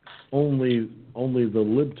 Only the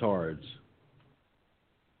libtards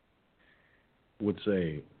would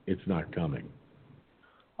say it's not coming.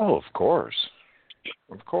 Oh, of course.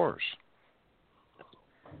 Of course.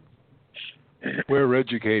 We're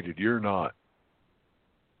educated. You're not.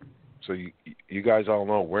 So you guys all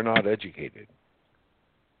know we're not educated.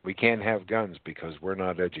 We can't have guns because we're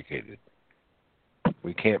not educated.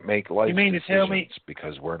 We can't make life decisions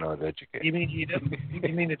because we're not educated. You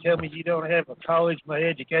mean to tell me you don't have a college by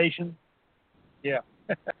education? Yeah.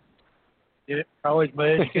 Get it? College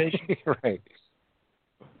by education? Right.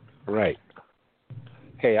 Right.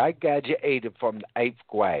 Hey, I graduated from the 8th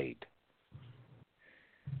grade.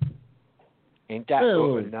 Ain't that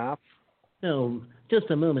good enough? No, just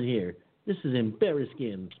a moment here. This is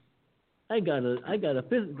embarrassing. I got a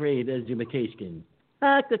 5th grade education.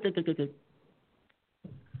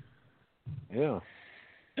 Yeah.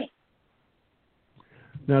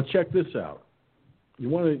 Now check this out. You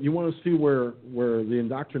want to see where the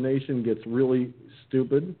indoctrination gets really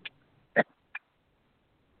stupid?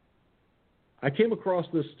 I came across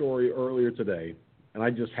this story earlier today, and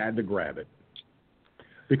I just had to grab it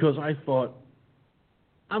because I thought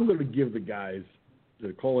I'm going to give the guys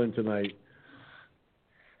that call in tonight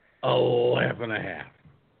a laugh and a half.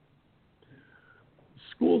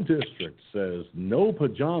 School district says no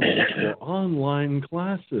pajamas for online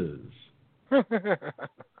classes.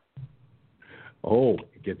 Oh,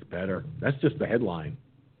 it gets better. That's just the headline.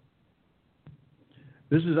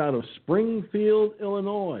 This is out of Springfield,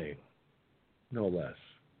 Illinois, no less.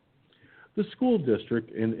 The school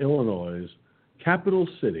district in Illinois' capital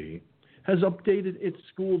city has updated its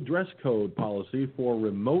school dress code policy for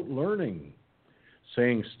remote learning,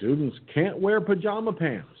 saying students can't wear pajama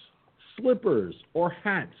pants, slippers, or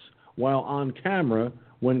hats while on camera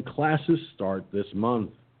when classes start this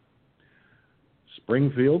month.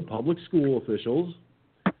 Springfield public school officials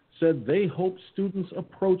said they hope students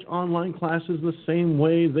approach online classes the same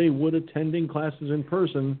way they would attending classes in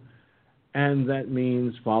person, and that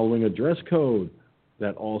means following a dress code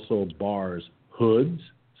that also bars hoods,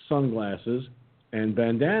 sunglasses, and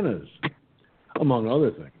bandanas, among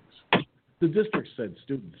other things. The district said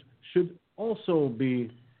students should also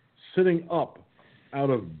be sitting up out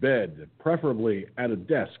of bed, preferably at a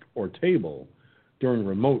desk or table, during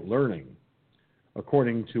remote learning,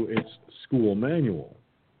 according to its school manual.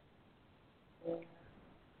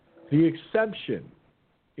 The exception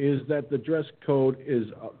is that the dress code is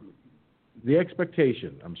the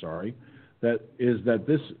expectation.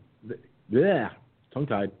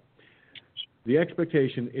 Tongue-tied. The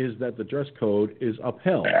expectation is that the dress code is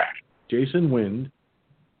upheld. Jason Wind,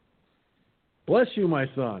 Bless you, my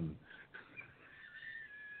son.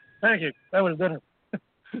 Thank you. That was dinner.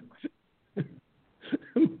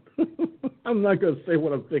 I'm not going to say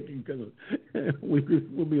what I'm thinking because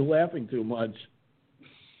we'll be laughing too much.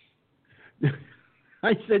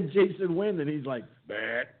 I said Jason Wynn, and he's like,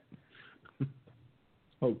 "Bad."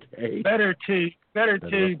 Okay. Better to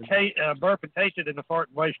burp and taste it than to fart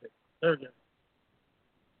and waste it. There you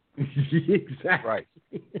go. Exactly. Right.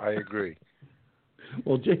 I agree.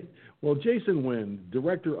 Well, Jason Wynn,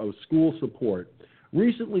 director of school support,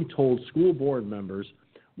 recently told school board members,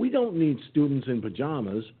 "We don't need students in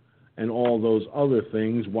pajamas and all those other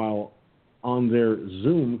things while on their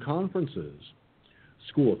Zoom conferences."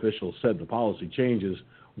 School officials said the policy changes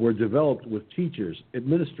were developed with teachers,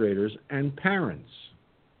 administrators, and parents.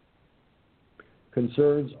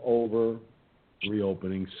 Concerns over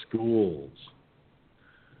reopening schools.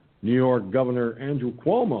 New York Governor Andrew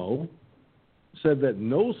Cuomo said that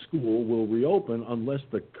no school will reopen unless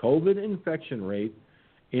the COVID infection rate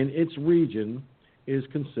in its region is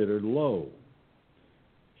considered low.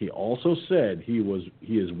 He also said he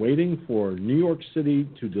is waiting for New York City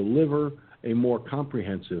to deliver a more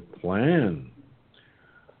comprehensive plan.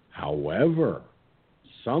 However,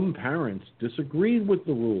 some parents disagreed with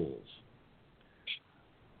the rules.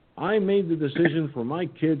 "I made the decision for my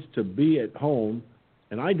kids to be at home,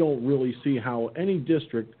 and I don't really see how any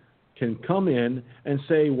district can come in and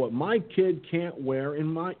say what my kid can't wear in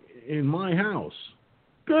my house.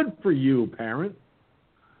 Good for you, parent.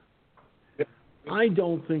 I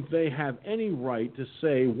don't think they have any right to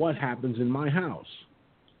say what happens in my house."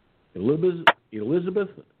 Elizabeth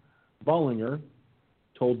Bollinger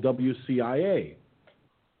told WCIA.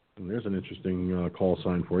 And there's an interesting call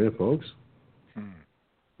sign for you, folks.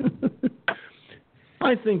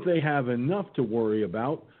 "I think they have enough to worry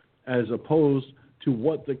about as opposed to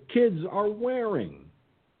what the kids are wearing.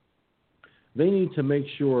 They need to make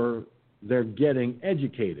sure they're getting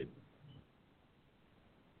educated."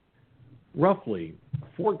 Roughly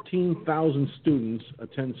 14,000 students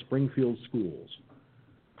attend Springfield schools.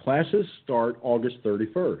 Classes start August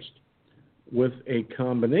 31st with a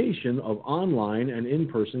combination of online and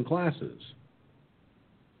in-person classes.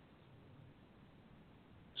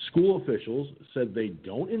 School officials said they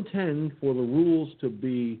don't intend for the rules to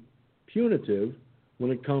be punitive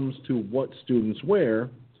when it comes to what students wear,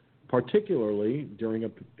 particularly during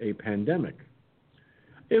a pandemic.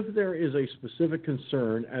 If there is a specific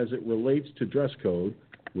concern as it relates to dress code,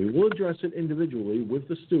 we will address it individually with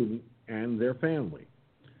the student and their family,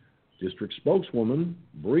 District spokeswoman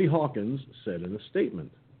Bree Hawkins said in a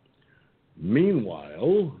statement.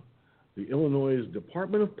 Meanwhile, the Illinois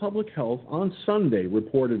Department of Public Health on Sunday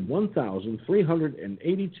reported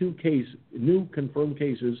 1,382 new confirmed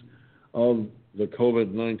cases of the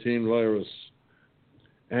COVID-19 virus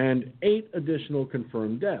and 8 additional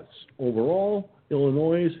confirmed deaths. Overall,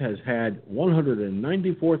 Illinois has had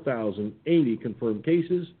 194,080 confirmed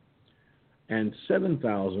cases and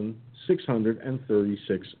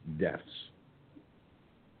 7,636 deaths.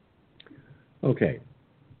 Okay.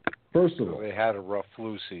 First of all, they had a rough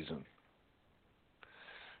flu season.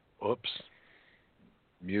 Oops.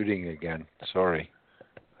 Muting again. Sorry.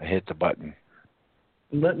 I hit the button.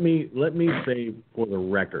 Let me say for the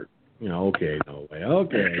record. Okay, no way.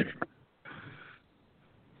 Okay.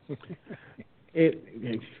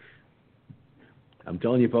 I'm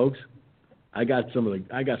telling you, folks, I got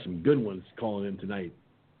some good ones calling in tonight,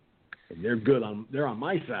 and they're good. They're on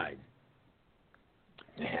my side.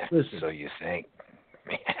 Yeah, listen. So you think?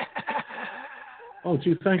 Oh,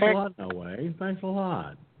 gee, thanks a lot. No way. Thanks a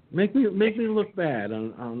lot. Make me look bad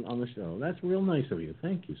on the show. That's real nice of you.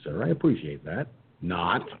 Thank you, sir. I appreciate that.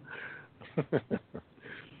 Not.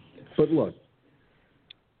 But look,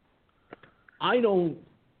 I don't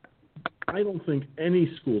think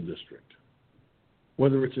any school district,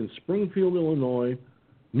 whether it's in Springfield, Illinois,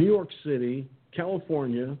 New York City,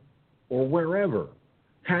 California, or wherever,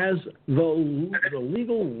 has the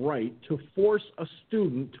legal right to force a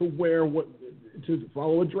student to to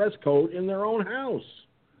follow a dress code in their own house.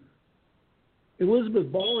 Elizabeth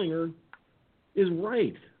Bollinger is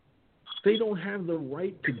right. They don't have the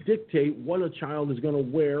right to dictate what a child is going to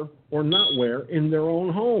wear or not wear in their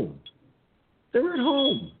own home. They're at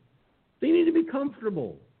home. They need to be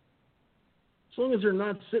comfortable. As long as they're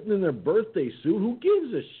not sitting in their birthday suit, who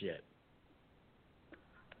gives a shit?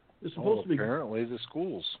 They're supposed to be. Apparently, the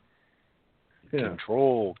schools. Yeah.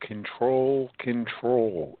 Control.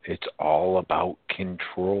 It's all about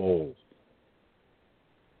control.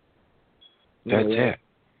 That's it.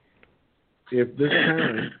 If this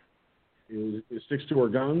parent sticks to her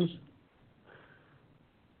guns,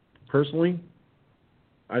 personally,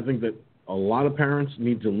 I think that a lot of parents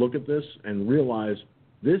need to look at this and realize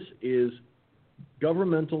this is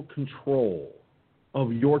governmental control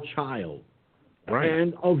of your child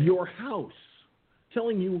and of your house,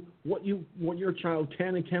 telling you what your child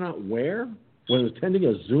can and cannot wear when attending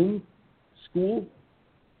a Zoom school.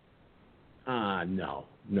 No.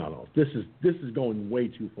 This is going way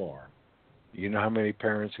too far. You know how many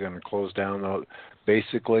parents are going to close down?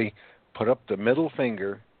 Basically, put up the middle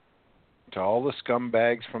finger to all the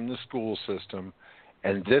scumbags from the school system,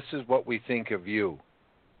 and this is what we think of you.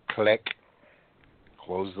 Click.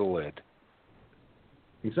 Close the lid.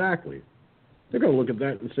 Exactly. They're going to look at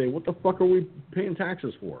that and say, what the fuck are we paying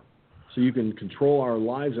taxes for? So you can control our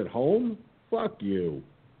lives at home? Fuck you.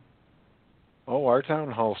 Oh, our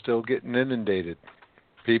town hall's still getting inundated.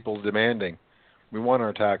 People demanding, we want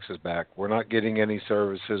our taxes back. We're not getting any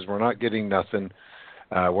services. We're not getting nothing.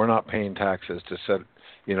 We're not paying taxes to sit,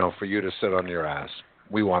 for you to sit on your ass.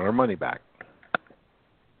 We want our money back.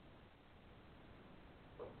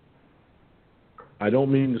 I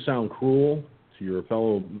don't mean to sound cruel to your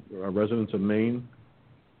fellow residents of Maine,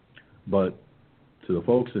 but to the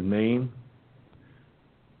folks in Maine,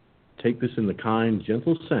 take this in the kind,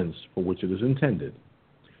 gentle sense for which it is intended.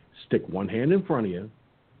 Stick one hand in front of you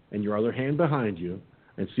and your other hand behind you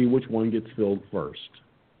and see which one gets filled first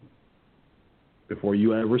before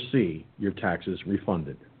you ever see your taxes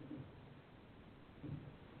refunded.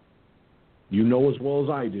 You know as well as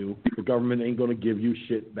I do, the government ain't going to give you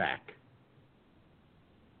shit back.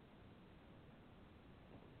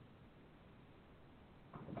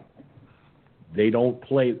 They don't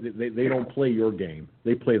play your game.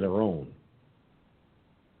 They play their own.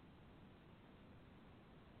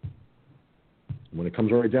 When it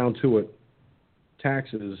comes right down to it,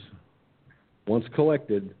 taxes, once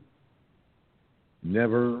collected,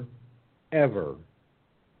 never, ever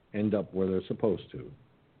end up where they're supposed to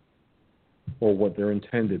or what they're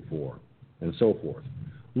intended for and so forth.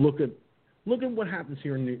 Look at what happens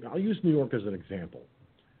here in New York. I'll use New York as an example.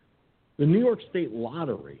 The New York State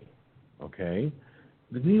Lottery, okay?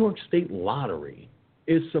 The New York State Lottery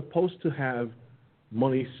is supposed to have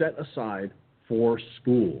money set aside for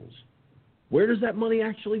schools. Where does that money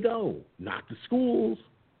actually go? Not to schools.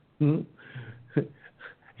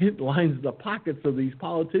 It lines the pockets of these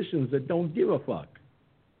politicians that don't give a fuck.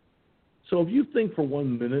 So if you think for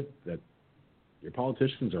 1 minute that your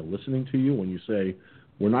politicians are listening to you when you say,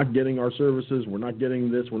 we're not getting our services, we're not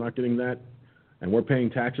getting this, we're not getting that, and we're paying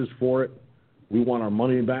taxes for it, we want our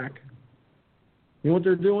money back, you know what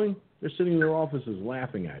they're doing? They're sitting in their offices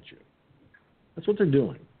laughing at you. That's what they're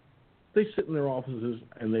doing. They sit in their offices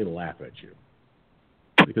and they laugh at you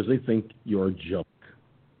because they think you're a joke.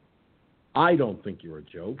 I don't think you're a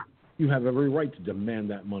joke. You have every right to demand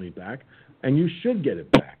that money back, and you should get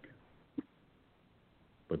it back.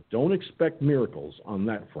 But don't expect miracles on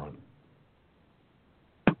that front.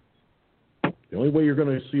 The only way you're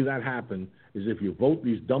going to see that happen is if you vote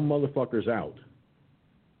these dumb motherfuckers out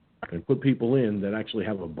and put people in that actually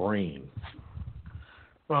have a brain.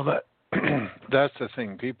 Well, that's the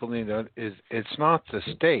thing. People need to is it's not the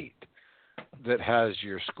state that has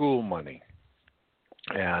your school money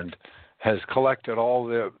and has collected all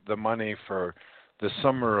the money for the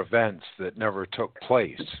summer events that never took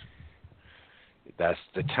place. That's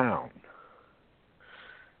the town.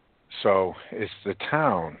 So it's the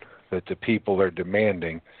town that the people are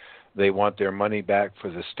demanding. They want their money back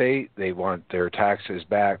for the state. They want their taxes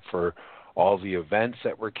back for all the events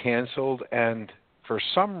that were canceled. And for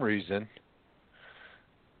some reason,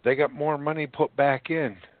 they got more money put back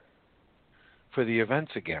in for the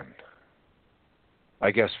events again,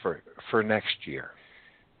 I guess, for next year.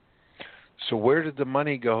 So where did the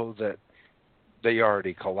money go that they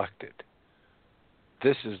already collected?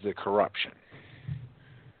 This is the corruption.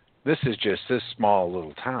 This is just this small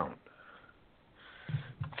little town.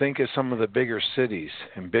 Think of some of the bigger cities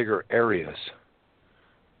and bigger areas,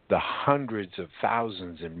 the hundreds of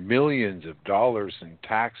thousands and millions of dollars in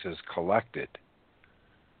taxes collected.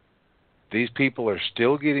 These people are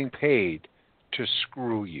still getting paid to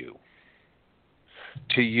screw you,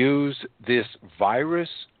 to use this virus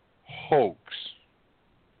hoax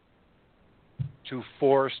to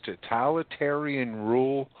force totalitarian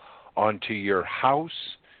rule onto your house,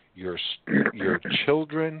 your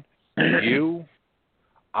children, you,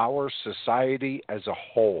 our society as a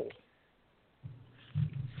whole.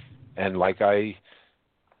 And like I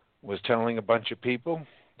was telling a bunch of people,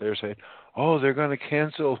 they're saying, "Oh, they're going to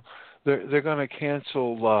cancel. They're going to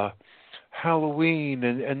cancel Halloween,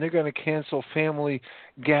 and they're going to cancel family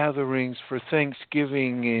gatherings for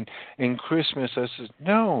Thanksgiving and Christmas." I said,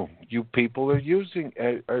 "No, you people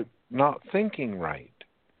are not thinking right.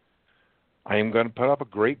 I am going to put up a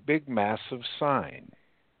great big massive sign.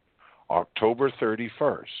 October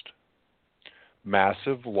 31st.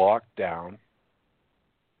 Massive lockdown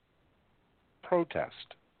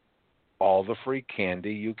protest. All the free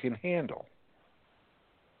candy you can handle.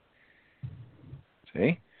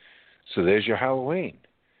 See? So there's your Halloween.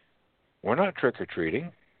 We're not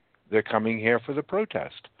trick-or-treating. They're coming here for the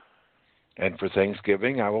protest. And for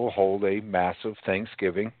Thanksgiving, I will hold a massive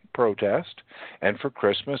Thanksgiving protest. And for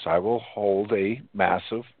Christmas, I will hold a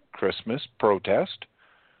massive Christmas protest.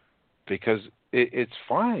 Because it's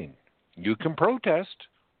fine. You can protest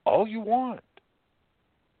all you want.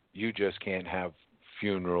 You just can't have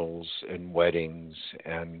funerals and weddings,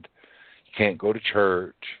 and you can't go to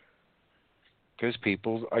church because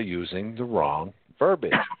people are using the wrong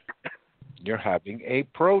verbiage. You're having a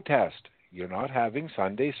protest. You're not having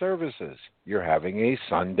Sunday services. You're having a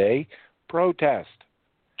Sunday protest.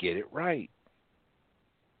 Get it right.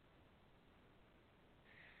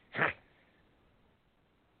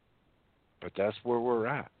 But that's where we're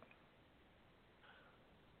at.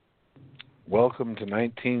 Welcome to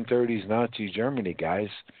 1930s Nazi Germany, guys.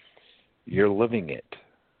 You're living it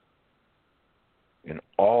in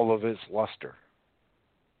all of its luster.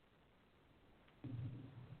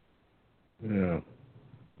 Yeah.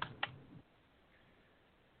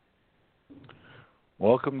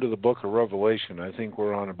 Welcome to the Book of Revelation. I think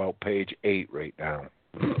we're on about page 8 right now.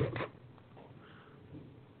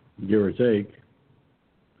 Give or take.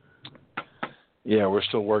 Yeah, we're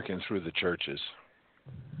still working through the churches.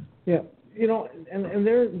 Yeah, you know, and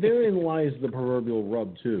therein lies the proverbial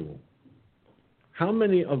rub too. How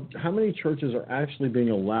many churches are actually being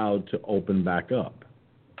allowed to open back up,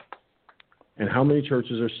 and how many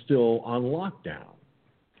churches are still on lockdown?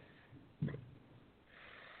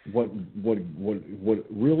 What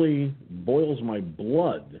really boils my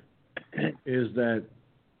blood is that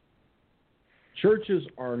churches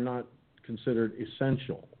are not considered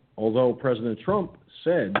essential. Although President Trump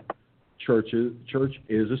said church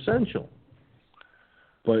is essential.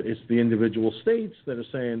 But it's the individual states that are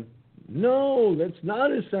saying, no, that's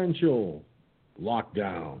not essential.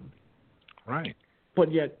 Lockdown. Right.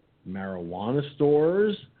 But yet marijuana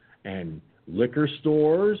stores and liquor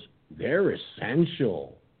stores, they're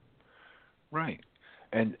essential. Right.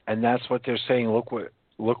 And that's what they're saying. Look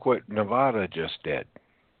what Nevada just did.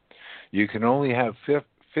 You can only have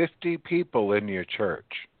 50 people in your church.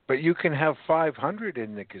 But you can have 500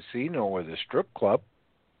 in the casino or the strip club.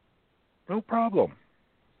 No problem.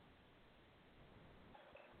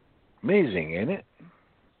 Amazing, isn't it?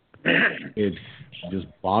 It just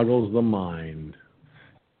boggles the mind.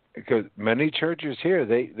 Because many churches here,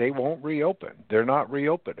 they won't reopen. They're not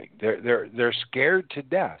reopening. They're scared to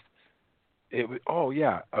death.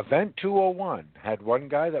 Event 201 had one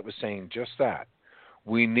guy that was saying just that.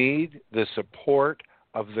 We need the support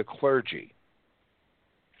of the clergy,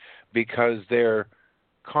 because their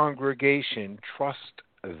congregation trusts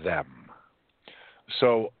them.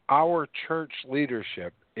 So our church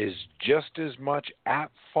leadership is just as much at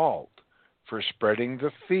fault for spreading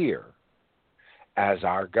the fear as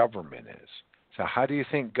our government is. So how do you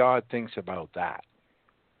think God thinks about that?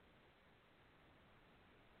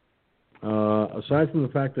 Aside from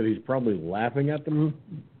the fact that he's probably laughing at them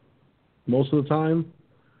most of the time,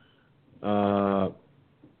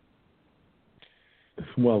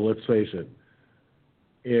 well, let's face it.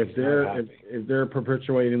 If they're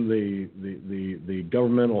perpetuating the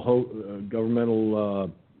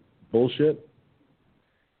governmental bullshit,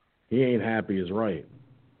 he ain't happy is right.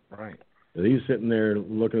 Right. He's sitting there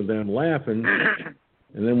looking at them laughing,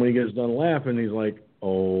 and then when he gets done laughing, he's like,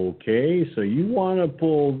 "Okay, so you want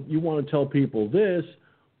to tell people this."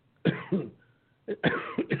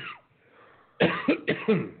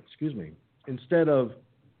 Excuse me. Instead of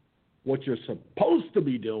what you're supposed to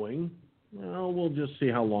be doing, well, we'll just see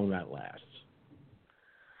how long that lasts.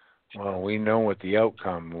 Well, we know what the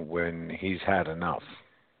outcome when he's had enough.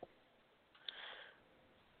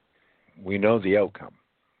 We know the outcome.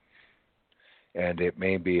 And it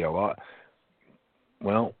may be a lot.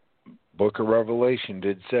 Well, Book of Revelation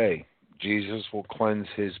did say Jesus will cleanse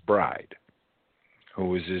his bride.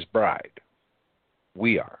 Who is his bride?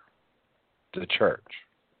 We are, the church.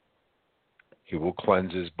 He will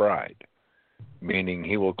cleanse his bride, meaning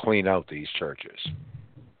he will clean out these churches.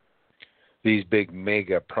 These big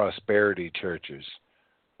mega prosperity churches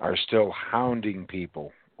are still hounding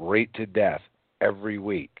people right to death every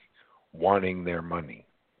week, wanting their money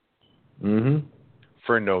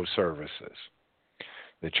for no services.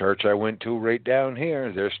 The church I went to right down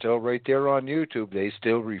here, they're still right there on YouTube. They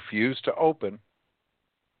still refuse to open.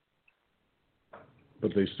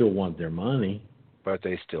 But they still want their money. but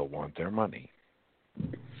they still want their money.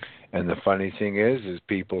 And the funny thing is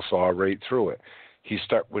people saw right through it.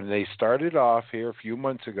 When they started off here a few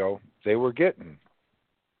months ago, they were getting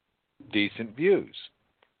decent views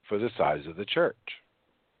for the size of the church.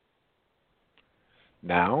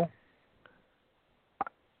 Now,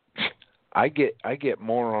 I get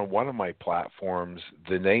more on one of my platforms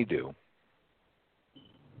than they do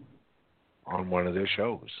on one of their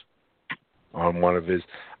shows, on one of his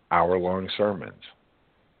hour-long sermons.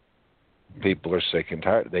 People are sick and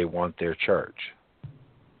tired. They want their church.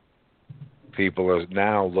 People are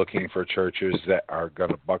now looking for churches that are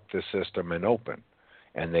going to buck the system and open,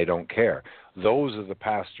 and they don't care. Those are the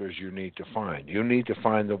pastors you need to find. You need to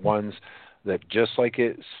find the ones that, just like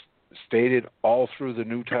it's stated all through the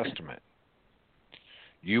New Testament,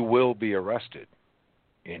 you will be arrested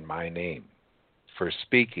in my name, for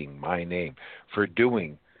speaking my name, for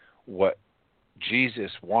doing what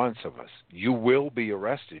Jesus wants of us. You will be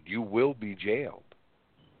arrested. You will be jailed.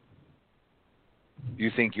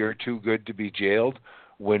 You think you're too good to be jailed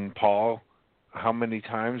when Paul, how many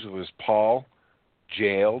times was Paul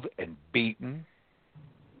jailed and beaten?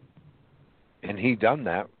 And he done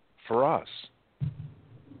that for us.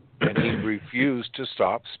 And he refused to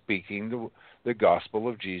stop speaking the gospel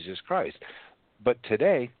of Jesus Christ. But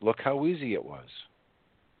today, look how easy it was.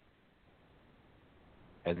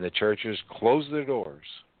 And the churches closed their doors.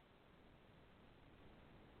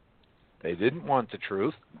 They didn't want the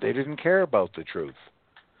truth. They didn't care about the truth.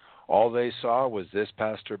 All they saw was this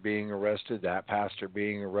pastor being arrested, that pastor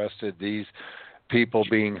being arrested, these people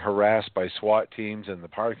being harassed by SWAT teams in the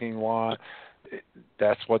parking lot.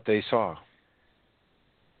 That's what they saw.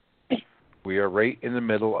 We are right in the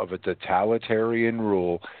middle of a totalitarian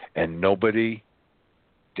rule, and nobody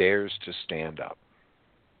dares to stand up.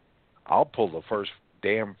 I'll pull the first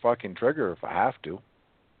damn fucking trigger if I have to.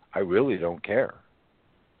 I really don't care.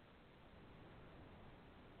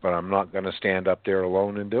 But I'm not going to stand up there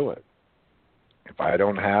alone and do it. If I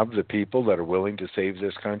don't have the people that are willing to save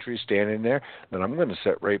this country standing there, then I'm going to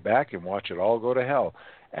sit right back and watch it all go to hell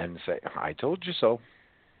and say, I told you so.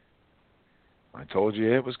 I told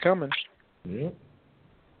you it was coming. Yep.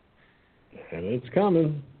 And it's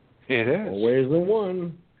coming. It is. More ways than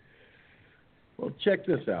one. Well, check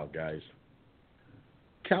this out, guys.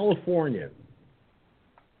 California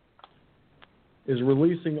is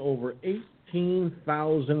releasing over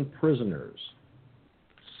 18,000 prisoners,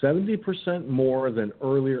 70% more than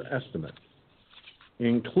earlier estimates,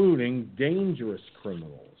 including dangerous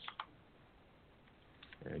criminals.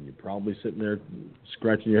 And you're probably sitting there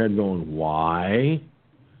scratching your head going, why?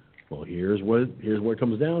 Well, here's what it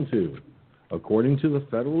comes down to. According to the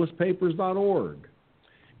federalistpapers.org,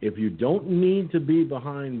 if you don't need to be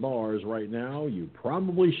behind bars right now, you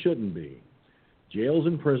probably shouldn't be. Jails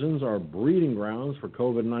and prisons are breeding grounds for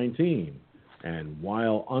COVID-19. And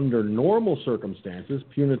while under normal circumstances,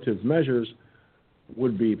 punitive measures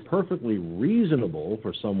would be perfectly reasonable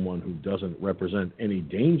for someone who doesn't represent any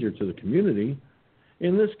danger to the community,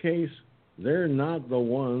 in this case, they're not the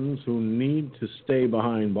ones who need to stay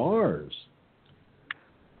behind bars.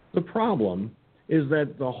 The problem is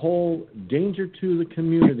that the whole danger to the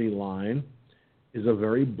community line is a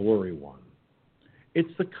very blurry one. It's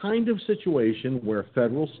the kind of situation where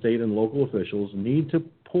federal, state, and local officials need to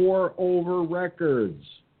pore over records,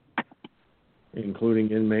 including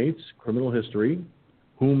inmates, criminal history,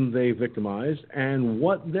 whom they victimized, and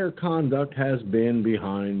what their conduct has been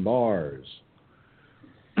behind bars.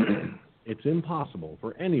 It's impossible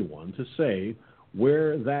for anyone to say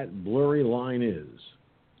where that blurry line is.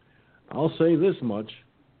 I'll say this much,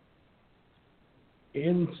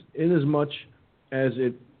 in as much as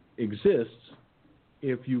it exists,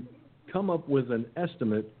 if you come up with an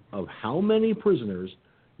estimate of how many prisoners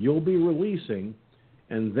you'll be releasing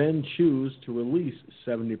and then choose to release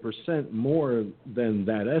 70% more than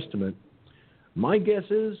that estimate, my guess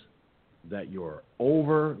is that you're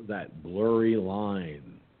over that blurry line.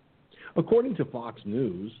 According to Fox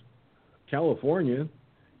News, California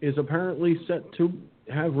is apparently set to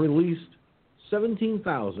have released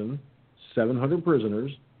 17,700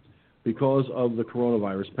 prisoners because of the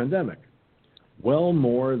coronavirus pandemic, well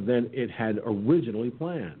more than it had originally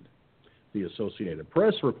planned. The Associated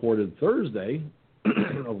Press reported Thursday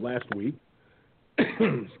of last week,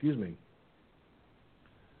 excuse me,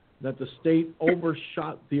 that the state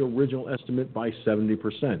overshot the original estimate by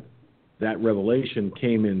 70%. That revelation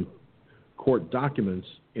came in court documents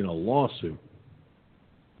in a lawsuit.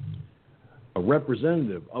 A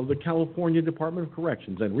representative of the California Department of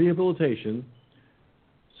Corrections and Rehabilitation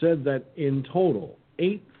said that in total,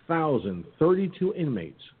 8,032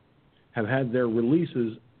 inmates have had their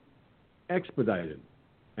releases expedited.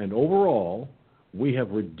 And overall, we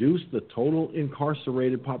have reduced the total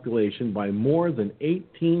incarcerated population by more than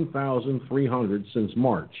 18,300 since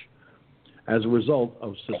March as a result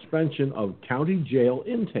of suspension of county jail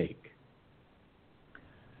intake.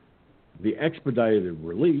 The expedited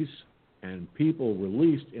release and people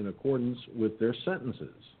released in accordance with their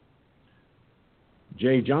sentences.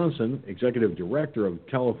 Jay Johnson, Executive Director of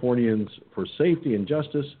Californians for Safety and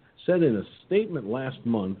Justice, said in a statement last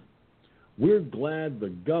month, "We're glad the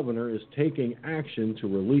governor is taking action to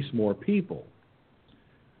release more people.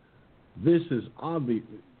 This is obvious.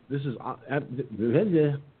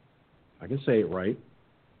 I can say it right.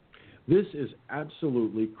 This is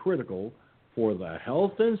absolutely critical for the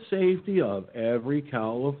health and safety of every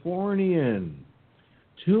Californian.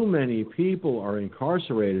 Too many people are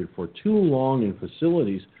incarcerated for too long in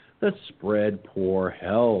facilities that spread poor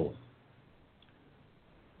health."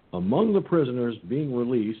 Among the prisoners being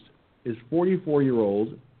released is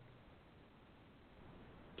 44-year-old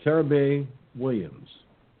Carabe Williams.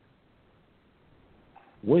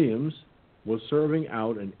 Williams was serving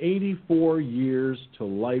out an 84 years to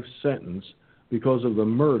life sentence because of the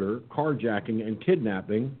murder, carjacking, and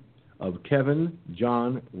kidnapping of Kevin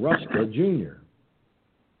John Ruska Jr.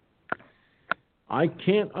 I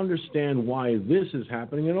can't understand why this is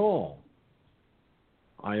happening at all.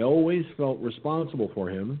 I always felt responsible for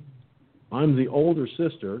him. I'm the older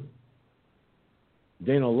sister.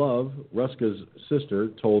 Dana Love, Ruska's sister,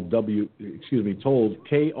 told KOVR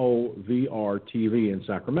TV in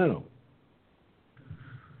Sacramento.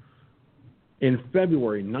 In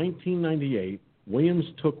February 1998, Williams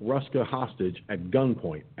took Ruska hostage at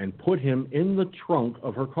gunpoint and put him in the trunk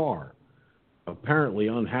of her car, apparently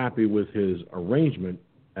unhappy with his arrangement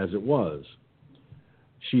as it was.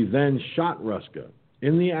 She then shot Ruska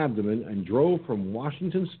in the abdomen and drove from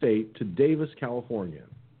Washington State to Davis, California.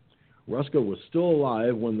 Ruska was still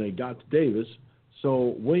alive when they got to Davis,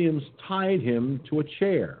 so Williams tied him to a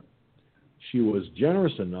chair. She was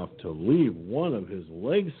generous enough to leave one of his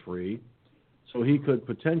legs free so he could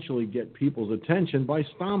potentially get people's attention by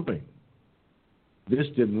stomping. This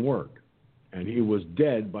didn't work, and he was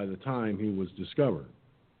dead by the time he was discovered.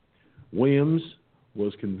 Williams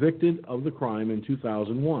was convicted of the crime in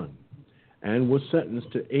 2001 and was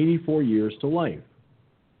sentenced to 84 years to life.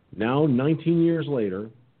 Now, 19 years later,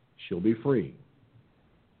 she'll be free.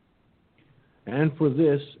 And for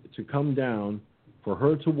this to come down, for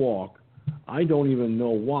her to walk, I don't even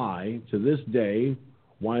know why, to this day,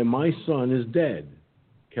 why my son is dead,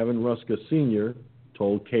 Kevin Ruska Sr.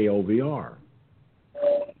 told KOVR.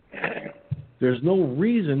 There's no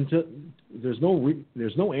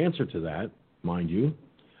answer to that, mind you,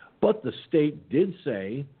 but the state did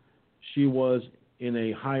say she was in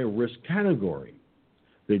a high-risk category.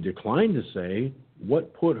 They declined to say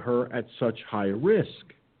what put her at such high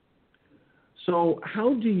risk. So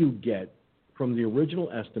how do you get from the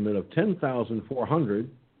original estimate of 10,400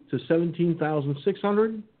 to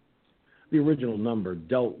 17,600? The original number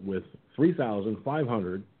dealt with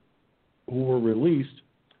 3,500 who were released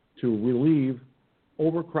to relieve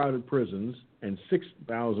overcrowded prisons and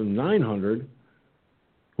 6,900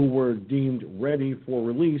 who were deemed ready for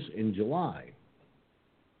release in July.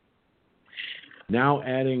 Now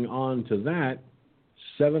adding on to that,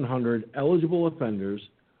 700 eligible offenders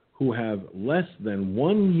who have less than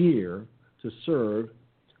 1 year to serve,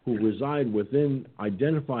 who reside within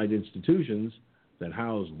identified institutions that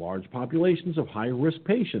house large populations of high-risk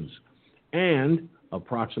patients, and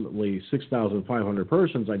approximately 6,500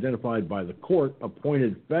 persons identified by the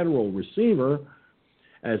court-appointed federal receiver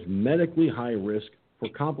as medically high risk for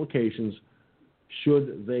complications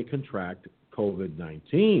should they contract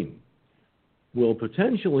COVID-19, will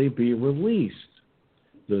potentially be released,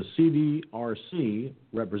 the CDRC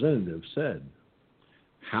representative said.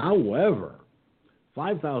 However,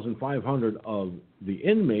 5,500 of the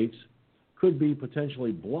inmates could be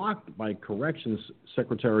potentially blocked by Corrections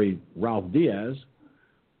Secretary Ralph Diaz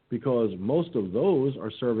because most of those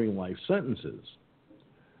are serving life sentences.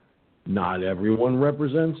 Not everyone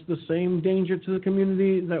represents the same danger to the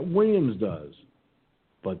community that Williams does,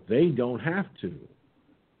 but they don't have to.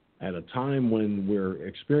 At a time when we're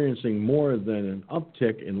experiencing more than an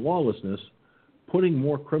uptick in lawlessness, putting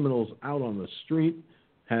more criminals out on the street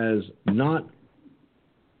has not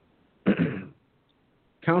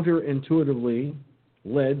counterintuitively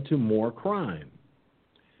led to more crime.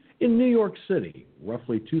 In New York City,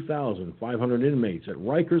 roughly 2,500 inmates at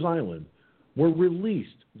Rikers Island were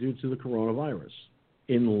released due to the coronavirus.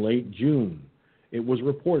 In late June, it was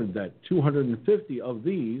reported that 250 of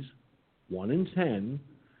these, 1 in 10,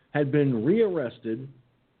 had been rearrested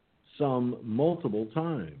some multiple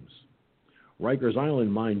times. Rikers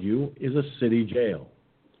Island, mind you, is a city jail.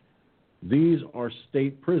 These are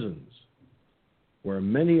state prisons where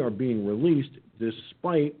many are being released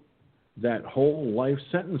despite that whole life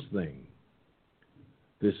sentence thing.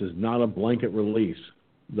 This is not a blanket release.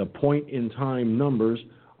 The point-in-time numbers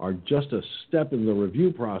are just a step in the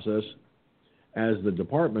review process as the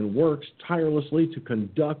department works tirelessly to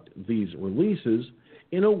conduct these releases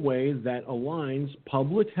in a way that aligns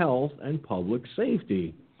public health and public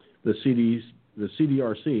safety, the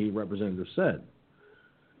CDRC representative said.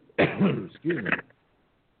 Excuse me.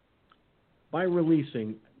 By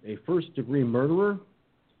releasing a first-degree murderer,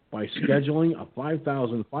 by scheduling a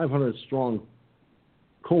 5,500-strong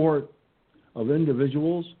cohort of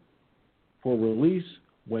individuals for release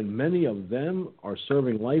when many of them are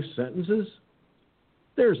serving life sentences,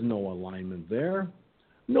 there's no alignment there.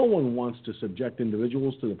 No one wants to subject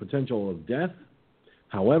individuals to the potential of death.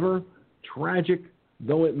 However, tragic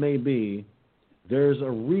though it may be, there's a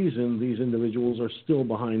reason these individuals are still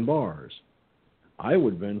behind bars. I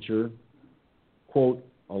would venture, quote,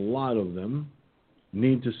 a lot of them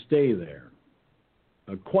need to stay there.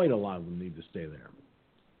 Quite a lot of them need to stay there.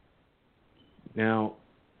 Now,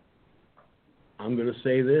 I'm going to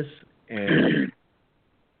say this, and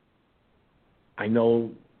I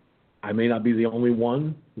know I may not be the only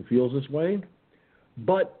one who feels this way,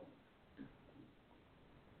 but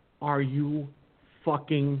are you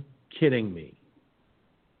fucking kidding me?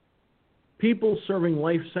 People serving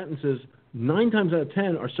life sentences, 9 times out of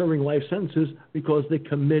 10 are serving life sentences because they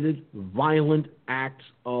committed violent acts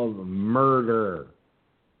of murder.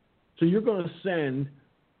 So you're going to send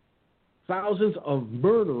thousands of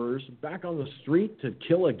murderers back on the street to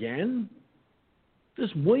kill again? This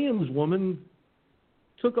Williams woman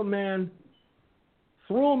took a man,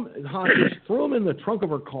 threw him in the trunk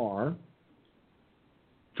of her car,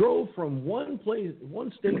 drove from one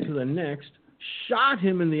state to the next, shot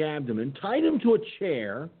him in the abdomen, tied him to a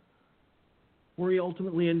chair, where he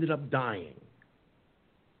ultimately ended up dying.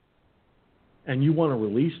 And you want to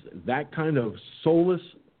release that kind of soulless,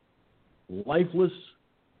 lifeless,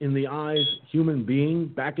 in the eyes, human being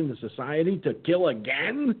back into society to kill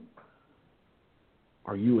again?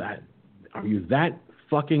 Are you that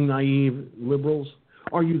fucking naive, liberals?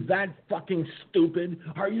 Are you that fucking stupid?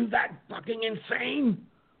 Are you that fucking insane?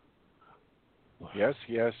 Yes,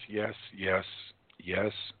 yes, yes, yes,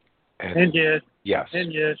 yes, and yes, yes,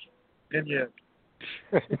 and yes, and yes.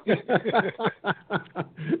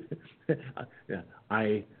 Yeah,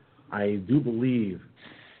 I do believe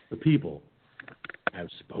the people have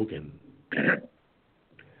spoken.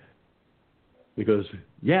 Because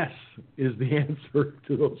yes is the answer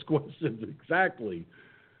to those questions, exactly.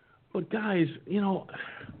 But guys,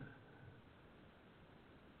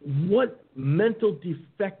 what mental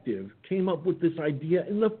defective came up with this idea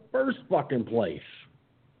in the first fucking place?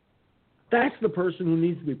 That's the person who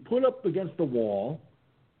needs to be put up against the wall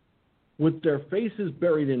with their faces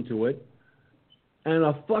buried into it and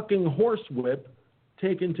a fucking horsewhip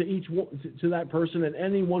taken to that person and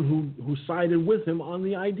anyone who sided with him on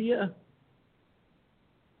the idea.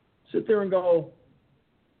 Sit there and go,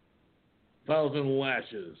 1,000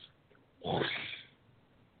 lashes.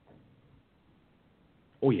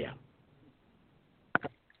 Oh, yeah.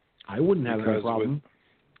 I wouldn't have any problem.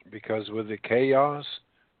 Because with the chaos,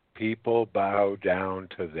 people bow down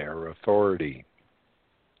to their authority.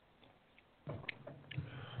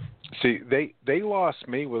 See, they lost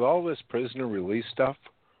me with all this prisoner release stuff.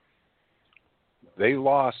 They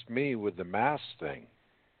lost me with the mask thing.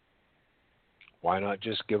 Why not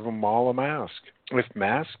just give them all a mask? If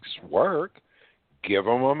masks work, give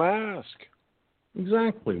them a mask.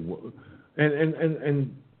 Exactly.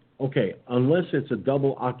 And okay, unless it's a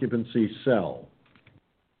double occupancy cell.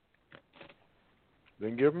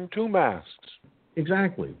 Then give them 2 masks.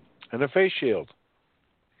 Exactly. And a face shield.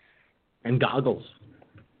 And goggles.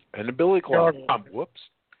 And a billy club. Whoops.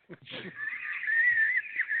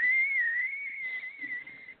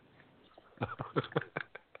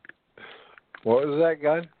 What was that,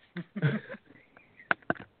 gun?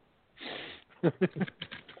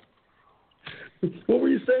 What were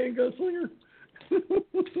you saying, Gunslinger?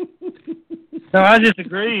 No, I was just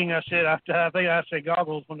agreeing. I think I said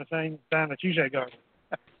goggles when the same time that you said goggles.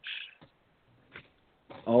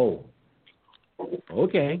 Oh.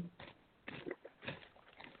 Okay.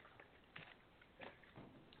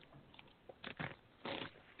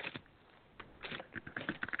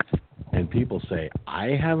 And people say, I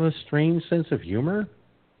have a strange sense of humor?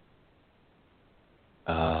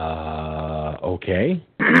 Okay.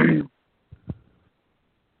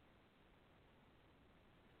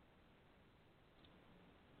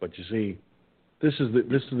 But you see, This is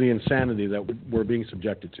the insanity that we're being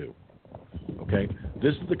subjected to. Okay?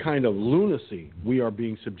 This is the kind of lunacy we are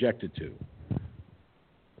being subjected to.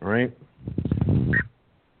 All right?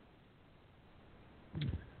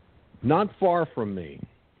 Not far from me,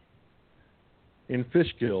 in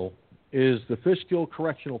Fishkill, is the Fishkill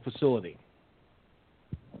Correctional Facility.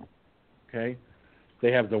 Okay?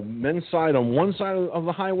 They have the men's side on one side of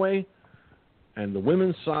the highway and the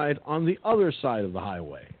women's side on the other side of the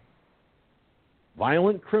highway.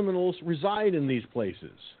 Violent criminals reside in these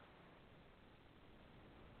places.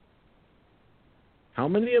 How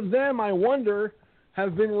many of them, I wonder,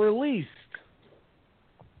 have been released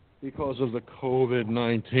because of the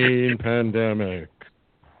COVID-19 pandemic?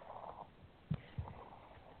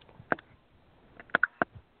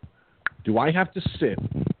 Do I have to sit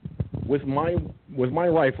with my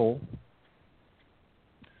rifle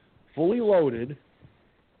fully loaded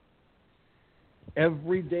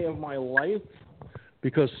every day of my life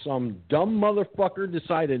because some dumb motherfucker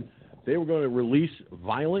decided they were going to release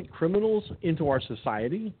violent criminals into our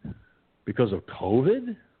society because of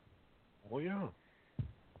COVID? Well, yeah.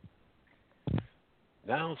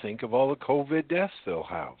 Now think of all the COVID deaths they'll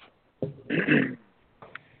have.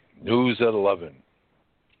 News at 11.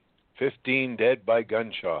 15 dead by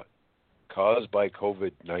gunshot caused by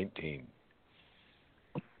COVID-19.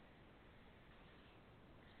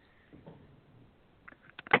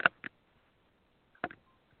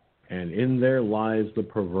 And in there lies the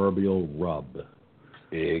proverbial rub.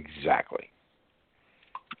 Exactly.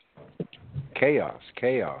 Chaos,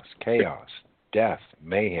 chaos, chaos. Death,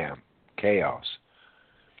 mayhem, chaos.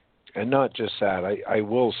 And not just that. I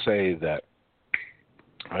will say that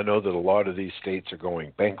I know that a lot of these states are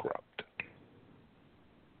going bankrupt.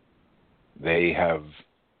 They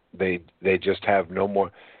just have no more,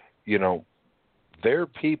 their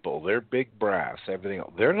people, their big brass, everything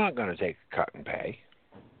else, they're not going to take a cut in pay.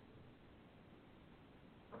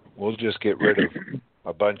 We'll just get rid of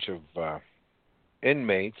a bunch of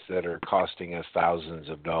inmates that are costing us thousands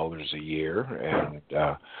of dollars a year, and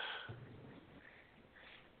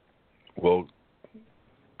we'll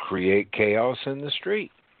create chaos in the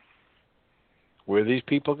street. Where are these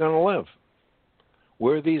people going to live?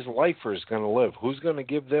 Where are these lifers going to live? Who's going to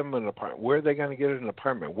give them an apartment? Where are they going to get an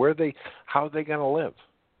apartment? How are they going to live?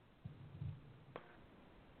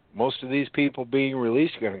 Most of these people being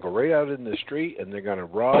released are going to go right out in the street and they're going to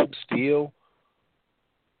rob, steal,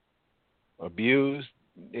 abuse.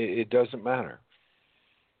 It doesn't matter.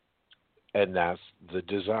 And that's the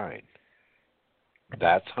design.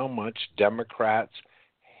 That's how much Democrats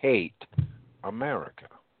hate America.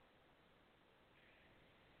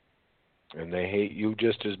 And they hate you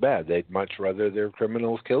just as bad. They'd much rather their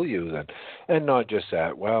criminals kill you than. And not just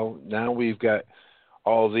that. Well, now we've got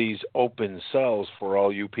all these open cells for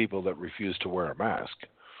all you people that refuse to wear a mask.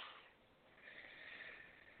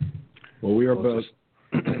 Well,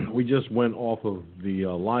 we just went off of the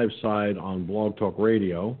live side on Blog Talk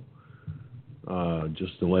Radio.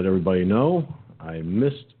 Just to let everybody know, I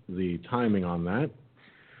missed the timing on that.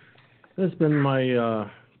 It's been my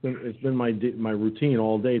routine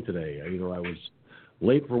all day today. Either I was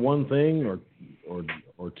late for one thing or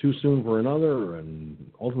too soon for another, and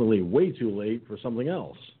ultimately way too late for something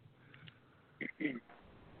else.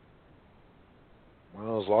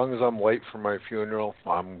 Well, as long as I'm late for my funeral,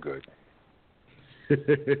 I'm good.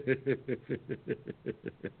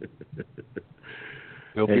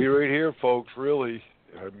 He'll be right here, folks, really.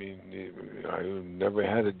 I mean, I never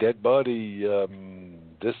had a dead body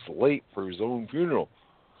this late for his own funeral.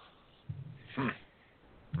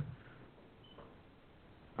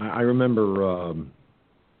 I remember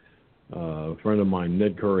a friend of mine,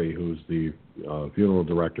 Ned Curry, who's the funeral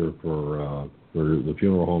director for the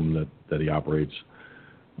funeral home that he operates.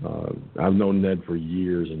 I've known Ned for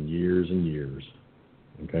years and years and years.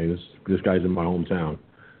 Okay, this guy's in my hometown,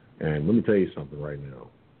 and let me tell you something right now.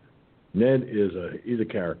 Ned he's a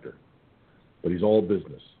character, but he's all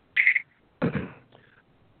business.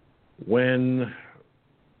 When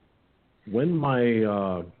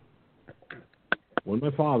my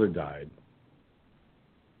father died,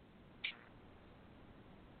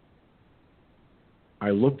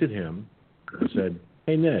 I looked at him and said,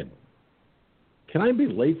 "Hey, Ned, can I be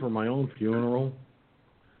late for my own funeral?"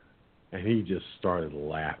 And he just started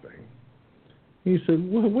laughing. He said,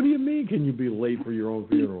 what do you mean, can you be late for your own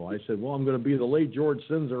funeral? I said, well, I'm going to be the late George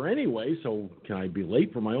Sinzer anyway, so can I be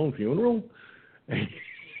late for my own funeral? And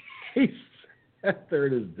he sat there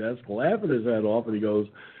at his desk laughing his head off, and he goes,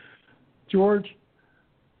 George,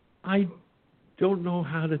 I don't know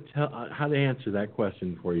how to answer that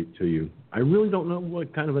question to you. I really don't know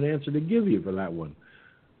what kind of an answer to give you for that one.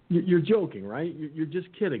 you're joking, right? You're just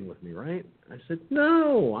kidding with me, right? I said,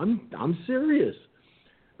 no, I'm serious.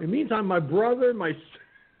 In the meantime, my brother, my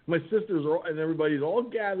sisters, and everybody's all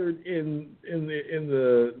gathered in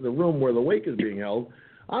the room where the wake is being held.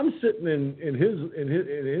 I'm sitting in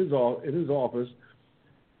his office,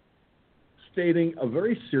 stating a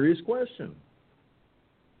very serious question.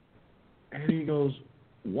 And he goes,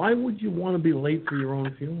 "Why would you want to be late for your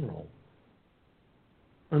own funeral?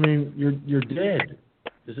 I mean, you're dead.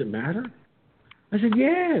 Does it matter?" I said,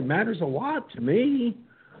 "Yeah, it matters a lot to me."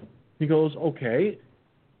 He goes, "Okay,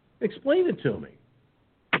 explain it to me."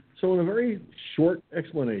 So in a very short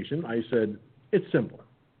explanation, I said, "It's simple.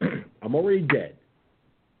 I'm already dead,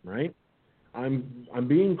 right? I'm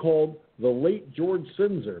being called the late George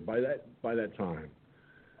Sinzer by that time.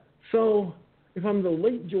 So if I'm the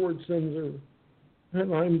late George Sinzer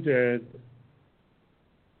and I'm dead,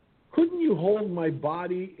 couldn't you hold my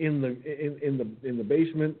body in the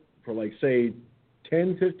basement for, like, say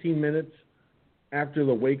 10, 15 minutes after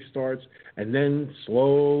the wake starts, and then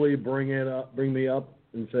slowly bring me up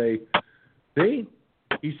and say, 'See,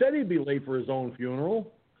 he said he'd be late for his own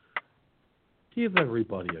funeral.'" Give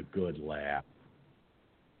everybody a good laugh.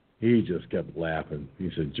 He just kept laughing. He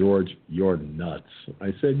said, "George, you're nuts."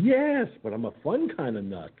 I said, "Yes, but I'm a fun kind of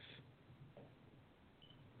nuts."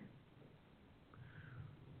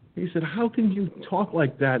 He said, "How can you talk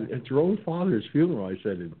like that at your own father's funeral?" I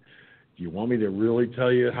said, "Do you want me to really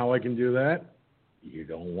tell you how I can do that? You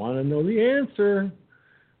don't want to know the answer."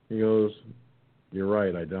 He goes, "You're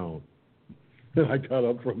right, I don't." And I got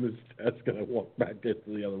up from his desk and I walked back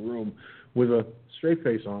into the other room with a straight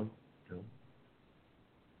face on.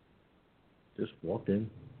 Just walked in.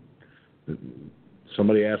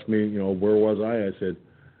 Somebody asked me, where was I? I said,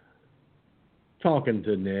 "Talking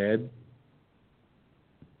to Ned."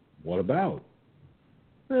 "What about?"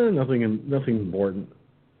 Nothing important."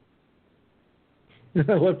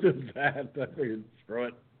 I left it at that. I figured, screw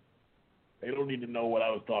it. They don't need to know what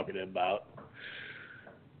I was talking about.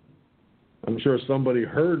 I'm sure somebody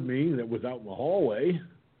heard me that was out in the hallway,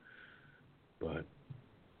 but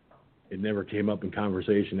it never came up in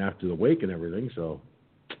conversation after the wake and everything, so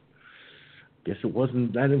I guess it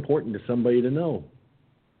wasn't that important to somebody to know.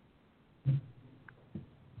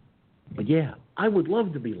 But yeah, I would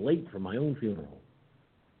love to be late for my own funeral.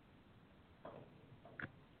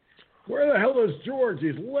 "Where the hell is George?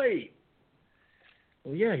 He's late."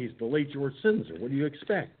 "Well, yeah, he's the late George Sinzer. What do you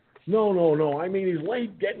expect?" No. I mean, he's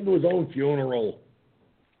late getting to his own funeral."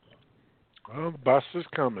 Well, the bus is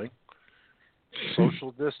coming.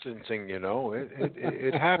 Social distancing,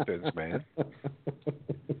 it happens, man.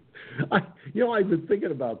 I've been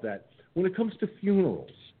thinking about that. When it comes to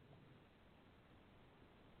funerals,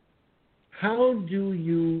 how do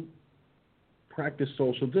you practice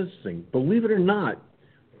social distancing? Believe it or not,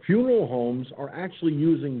 funeral homes are actually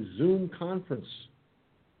using Zoom conference.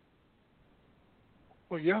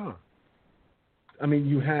 Well, yeah. I mean,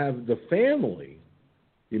 you have the family,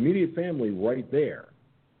 the immediate family right there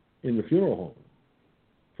in the funeral home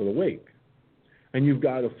for the wake. And you've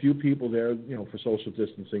got a few people there, for social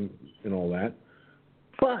distancing and all that.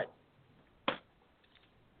 But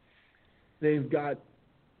they've got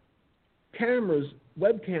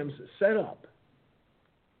webcams set up,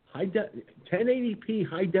 1080p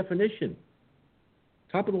high definition,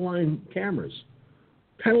 top of the line cameras,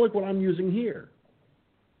 kind of like what I'm using here.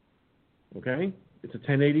 Okay? It's a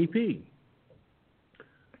 1080p.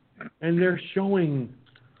 And they're showing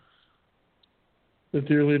the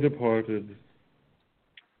dearly departed.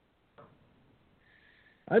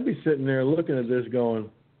 I'd be sitting there looking at this going,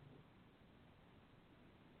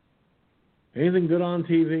 anything good on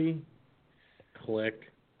TV? Click.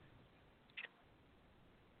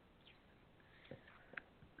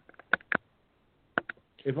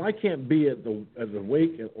 If I can't be at the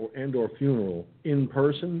wake or funeral in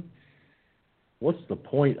person, what's the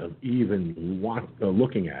point of even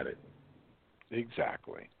looking at it?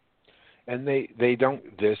 Exactly. And they don't.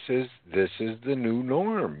 This is the new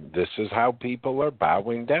norm. This is how people are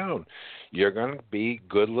bowing down. You're going to be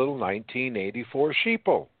good little 1984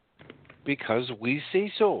 sheeple because we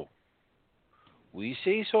say so. We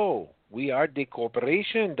say so. We are the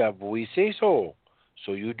corporation that we say so.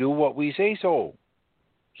 So you do what we say so.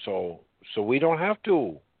 So we don't have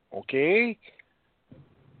to. Okay.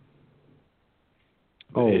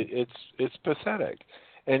 Oh. It's pathetic.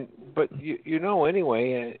 But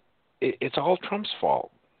anyway. It's all Trump's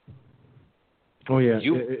fault. Oh, yeah.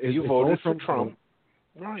 You voted for Trump.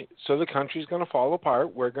 Right. So the country's going to fall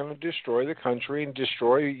apart. We're going to destroy the country and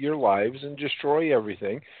destroy your lives and destroy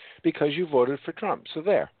everything because you voted for Trump. So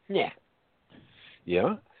there. Yeah.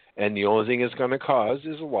 Yeah. And the only thing it's going to cause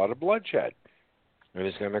is a lot of bloodshed. And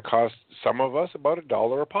it's going to cost some of us about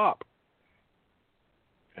 $1 a pop.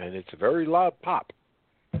 And it's a very loud pop.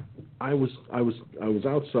 I was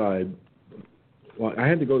outside. Well, I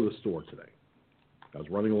had to go to the store today. I was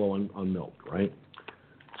running low on milk, right?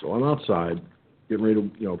 So I'm outside, getting ready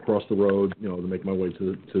to cross the road, to make my way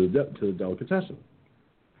to the delicatessen.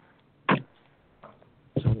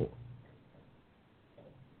 So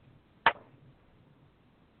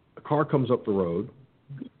a car comes up the road,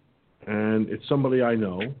 and it's somebody I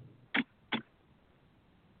know.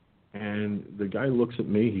 And the guy looks at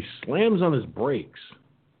me. He slams on his brakes,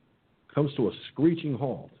 comes to a screeching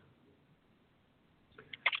halt.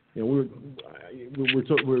 We're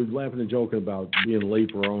laughing and joking about being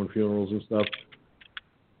late for our own funerals and stuff.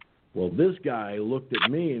 Well, this guy looked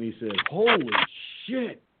at me and he said, "Holy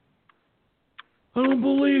shit! I don't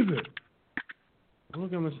believe it." I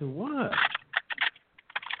looked at him and said, "What?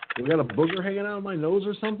 We got a booger hanging out of my nose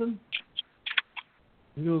or something?"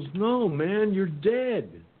 He goes, "No, man, you're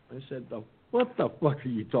dead." I said, "What the fuck are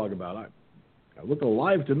you talking about? I look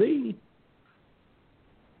alive to me.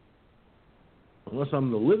 Unless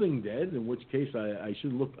I'm the living dead, in which case I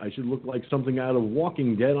should look like something out of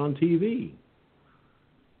Walking Dead on TV."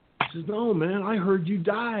 He says, "No, man, I heard you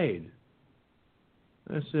died."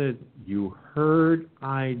 I said, "You heard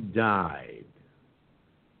I died?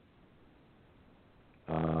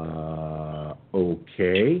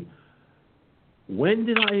 Okay. When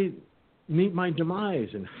did I meet my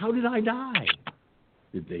demise, and how did I die?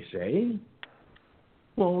 Did they say?"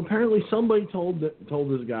 Well, apparently somebody told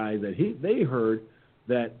this guy that they heard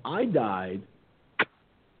that I died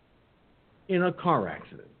in a car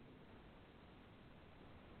accident.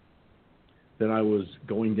 That I was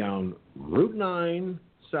going down Route 9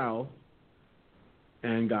 south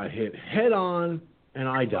and got hit head on, and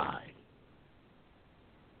I died.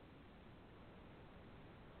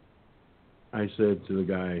 I said to the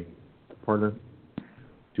guy, "Partner,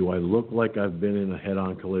 do I look like I've been in a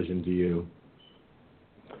head-on collision to you?"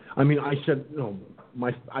 I mean, I said,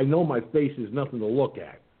 I know my face is nothing to look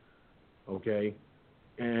at, okay,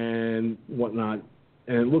 and whatnot,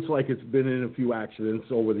 and it looks like it's been in a few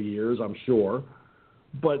accidents over the years, I'm sure,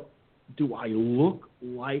 but do I look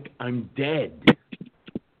like I'm dead?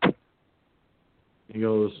 He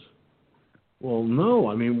goes, "Well, no.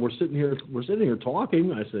 I mean, we're sitting here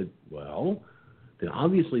talking." I said, "Well, then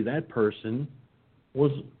obviously that person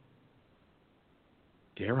was,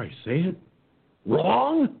 dare I say it,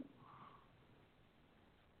 wrong?"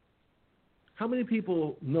 How many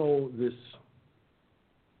people know this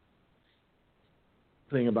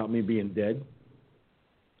thing about me being dead?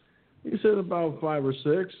 He said about 5 or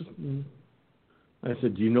 6. I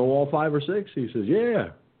said, "Do you know all 5 or 6? He says,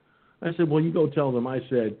 "Yeah." I said, "Well, you go tell them I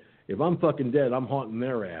said, if I'm fucking dead, I'm haunting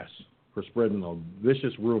their ass for spreading a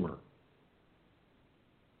vicious rumor.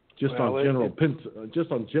 Just on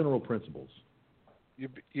general principles."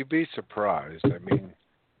 You'd be surprised. I mean,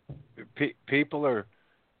 people are,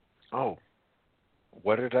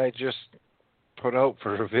 what did I just put out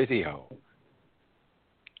for a video?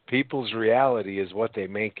 People's reality is what they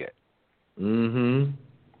make it. Mm-hmm.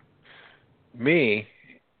 Me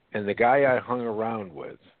and the guy I hung around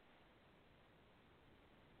with,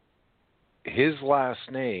 his last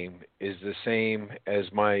name is the same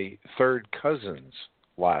as my third cousin's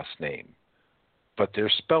last name, but they're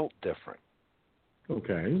spelt different.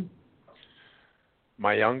 Okay.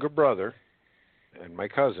 My younger brother and my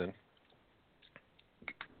cousin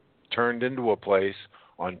turned into a place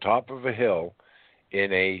on top of a hill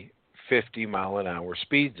in a 50-mile-an-hour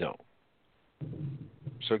speed zone.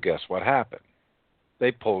 So guess what happened?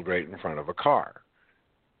 They pulled right in front of a car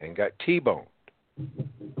and got T-boned.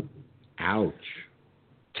 Ouch.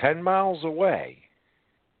 10 miles away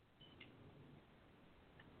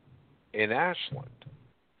in Ashland,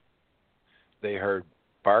 they heard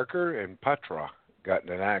Barker and Petra got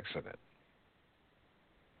in an accident.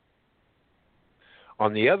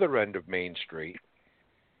 On the other end of Main Street,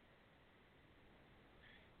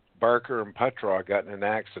 Barker and Petra got in an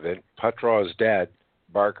accident. Petra is dead.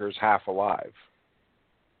 Barker's half alive.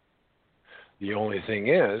 The only thing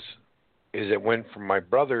is it went from my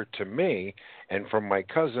brother to me and from my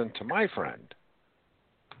cousin to my friend.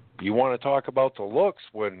 You want to talk about the looks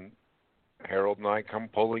when Harold and I come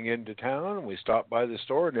pulling into town and we stop by the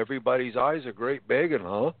store and everybody's eyes are great big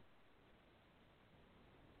and,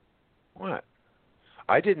 what?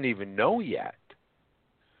 I didn't even know yet.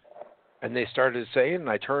 And they started saying, and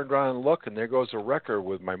I turned around and looked, and there goes a wrecker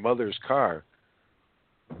with my mother's car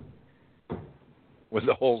with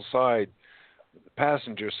the whole side, the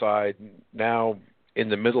passenger side, now in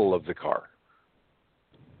the middle of the car.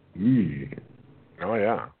 Oh,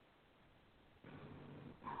 yeah.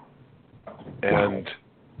 And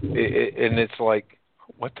and it's like,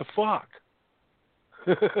 what the fuck?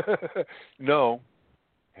 No,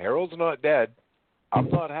 Harold's not dead. I'm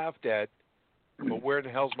not half dead. But where the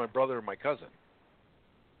hell's my brother and my cousin?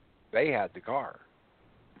 They had the car.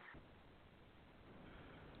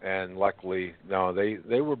 And luckily, no,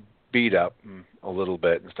 they were beat up a little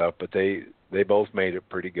bit and stuff, but they both made it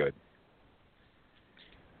pretty good.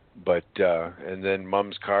 But and then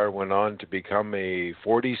Mom's car went on to become a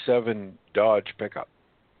 47 Dodge pickup.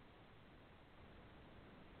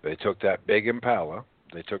 They took that big Impala,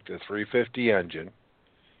 they took the 350 engine,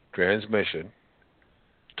 transmission,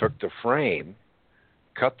 took the frame,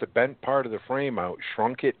 cut the bent part of the frame out,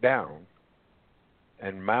 shrunk it down,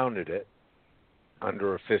 and mounted it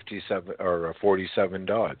under a 57 or a 47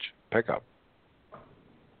 Dodge pickup.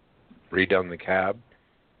 Redone the cab.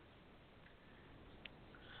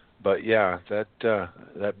 But yeah,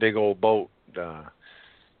 that big old boat,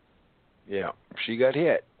 yeah, she got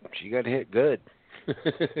hit. She got hit good.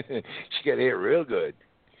 She got hit real good.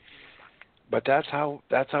 But that's how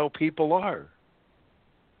people are.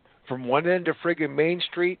 From one end of friggin' Main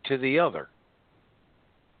Street to the other.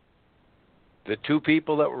 The two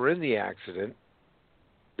people that were in the accident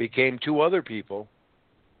became two other people,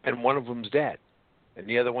 and one of them's dead, and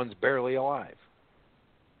the other one's barely alive.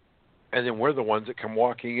 And then we're the ones that come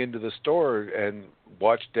walking into the store and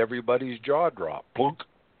watched everybody's jaw drop. Plunk.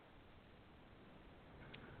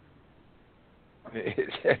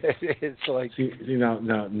 It's like, see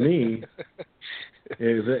now me.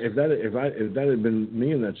 if that had been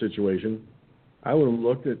me in that situation, I would have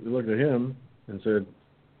looked at him and said,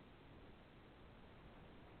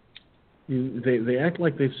 they act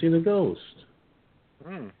like they've seen a ghost.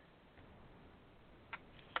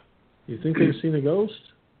 You think they've seen a ghost?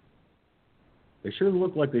 They sure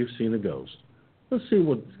look like they've seen a ghost. Let's see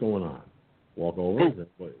what's going on. Walk over,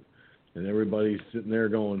 and everybody's sitting there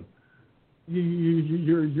going,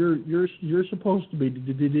 "You're supposed to be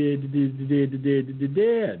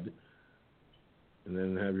dead." And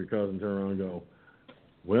then have your cousin turn around and go,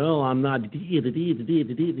 "Well, I'm not.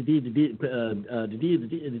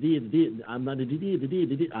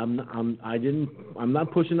 I'm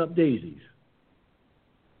not pushing up daisies."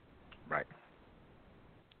 Right.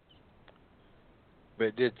 But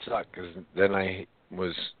it did suck because then I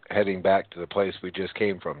was heading back to the place we just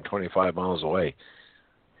came from, 25 miles away.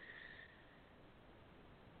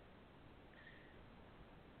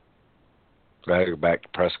 So I had to go back to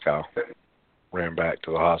Prescott. Ran back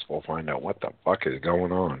to the hospital, find out what the fuck is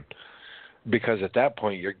going on. Because at that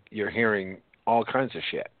point, you're hearing all kinds of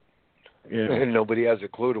shit. Yeah. And nobody has a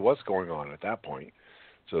clue to what's going on at that point.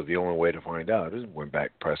 So the only way to find out is went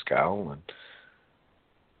back to Prescott and,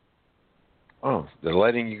 oh, they're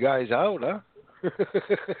letting you guys out, huh?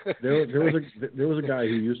 there was a guy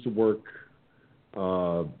who used to work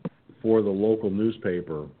for the local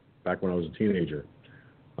newspaper back when I was a teenager,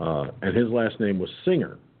 and his last name was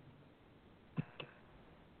Singer.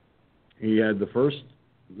 He had the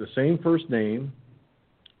same first name,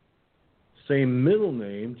 same middle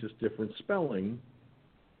name, just different spelling,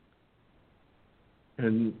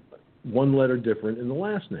 and one letter different in the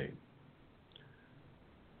last name.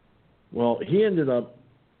 Well, he ended up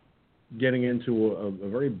getting into a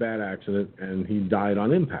very bad accident, and he died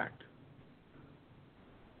on impact.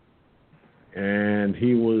 And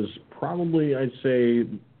he was probably, I'd say,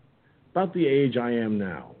 about the age I am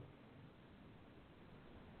now.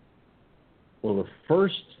 Well, the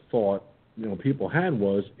first thought people had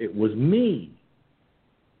was it was me,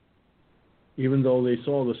 even though they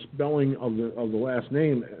saw the spelling of the last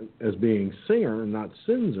name as being Singer and not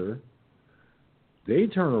Sinzer. They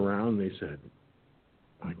turn around and they said,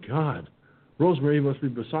 "My God, Rosemary must be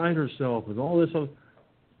beside herself with all this other."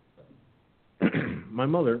 My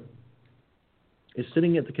mother is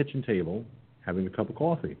sitting at the kitchen table having a cup of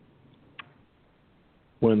coffee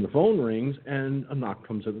when the phone rings and a knock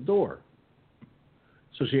comes at the door.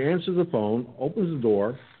 So she answers the phone, opens the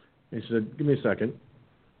door, and she said, "Give me a second."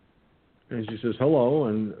 And she says, "Hello,"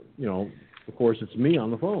 and, of course, it's me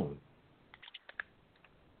on the phone.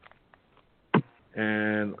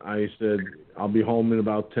 And I said, "I'll be home in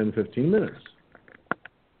about 10, 15 minutes.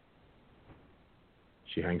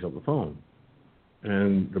 She hangs up the phone.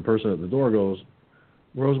 And the person at the door goes,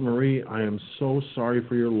 "Rosemarie, I am so sorry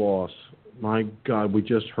for your loss. My God, we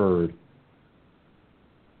just heard."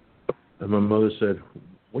 And my mother said,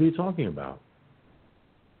 "What are you talking about?"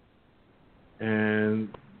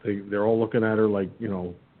 And they're all looking at her like,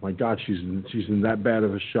 my God, she's in that bad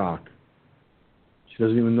of a shock. She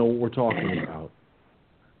doesn't even know what we're talking about.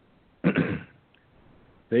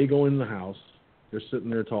 They go in the house. They're sitting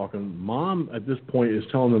there talking. Mom, at this point, is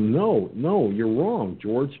telling them, no, you're wrong,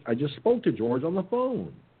 George. I just spoke to George on the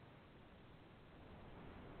phone.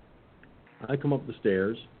 I come up the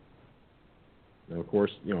stairs. And, of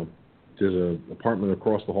course, there's an apartment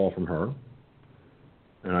across the hall from her.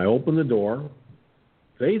 And I open the door.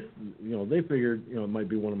 They figured, it might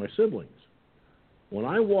be one of my siblings. When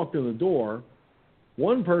I walked in the door,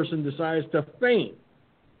 one person decides to faint.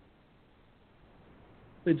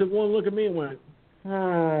 They took one look at me and went,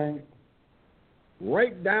 hi,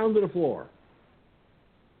 right down to the floor.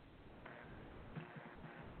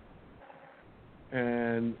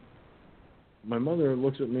 And my mother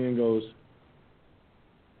looks at me and goes,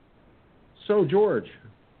 so, George,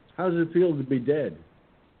 how does it feel to be dead?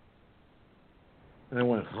 And I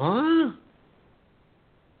went, huh?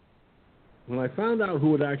 When I found out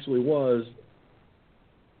who it actually was,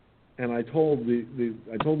 and I told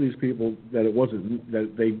these people that it wasn't,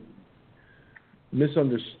 that they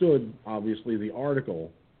misunderstood, obviously, the article,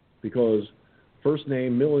 because first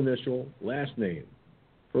name, middle initial, last name.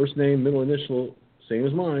 First name, middle initial, same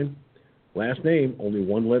as mine. Last name, only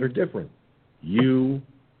one letter different. You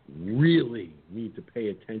really need to pay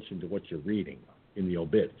attention to what you're reading in the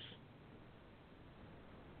obits.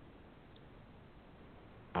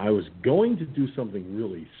 I was going to do something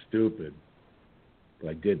really stupid, but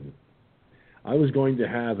I didn't. I was going to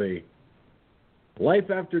have a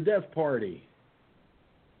life after death party.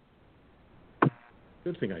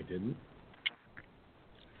 Good thing I didn't.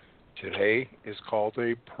 Today is called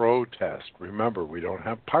a protest. Remember, we don't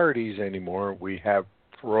have parties anymore. We have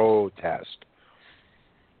protest.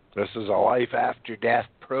 This is a life after death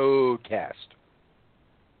protest.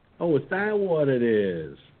 Oh, is that what it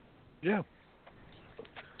is? Yeah.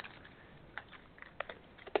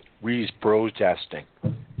 We's protesting.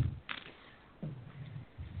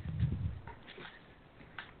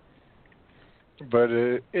 But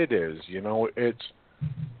it is,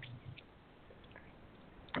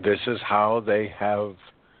 this is how they have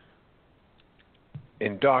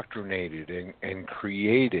indoctrinated and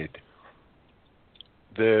created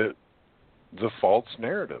the false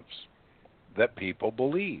narratives that people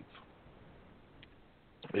believe.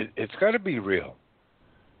 It's got to be real.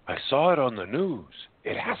 I saw it on the news.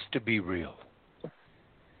 It has to be real.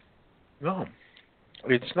 No,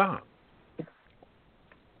 it's not.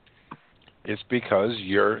 It's because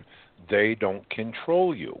they don't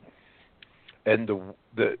control you. And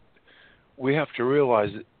we have to realize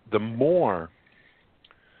that the more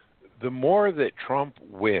that Trump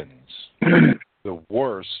wins, the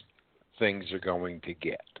worse things are going to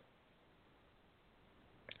get.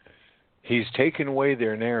 He's taken away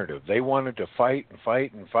their narrative. They wanted to fight and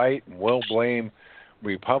fight and fight, and will blame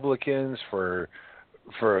Republicans for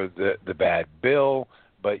the bad bill.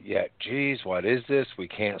 But yet, geez, what is this? We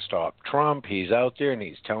can't stop Trump. He's out there and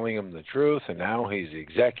he's telling them the truth, and now he's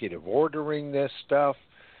executive ordering this stuff,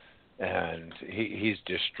 and he's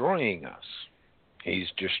destroying us. He's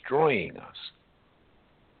destroying us.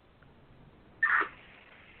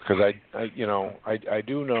 Because I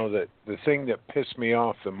do know that the thing that pissed me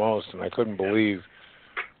off the most, and I couldn't believe,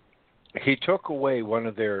 he took away one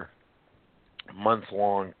of their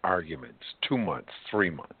month-long arguments, 2 months,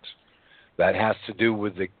 3 months. That has to do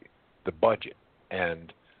with the budget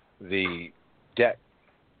and the debt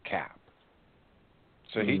cap.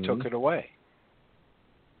 So he took it away.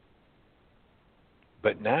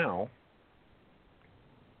 But now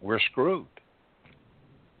we're screwed.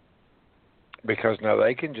 Because now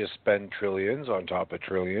they can just spend trillions on top of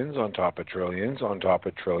trillions on top of trillions on top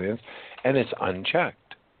of trillions, and it's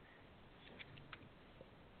unchecked.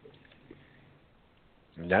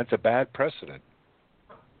 And that's a bad precedent.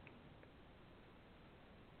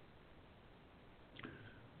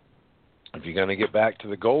 If you're going to get back to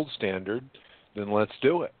the gold standard, then let's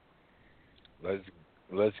do it.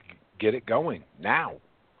 Let's get it going now.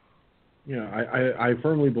 Yeah, I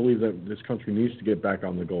firmly believe that this country needs to get back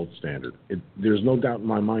on the gold standard. There's no doubt in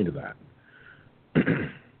my mind of that.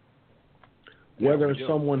 Whether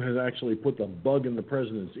someone has actually put the bug in the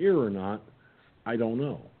president's ear or not, I don't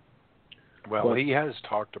know. Well, he has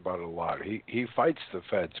talked about it a lot. He fights the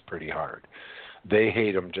feds pretty hard. They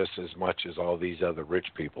hate him just as much as all these other rich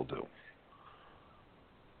people do.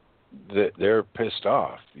 They're pissed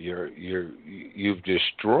off. You've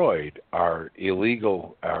destroyed our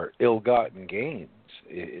ill-gotten gains.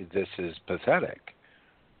 This is pathetic.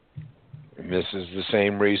 And this is the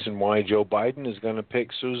same reason why Joe Biden is going to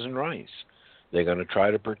pick Susan Rice. They're going to try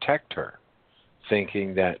to protect her,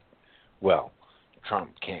 thinking that, well,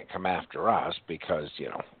 Trump can't come after us because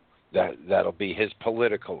that'll be his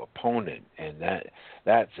political opponent, and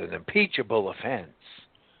that's an impeachable offense.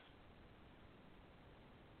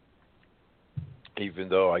 even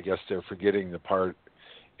though I guess they're forgetting the part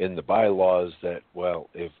in the bylaws that, well,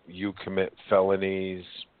 if you commit felonies,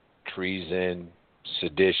 treason,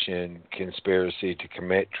 sedition, conspiracy to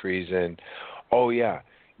commit treason, oh yeah,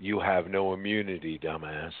 you have no immunity,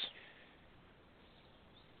 dumbass.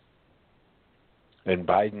 And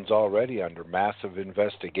Biden's already under massive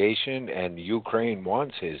investigation, and Ukraine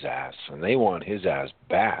wants his ass, and they want his ass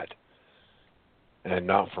bad, and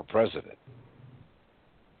not for president.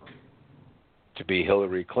 To be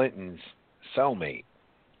Hillary Clinton's cellmate.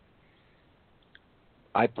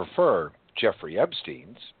 I prefer Jeffrey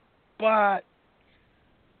Epstein's, but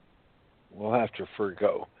we'll have to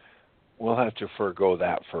forgo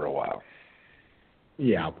that for a while.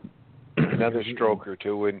 Yeah. Another stroke or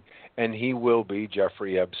two, and he will be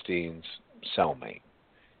Jeffrey Epstein's cellmate.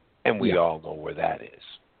 And we all know where that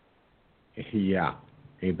is. Yeah.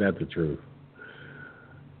 Ain't that the truth?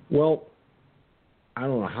 Well, I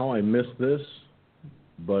don't know how I missed this,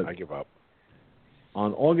 but I give up.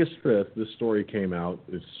 On August 5th, this story came out.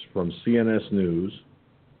 It's from CNS News.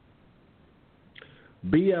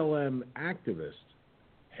 BLM activist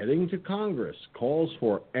heading to Congress calls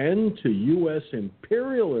for end to U.S.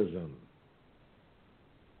 imperialism.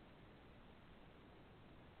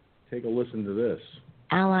 Take a listen to this.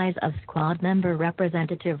 Allies of squad member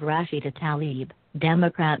Representative Rashida Tlaib,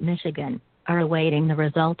 Democrat Michigan, are awaiting the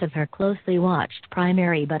result of her closely watched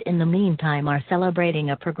primary, but in the meantime are celebrating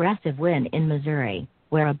a progressive win in Missouri,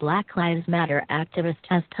 where a Black Lives Matter activist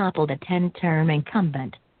has toppled a 10-term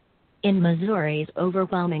incumbent. In Missouri's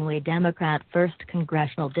overwhelmingly Democrat 1st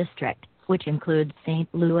Congressional District, which includes St.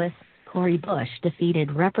 Louis, Cori Bush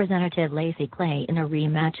defeated Representative Lacey Clay in a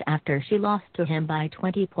rematch after she lost to him by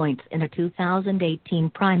 20 points in a 2018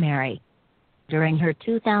 primary. During her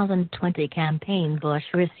 2020 campaign, Bush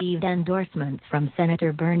received endorsements from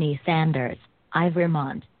Senator Bernie Sanders, of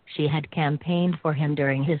Vermont. She had campaigned for him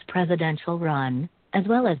during his presidential run, as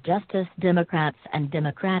well as Justice Democrats and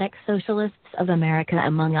Democratic Socialists of America,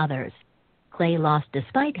 among others. Clay lost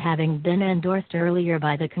despite having been endorsed earlier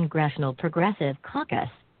by the Congressional Progressive Caucus.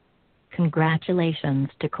 Congratulations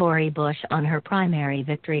to Cori Bush on her primary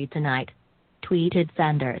victory tonight, tweeted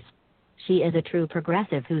Sanders. She is a true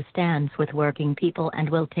progressive who stands with working people and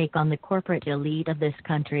will take on the corporate elite of this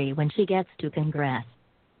country when she gets to Congress.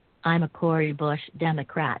 I'm a Cori Bush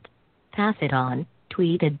Democrat. Pass it on,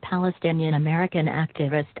 tweeted Palestinian-American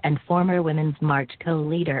activist and former Women's March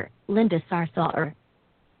co-leader, Linda Sarsour.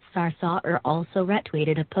 Sarsour also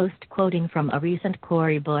retweeted a post quoting from a recent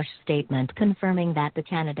Cori Bush statement confirming that the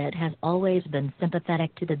candidate has always been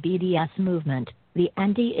sympathetic to the BDS movement, the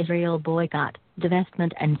anti-Israel boycott,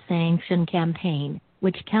 divestment and sanction campaign,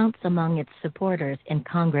 which counts among its supporters in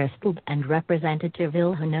Congress and Representative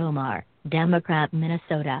Ilhan Omar, Democrat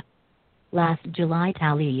Minnesota. Last July,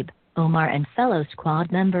 Tlaib, Omar and fellow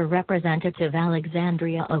squad member Representative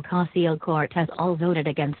Alexandria Ocasio-Cortez all voted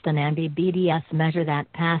against an anti-BDS measure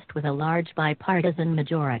that passed with a large bipartisan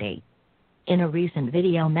majority. In a recent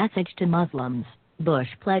video message to Muslims, Bush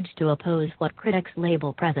pledged to oppose what critics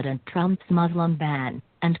label President Trump's Muslim ban,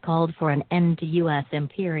 and called for an end to U.S.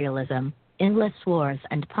 imperialism, endless wars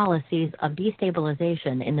and policies of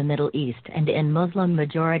destabilization in the Middle East and in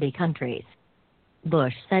Muslim-majority countries.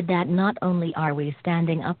 Bush said that not only are we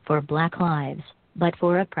standing up for Black lives, but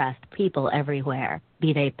for oppressed people everywhere,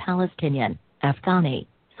 be they Palestinian, Afghani,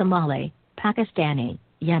 Somali, Pakistani,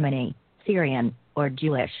 Yemeni, Syrian, or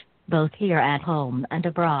Jewish, both here at home and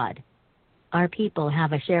abroad. Our people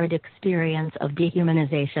have a shared experience of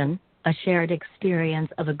dehumanization, a shared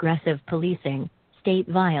experience of aggressive policing, state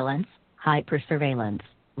violence, hyper-surveillance,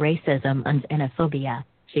 racism and xenophobia,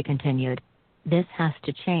 she continued. This has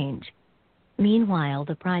to change. Meanwhile,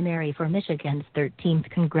 the primary for Michigan's 13th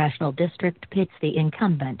congressional district pits the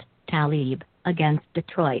incumbent, Tlaib, against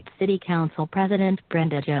Detroit City Council President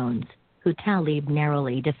Brenda Jones, who Tlaib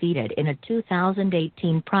narrowly defeated in a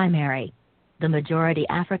 2018 primary. The majority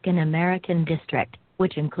African-American district,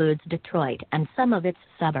 which includes Detroit and some of its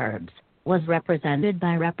suburbs, was represented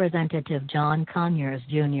by Representative John Conyers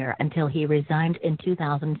Jr. until he resigned in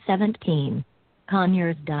 2017.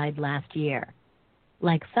 Conyers died last year.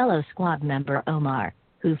 Like fellow squad member Omar,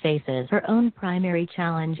 who faces her own primary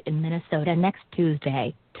challenge in Minnesota next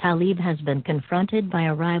Tuesday, Tlaib has been confronted by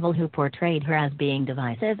a rival who portrayed her as being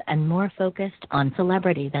divisive and more focused on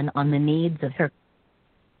celebrity than on the needs of her.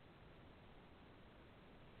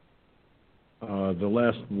 The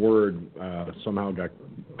last word somehow got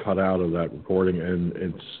cut out of that recording, and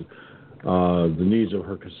it's the needs of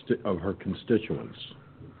her constituents.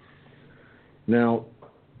 Now,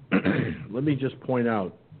 let me just point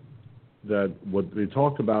out that what they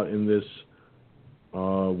talked about in this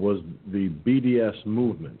was the BDS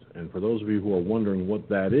movement. And for those of you who are wondering what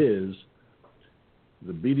that is,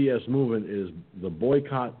 the BDS movement is the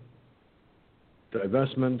Boycott,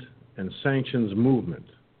 Divestment, and Sanctions Movement.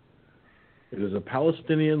 It is a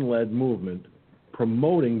Palestinian-led movement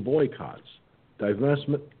promoting boycotts,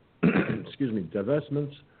 divestments,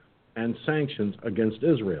 and sanctions against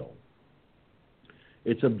Israel.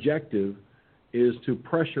 Its objective is to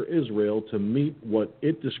pressure Israel to meet what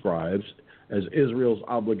it describes as Israel's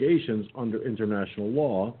obligations under international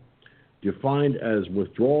law, defined as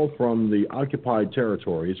withdrawal from the occupied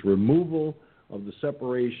territories, removal of the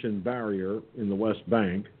separation barrier in the West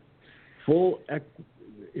Bank, full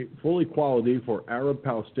equality for Arab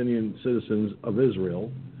Palestinian citizens of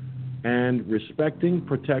Israel, and respecting,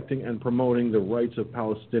 protecting, and promoting the rights of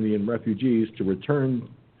Palestinian refugees to return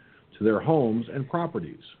to their homes and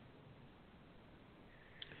properties.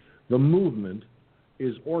 The movement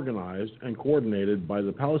is organized and coordinated by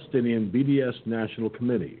the Palestinian BDS National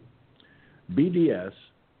Committee. BDS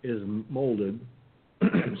is modeled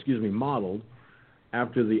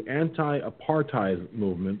after the anti-apartheid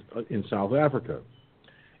movement in South Africa.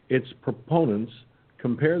 Its proponents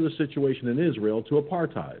compare the situation in Israel to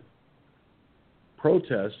apartheid.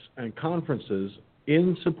 Protests and conferences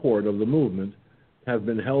in support of the movement have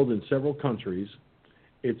been held in several countries.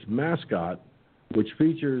 Its mascot, which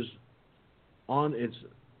features on its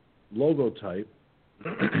logotype,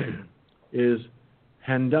 is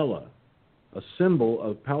Handela, a symbol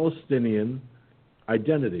of Palestinian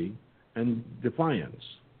identity and defiance.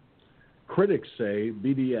 Critics say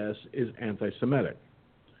BDS is anti-Semitic,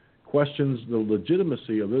 questions the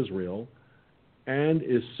legitimacy of Israel, and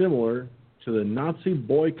is similar to the Nazi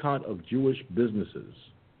boycott of Jewish businesses.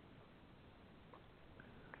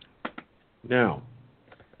 Now,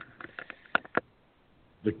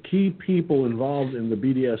 the key people involved in the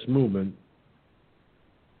BDS movement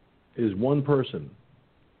is one person,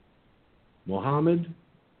 Mahmoud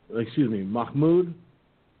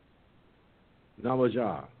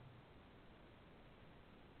Nawajah.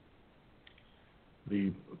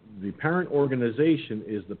 The parent organization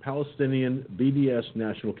is the Palestinian BDS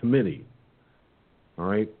National Committee. All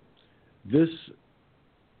right. This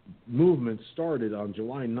movement started on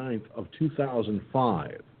July 9th of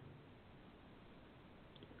 2005.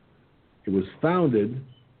 It was founded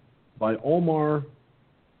by Omar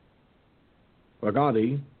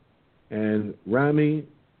Baghdadi and Rami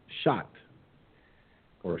Shat,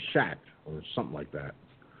 or something like that.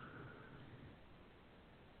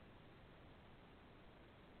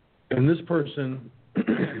 And this person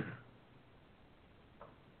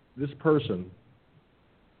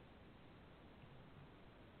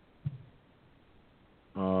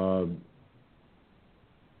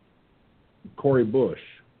Cori Bush,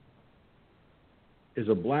 is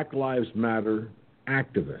a Black Lives Matter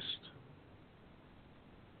activist.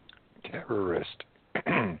 Terrorist.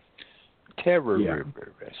 Yeah.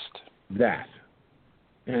 That.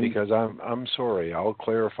 And because I'm sorry, I'll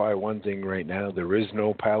clarify one thing right now. There is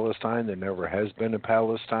no Palestine. There never has been a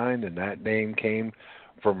Palestine, and that name came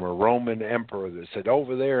from a Roman emperor that said,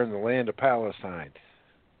 over there in the land of Palestine.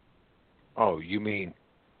 Oh, you mean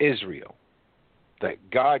Israel, that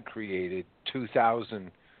God created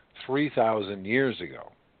 2,000, 3,000 years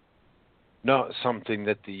ago. Not something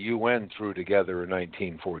that the UN threw together in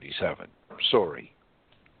 1947. Sorry.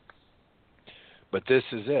 But this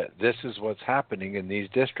is it. This is what's happening in these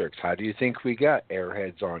districts. How do you think we got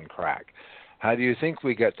airheads on crack? How do you think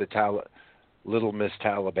we got the Little Miss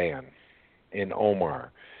Taliban in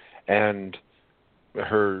Omar and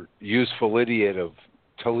her useful idiot of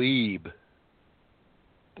Talib?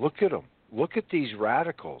 Look at them. Look at these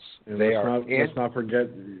radicals. And let's not forget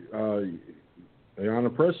Ayanna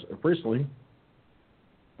Pressley.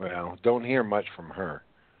 Well, don't hear much from her.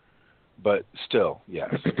 But still,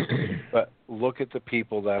 yes. But look at the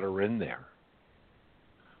people that are in there.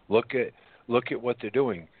 Look at what they're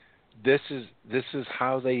doing. This is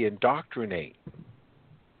how they indoctrinate.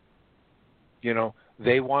 You know,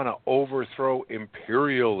 they want to overthrow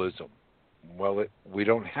imperialism. Well, we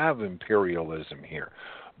don't have imperialism here.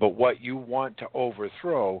 But what you want to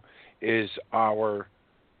overthrow is our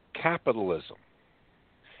capitalism.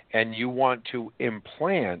 And you want to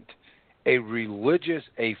implant a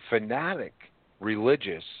fanatic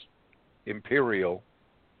religious imperial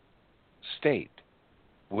state,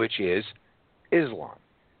 which is Islam.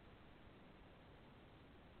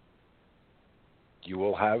 You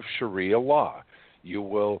will have Sharia law. You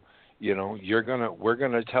will, we're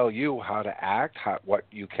gonna tell you how to act, what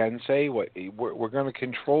you can say. We're going to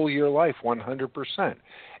control your life 100%.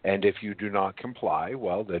 And if you do not comply,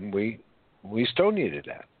 well, then we stone you to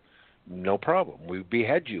death. No problem. We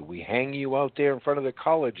behead you. We hang you out there in front of the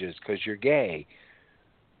colleges because you're gay.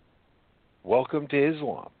 Welcome to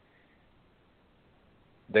Islam.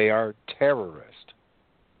 They are terrorists.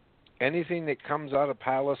 Anything that comes out of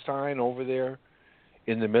Palestine over there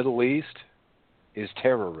in the Middle East is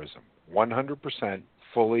terrorism. 100%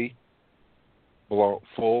 full-blown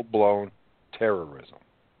terrorism.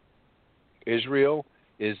 Israel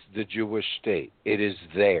is the Jewish state. It is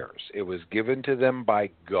theirs. It was given to them by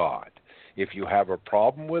God. If you have a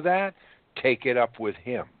problem with that, take it up with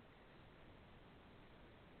him.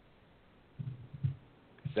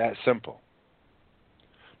 It's that simple.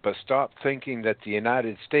 But stop thinking that the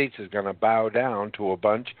United States is going to bow down to a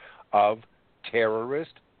bunch of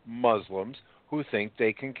terrorist Muslims who think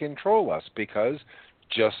they can control us, because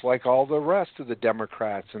just like all the rest of the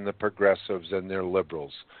Democrats and the progressives and their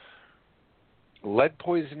liberals, lead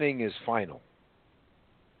poisoning is final.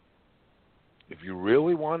 If you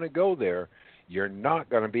really want to go there, you're not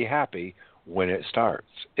going to be happy when it starts.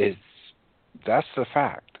 That's the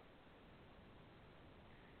fact.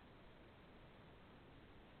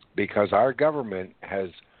 Because our government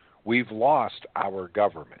we've lost our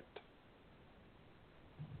government.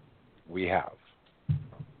 We have.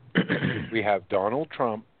 We have Donald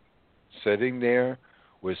Trump sitting there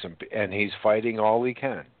with and he's fighting all he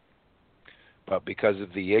can. But because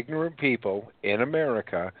of the ignorant people in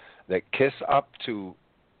America that kiss up to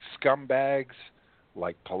scumbags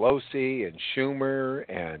like Pelosi and Schumer,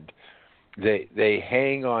 and they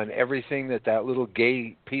hang on everything that little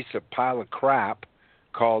gay piece of pile of crap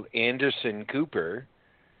called Anderson Cooper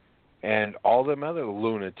and all them other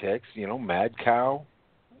lunatics, Mad Cow,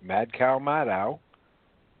 Maddow,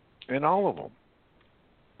 and all of them.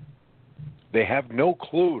 They have no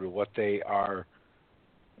clue to what they're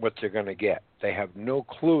going to get. They have no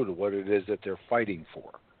clue to what it is that they're fighting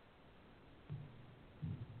for.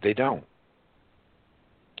 They don't.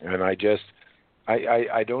 And I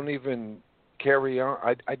don't even carry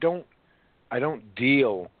on. I don't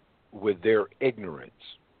deal with their ignorance.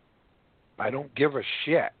 I don't give a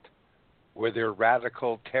shit where their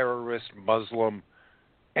radical terrorist Muslim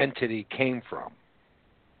entity came from.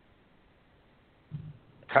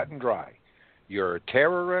 Cut and dry. You're a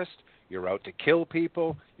terrorist. You're out to kill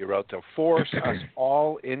people. You're out to force us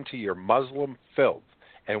all into your Muslim filth.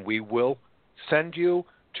 And we will send you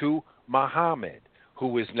to Muhammad,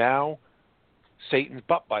 who is now Satan's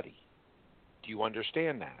butt buddy. Do you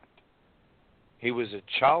understand that? He was a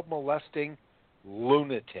child molesting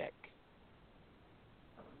lunatic.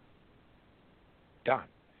 Done.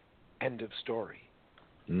 End of story.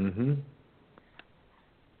 Mm-hmm.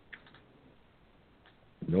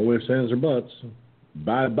 No ifs, ands, or buts.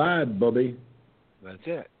 Bye-bye, Bubby. That's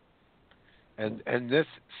it. And this,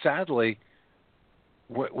 sadly,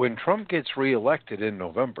 when Trump gets reelected in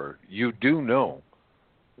November, you do know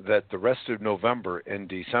that the rest of November and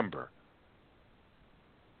December,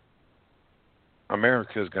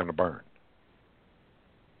 America is going to burn.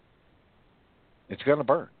 It's going to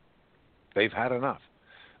burn. They've had enough.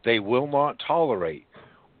 They will not tolerate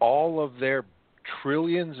all of their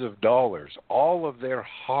trillions of dollars, all of their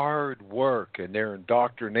hard work and their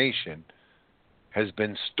indoctrination has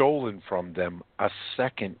been stolen from them a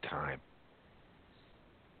second time.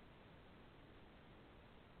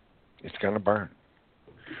 It's going to burn.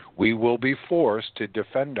 We will be forced to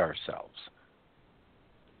defend ourselves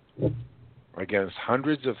against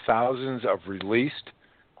hundreds of thousands of released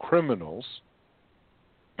criminals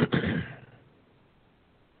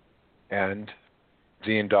and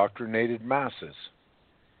the indoctrinated masses.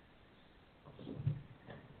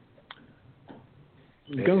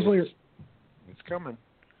 Gunslinger, it's coming.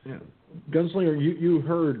 Yeah, Gunslinger, you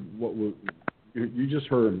heard you just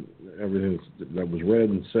heard everything that was read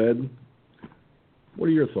and said. What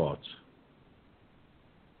are your thoughts?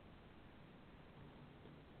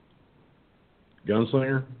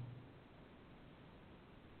 Gunslinger?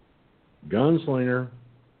 Gunslinger?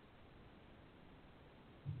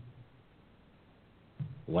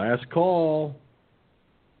 Last call.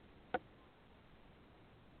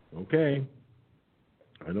 Okay.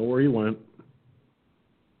 I know where he went.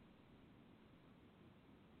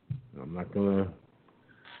 I'm not going to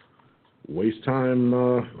waste time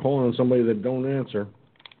calling on somebody that don't answer.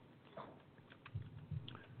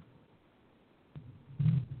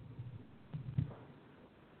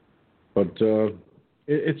 But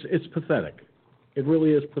it's pathetic. It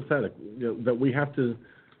really is pathetic that we have to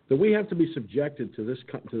be subjected to the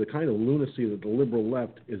kind of lunacy that the liberal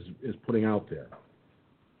left is putting out there.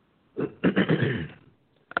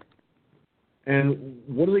 And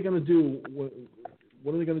what are they going to do?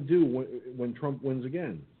 What are they going to do when Trump wins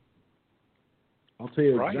again? I'll tell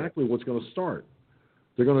you exactly what's going to start.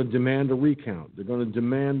 They're going to demand a recount.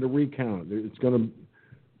 It's going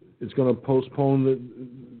to postpone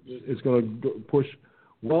it's going to push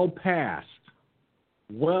well past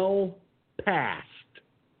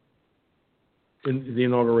in the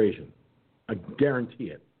inauguration. I guarantee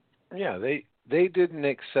it. Yeah, they didn't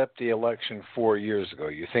accept the election 4 years ago.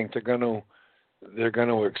 You think they're going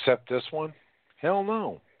to accept this one? Hell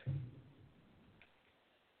no.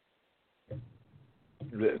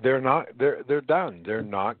 They're not. They're done. They're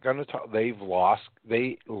not going to talk. They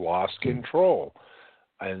lost control.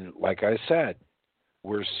 And like I said,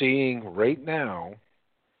 we're seeing right now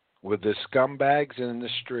with the scumbags in the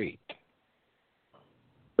street.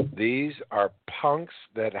 These are punks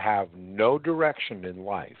that have no direction in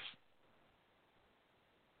life.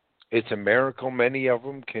 It's a miracle many of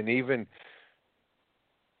them can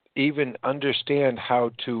even understand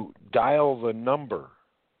how to dial the number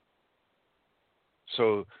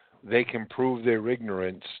so they can prove their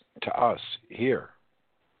ignorance to us here.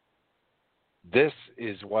 These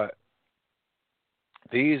are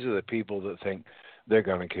the people that think they're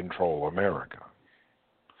going to control America.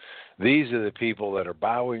 These are the people that are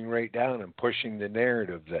bowing right down and pushing the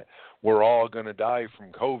narrative that we're all going to die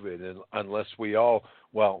from COVID unless we all,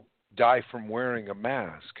 die from wearing a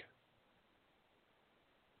mask.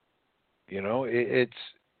 You know,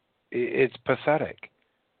 it's pathetic.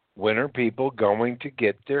 When are people going to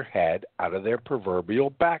get their head out of their proverbial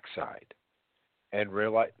backside and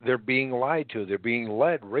realize they're being lied to? They're being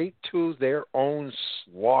led right to their own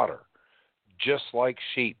slaughter, just like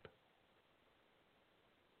sheep.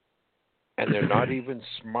 And they're not even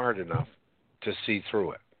smart enough to see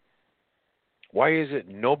through it. Why is it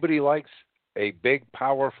nobody likes a big,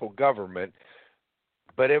 powerful government,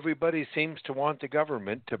 but everybody seems to want the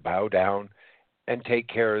government to bow down and take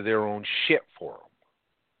care of their own shit for them?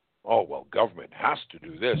 Oh, well, government has to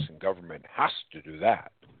do this and government has to do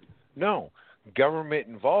that. No, government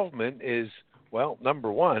involvement is,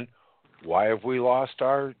 number one, why have we lost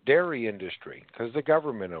our dairy industry? Because the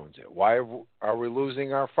government owns it. Why are we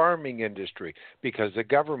losing our farming industry? Because the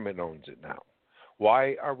government owns it now.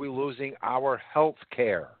 Why are we losing our health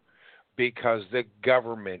care? Because the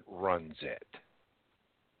government runs it.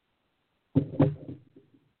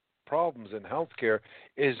 Problems in health care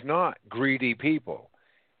is not greedy people.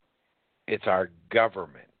 It's our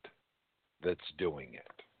government that's doing it.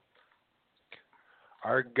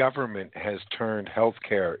 Our government has turned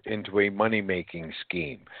healthcare into a money-making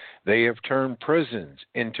scheme. They have turned prisons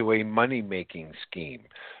into a money-making scheme.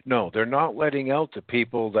 No, they're not letting out the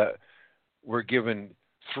people that were given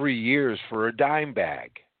 3 years for a dime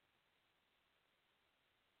bag.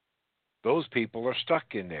 Those people are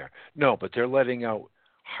stuck in there. No, but they're letting out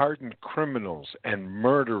hardened criminals and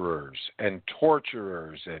murderers and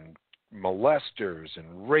torturers and molesters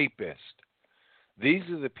and rapists. These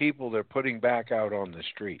are the people they're putting back out on the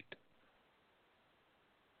street.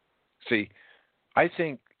 See, I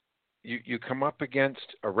think you come up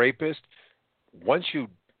against a rapist, once you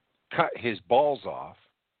cut his balls off,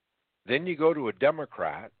 then you go to a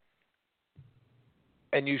Democrat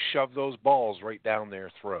and you shove those balls right down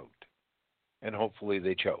their throat. And hopefully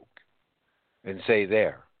they choke and say,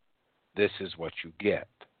 there, this is what you get.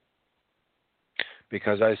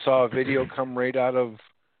 Because I saw a video come right out of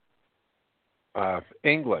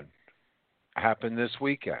England, happened this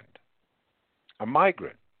weekend. A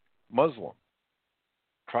migrant, Muslim,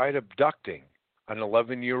 tried abducting an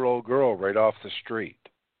 11-year-old girl right off the street.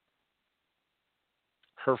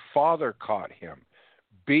 Her father caught him,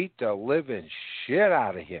 beat the living shit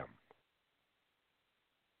out of him.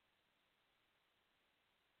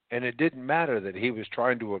 And it didn't matter that he was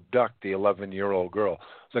trying to abduct the 11-year-old girl.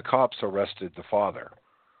 The cops arrested the father.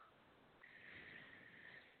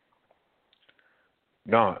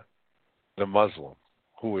 Not the Muslim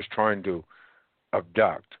who was trying to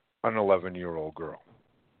abduct an 11-year-old girl.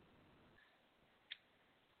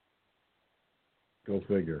 Go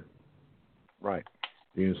figure. Right.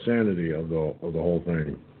 The insanity of the whole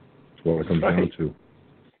thing. That's what it comes down to.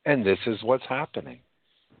 And this is what's happening.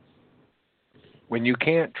 When you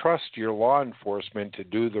can't trust your law enforcement to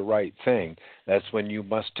do the right thing, that's when you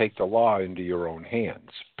must take the law into your own hands,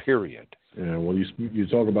 period. Yeah, well, you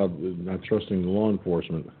talk about not trusting the law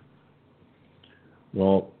enforcement.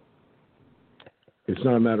 Well, it's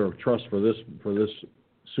not a matter of trust for this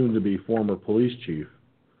soon-to-be former police chief,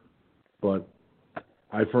 but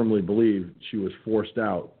I firmly believe she was forced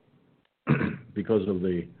out because of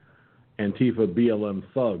the Antifa BLM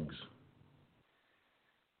thugs.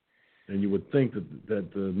 And you would think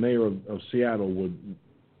that the mayor of Seattle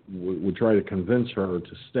would try to convince her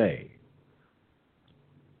to stay.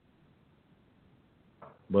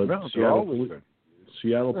 But No, they're always good.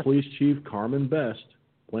 Seattle Police Chief Carmen Best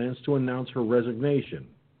plans to announce her resignation.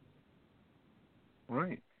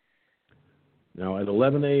 Right. Now, at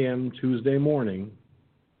 11 a.m. Tuesday morning,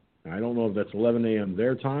 I don't know if that's 11 a.m.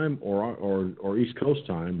 their time or East Coast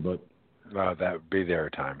time, but... that would be their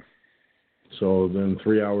time. So then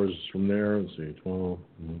 3 hours from there, let's see, 12,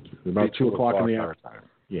 about 2 o'clock in the afternoon.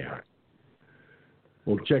 Yeah. Right.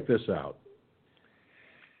 Well, check this out.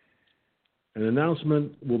 An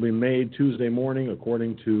announcement will be made Tuesday morning,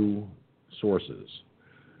 according to sources.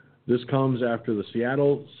 This comes after the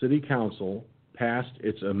Seattle City Council passed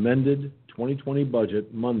its amended 2020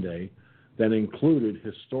 budget Monday that included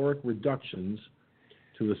historic reductions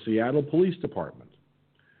to the Seattle Police Department,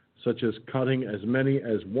 such as cutting as many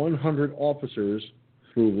as 100 officers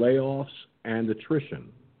through layoffs and attrition.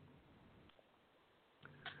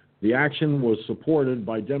 The action was supported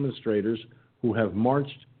by demonstrators who have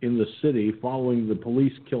marched in the city following the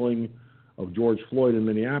police killing of George Floyd in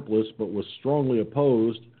Minneapolis, but was strongly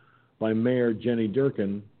opposed by Mayor Jenny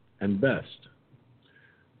Durkan and Best.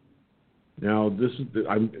 Now,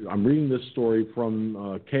 I'm reading this story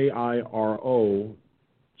from KIRO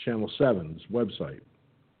Channel 7's website.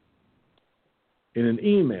 In an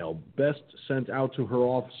email Best sent out to her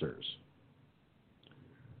officers,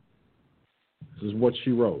 this is what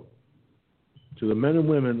she wrote. To the men and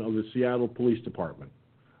women of the Seattle Police Department,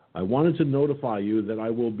 I wanted to notify you that I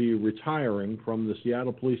will be retiring from the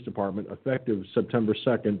Seattle Police Department effective September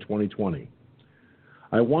 2nd, 2020.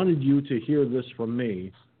 I wanted you to hear this from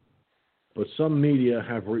me, but some media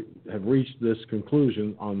have reached this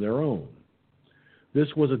conclusion on their own. This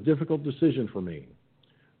was a difficult decision for me,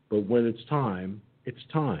 but when it's time, it's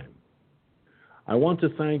time. I want to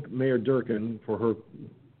thank Mayor Durkan for her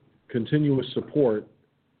continuous support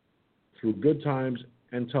through good times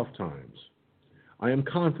and tough times. I am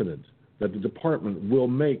confident that the department will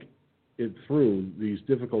make it through these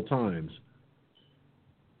difficult times.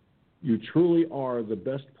 You truly are the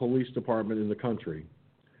best police department in the country,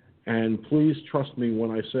 and please trust me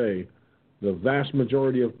when I say the vast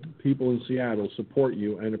majority of people in Seattle support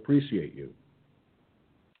you and appreciate you.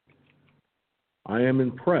 I am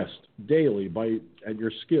impressed daily at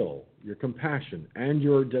your skill, your compassion, and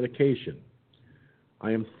your dedication.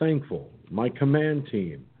 I am thankful my command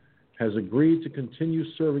team has agreed to continue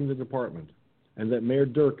serving the department and that Mayor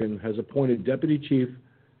Durkan has appointed Deputy Chief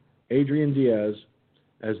Adrian Diaz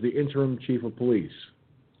as the interim Chief of Police.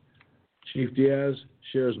 Chief Diaz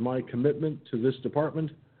shares my commitment to this department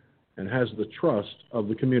and has the trust of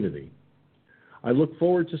the community. I look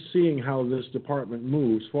forward to seeing how this department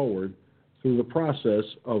moves forward through the process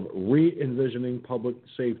of re-envisioning public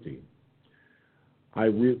safety. I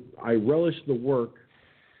relish the work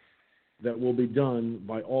that will be done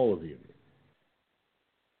by all of you.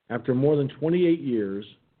 After more than 28 years,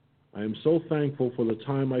 I am so thankful for the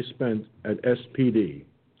time I spent at SPD.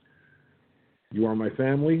 You are my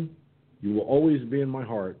family. You will always be in my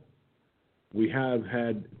heart. We have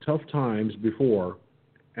had tough times before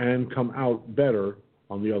and come out better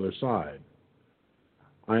on the other side.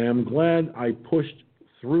 I am glad I pushed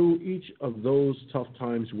through each of those tough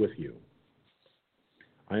times with you.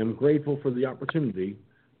 I am grateful for the opportunity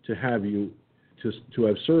to have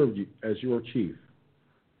served you as your chief.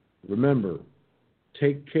 Remember,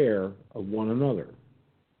 take care of one another.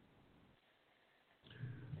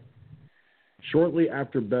 Shortly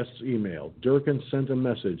after Best's email, Durkan sent a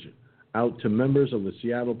message out to members of the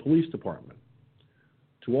Seattle Police Department.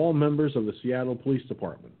 To all members of the Seattle Police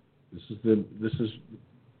Department, this is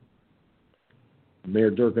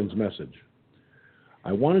Mayor Durkan's message.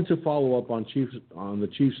 I wanted to follow up on the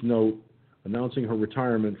chief's note announcing her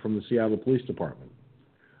retirement from the Seattle Police Department.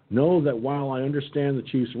 Know that while I understand the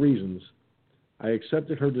chief's reasons, I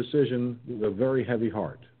accepted her decision with a very heavy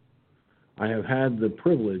heart. I have had the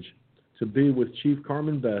privilege to be with Chief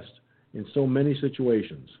Carmen Best in so many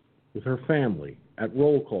situations, with her family, at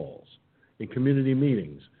roll calls, in community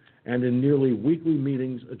meetings, and in nearly weekly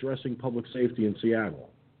meetings addressing public safety in Seattle.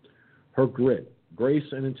 Her grit,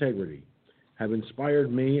 grace, and integrity have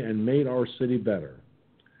inspired me and made our city better.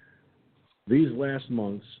 These last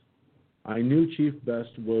months, I knew Chief Best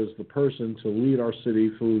was the person to lead our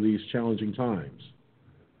city through these challenging times,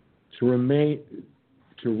 to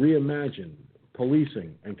reimagine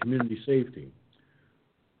policing and community safety.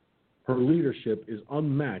 Her leadership is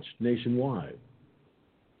unmatched nationwide,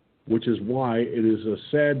 which is why it is a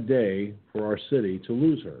sad day for our city to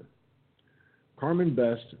lose her. Carmen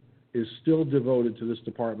Best is still devoted to this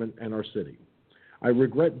department and our city. I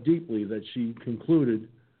regret deeply that she concluded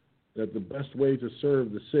that the best way to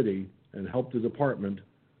serve the city and help the department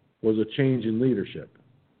was a change in leadership.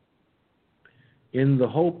 in the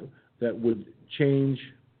hope that would change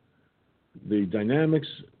the dynamics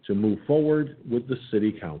to move forward with the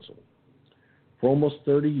City Council. For almost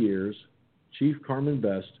 30 years, Chief Carmen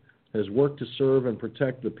Best has worked to serve and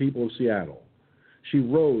protect the people of Seattle. She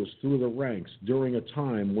rose through the ranks during a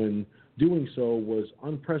time when doing so was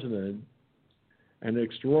unprecedented and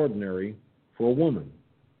extraordinary for a woman,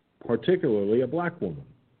 particularly a black woman.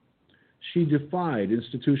 She defied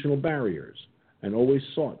institutional barriers and always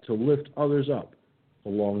sought to lift others up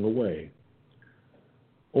along the way.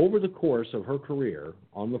 Over the course of her career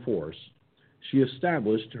on the force, she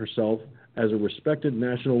established herself as a respected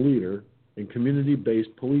national leader in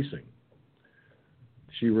community-based policing.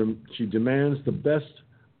 She demands the best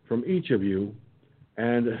from each of you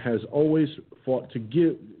and has always fought to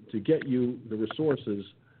get you the resources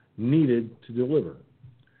needed to deliver.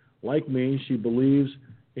 Like me, she believes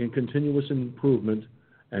in continuous improvement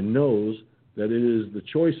and knows that it is the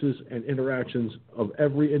choices and interactions of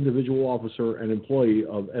every individual officer and employee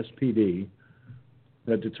of SPD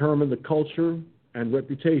that determine the culture and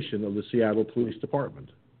reputation of the Seattle Police Department.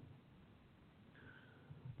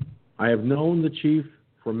 I have known the chief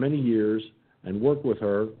for many years and worked with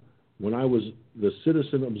her when I was the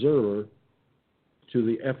citizen observer to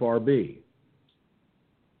the FRB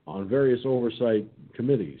on various oversight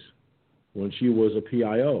committees when she was a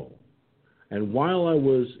PIO. And while I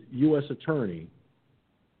was U.S. Attorney,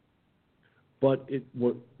 but it's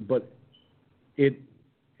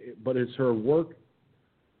her work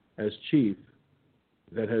as chief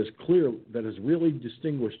that has really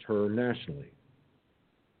distinguished her nationally.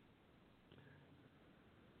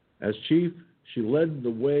 As chief, she led the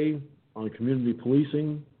way on community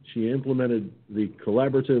policing. She implemented the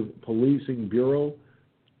Collaborative Policing Bureau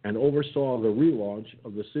and oversaw the relaunch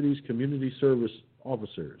of the city's community service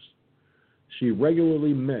officers. She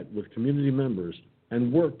regularly met with community members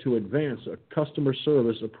and worked to advance a customer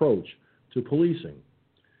service approach to policing.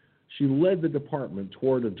 She led the department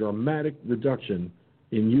toward a dramatic reduction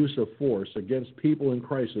in use of force against people in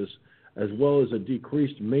crisis, as well as a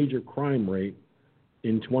decreased major crime rate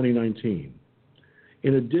in 2019.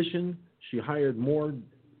 In addition, she hired more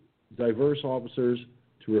diverse officers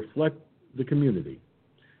to reflect the community.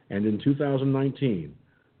 And in 2019,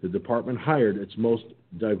 the department hired its most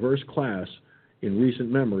diverse class in recent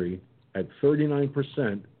memory at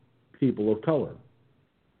 39% people of color.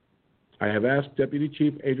 I have asked Deputy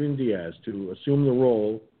Chief Adrian Diaz to assume the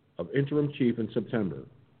role of interim chief in September.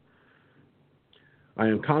 I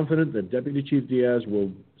am confident that Deputy Chief Diaz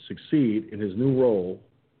will succeed in his new role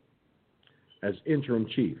as interim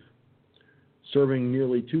chief. Serving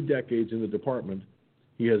nearly 2 decades in the department,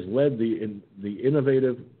 he has led the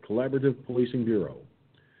innovative Collaborative Policing Bureau,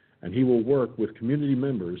 and he will work with community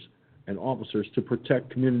members and officers to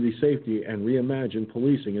protect community safety and reimagine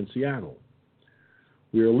policing in Seattle.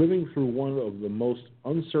 We are living through one of the most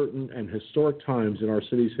uncertain and historic times in our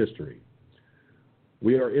city's history.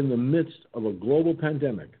 We are in the midst of a global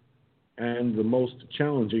pandemic and the most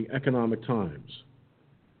challenging economic times.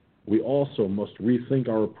 We also must rethink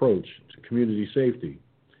our approach to community safety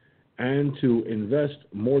and to invest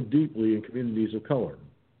more deeply in communities of color.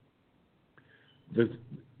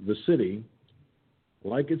 The city,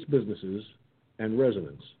 like its businesses and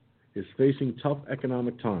residents, is facing tough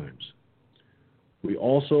economic times. We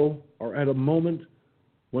also are at a moment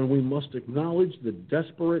when we must acknowledge the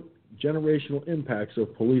desperate generational impacts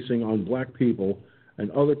of policing on black people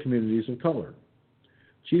and other communities of color.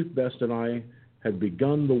 Chief Best and I have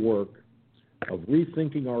begun the work of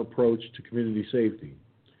rethinking our approach to community safety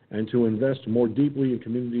and to invest more deeply in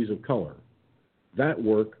communities of color. That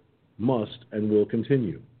work must and will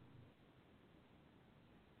continue.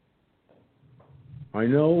 I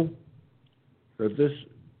know that this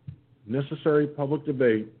necessary public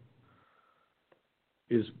debate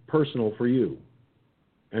is personal for you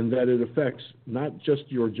and that it affects not just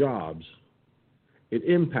your jobs, it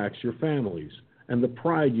impacts your families and the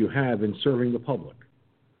pride you have in serving the public.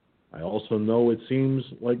 I also know it seems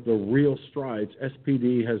like the real strides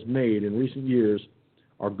SPD has made in recent years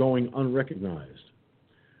are going unrecognized.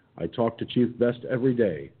 I talk to Chief Best every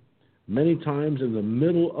day, many times in the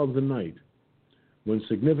middle of the night when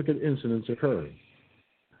significant incidents occur.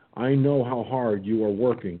 I know how hard you are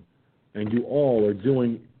working and you all are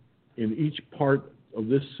doing in each part of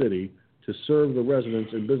this city to serve the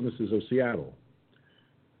residents and businesses of Seattle.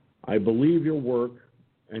 I believe your work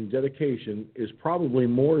and dedication is probably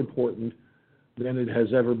more important than it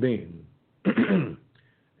has ever been,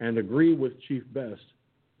 and agree with Chief Best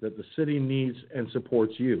that the city needs and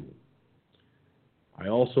supports you. I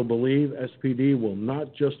also believe SPD will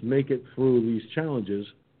not just make it through these challenges,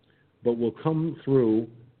 but will come through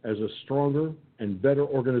as a stronger and better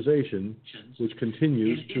organization which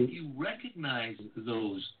continues to... If you recognize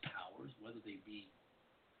those powers, whether they be...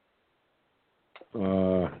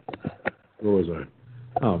 where was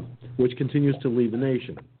I? Which continues to lead the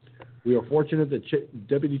nation. We are fortunate that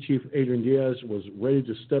Deputy Chief Adrian Diaz was ready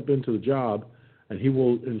to step into the job, and he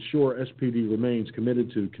will ensure SPD remains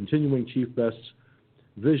committed to continuing Chief Best's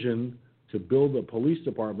vision to build a police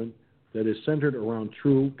department that is centered around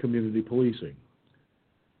true community policing.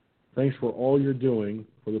 Thanks for all you're doing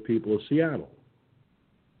for the people of Seattle.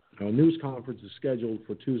 Now, a news conference is scheduled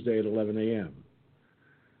for Tuesday at 11 a.m.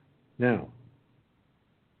 Now,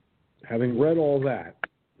 having read all that,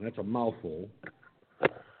 that's a mouthful.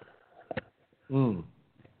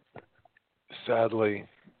 Sadly,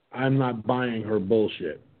 I'm not buying her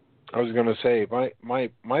bullshit. I was going to say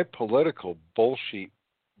my political bullshit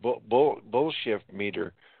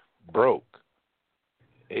meter broke.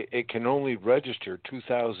 It can only register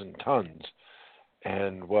 2,000 tons,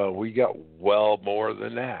 and well, we got well more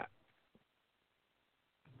than that.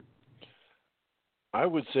 I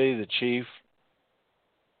would say the chief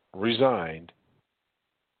resigned,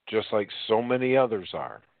 just like so many others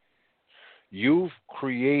are. You've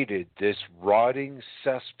created this rotting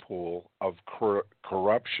cesspool of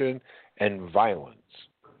corruption and violence.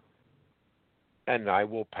 And I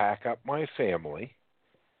will pack up my family,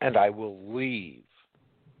 and I will leave.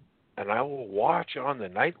 And I will watch on the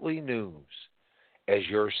nightly news as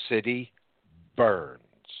your city burns,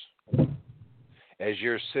 as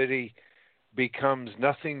your city becomes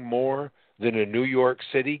nothing more than a New York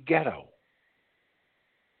City ghetto.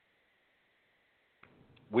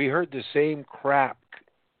 We heard the same crap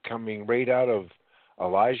coming right out of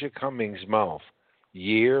Elijah Cummings' mouth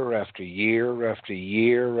year after year after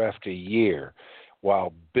year after year,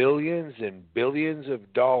 while billions and billions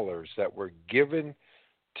of dollars that were given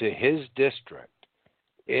to his district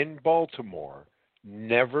in Baltimore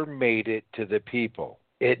never made it to the people.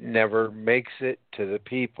 It never makes it to the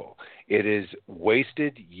people. It is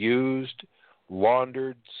wasted, used,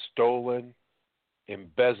 laundered, stolen,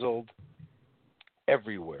 embezzled,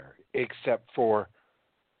 everywhere except for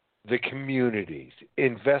the communities.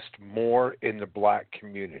 Invest more in the black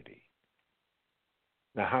community.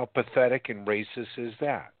 Now, how pathetic and racist is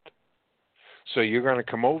that? So you're going to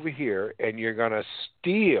come over here and you're going to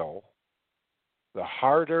steal the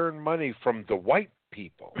hard-earned money from the white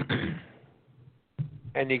people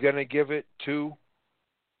and you're going to give it to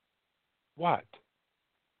what?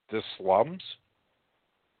 The slums?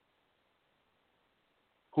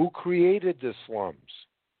 Who created the slums?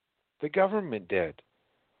 The government did.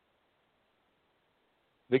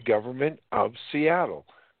 The government of Seattle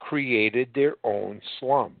created their own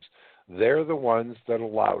slums. They're the ones that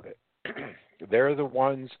allowed it. They're the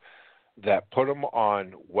ones that put them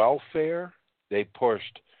on welfare. They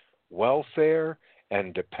pushed welfare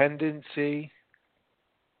and dependency.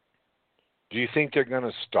 Do you think they're going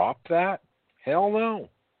to stop that? Hell no.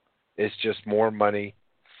 It's just more money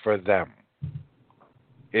for them.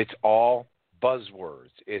 It's all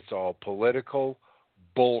buzzwords. It's all political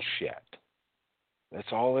bullshit. That's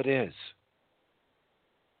all it is.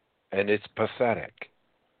 And it's pathetic.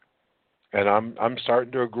 And I'm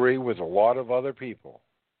starting to agree with a lot of other people.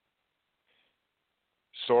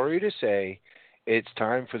 Sorry to say, it's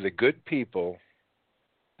time for the good people.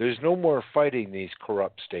 There's no more fighting these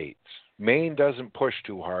corrupt states. Maine doesn't push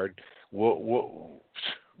too hard. We'll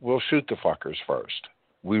shoot the fuckers first.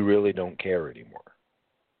 We really don't care anymore.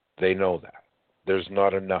 They know that. There's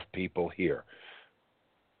not enough people here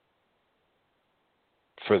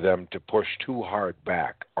for them to push too hard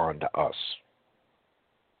back onto us.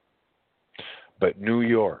 But New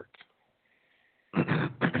York,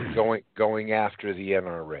 going after the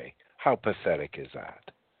NRA, how pathetic is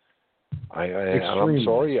that? I'm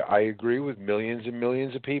sorry, I agree with millions and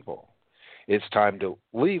millions of people. It's time to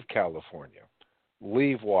leave California,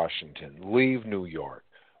 leave Washington, leave New York,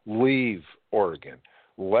 leave Oregon.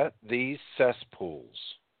 Let these cesspools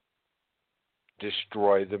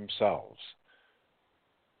destroy themselves.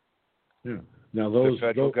 Yeah. Now the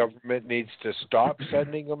federal government needs to stop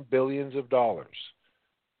sending them billions of dollars.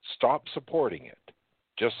 Stop supporting it,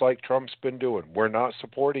 just like Trump's been doing. We're not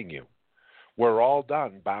supporting you. We're all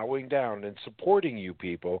done bowing down and supporting you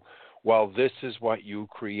people while this is what you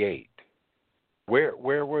create. Where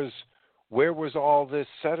was all this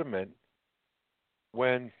sentiment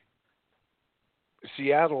when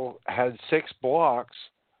Seattle had 6 blocks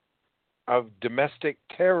of domestic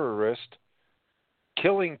terrorists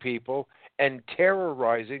killing people and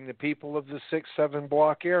terrorizing the people of the 6-7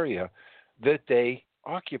 block area that they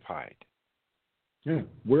occupied? Yeah.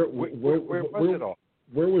 Where was it all?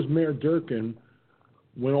 Where was Mayor Durkin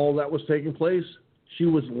when all that was taking place, she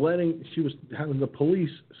was having the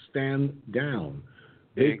police stand down.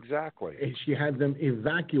 Exactly. And she had them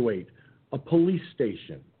evacuate a police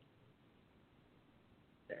station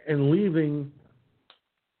and leaving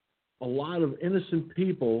a lot of innocent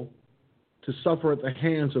people to suffer at the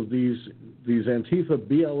hands of these Antifa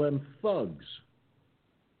BLM thugs.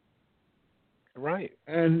 Right.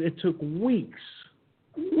 And it took weeks,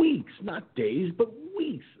 not days, but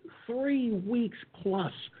weeks, 3 weeks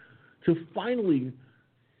plus, to finally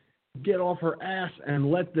get off her ass and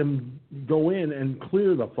let them go in and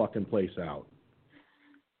clear the fucking place out.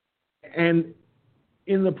 And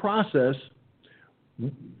in the process,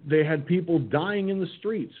 they had people dying in the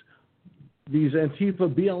streets. These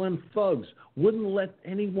Antifa BLM thugs wouldn't let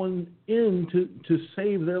anyone in to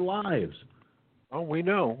save their lives. Oh, we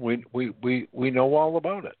know. We know all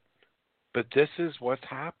about it. But this is what's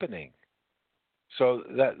happening. So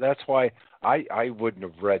that's why I wouldn't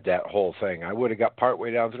have read that whole thing. I would have got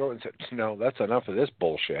partway down through it and said, no, that's enough of this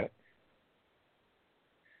bullshit.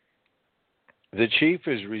 The chief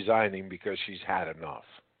is resigning because she's had enough.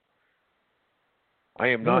 I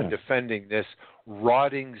am not defending this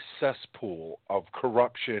rotting cesspool of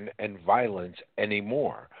corruption and violence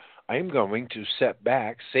anymore. I'm going to set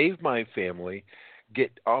back, save my family,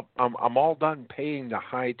 get up. I'm all done paying the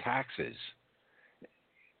high taxes.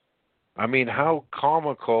 I mean, how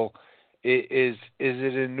comical is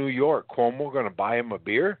it in New York? Cuomo going to buy him a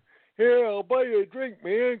beer? Here, I'll buy you a drink,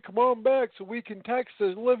 man. Come on back so we can tax the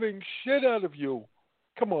living shit out of you.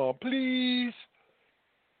 Come on, please.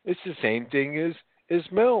 It's the same thing as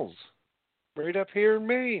Mills, right up here in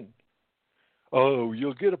Maine. Oh,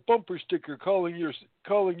 you'll get a bumper sticker calling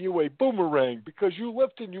you a boomerang because you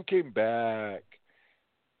left and you came back.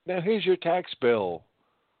 Now here's your tax bill.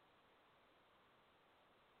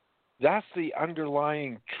 That's the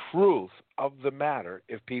underlying truth of the matter,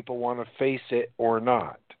 if people want to face it or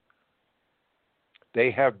not. They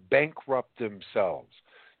have bankrupted themselves,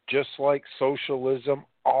 just like socialism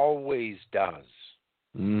always does.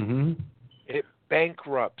 Mm-hmm. It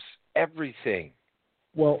bankrupts everything.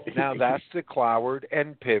 Well, now that's the Cloward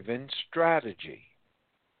and Piven strategy.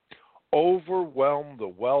 Overwhelm the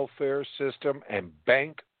welfare system and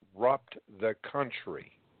bankrupt the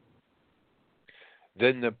country.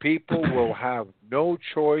 Then the people will have no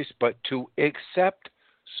choice but to accept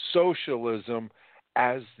socialism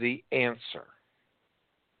as the answer.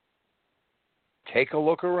 Take a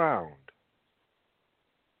look around.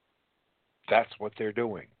 That's what they're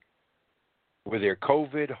doing. With their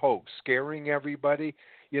COVID hoax, scaring everybody.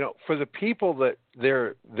 You know, for the people that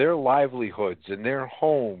their livelihoods and their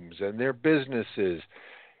homes and their businesses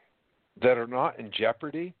that are not in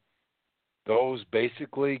jeopardy, those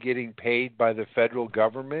basically getting paid by the federal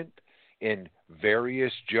government in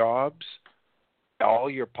various jobs, all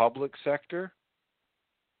your public sector,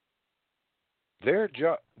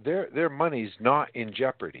 their money's not in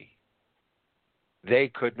jeopardy. They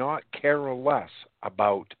could not care less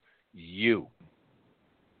about you.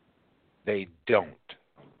 They don't.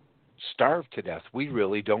 Starve to death. We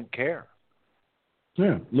really don't care.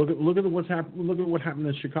 Yeah. Look at what's happened. Look at what happened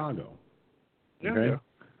in Chicago. Okay? Yeah.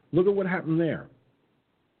 Look at what happened there.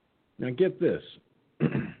 Now get this.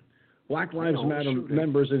 Black Lives Matter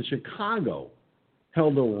members in Chicago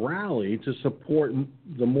held a rally to support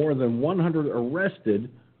the more than 100 arrested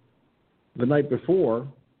the night before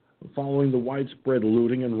following the widespread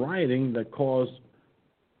looting and rioting that caused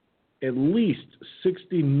at least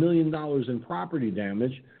 $60 million in property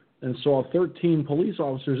damage and saw 13 police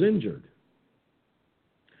officers injured.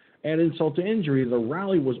 Add insult to injury, the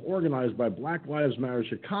rally was organized by Black Lives Matter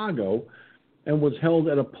Chicago and was held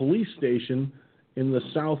at a police station in the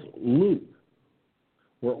South Loop,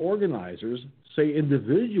 where organizers say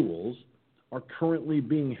individuals are currently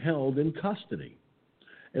being held in custody.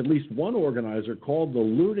 At least one organizer called the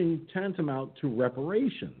looting tantamount to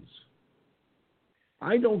reparations.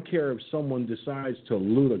 I don't care if someone decides to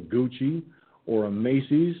loot a Gucci or a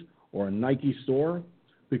Macy's or a Nike store,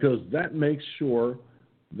 because that makes sure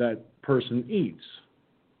that person eats,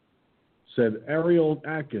 said Ariel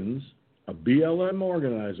Atkins, a BLM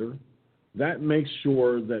organizer. That makes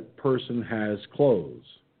sure that person has clothes.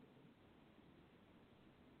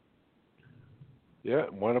 Yeah,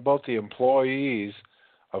 what about the employees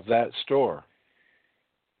of that store?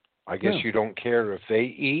 I guess you don't care if they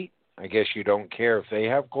eat. I guess you don't care if they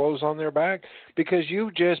have clothes on their back, because you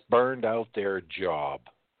just burned out their job.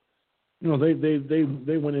 No,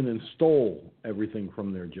 they went in and stole everything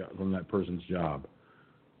from their job, from that person's job.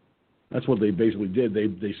 That's what they basically did.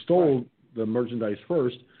 They stole the merchandise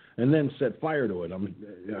first and then set fire to it.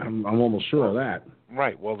 I'm almost sure of that.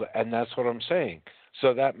 Right. Well, and that's what I'm saying.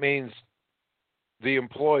 So that means the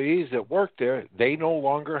employees that work there, they no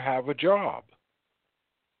longer have a job.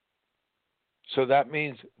 So that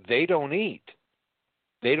means they don't eat.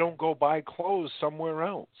 They don't go buy clothes somewhere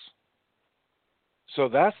else. So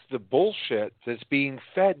that's the bullshit that's being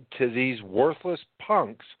fed to these worthless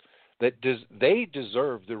punks that they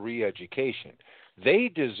deserve the re-education. They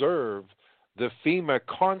deserve the FEMA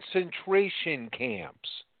concentration camps.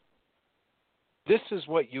 This is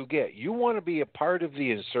what you get. You want to be a part of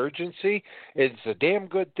the insurgency? It's a damn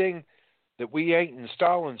good thing that we ain't in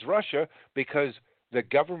Stalin's Russia, because the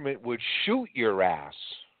government would shoot your ass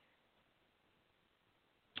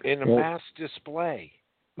in a mass display.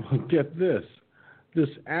 Get this. This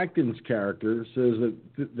Atkins character says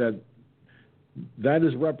that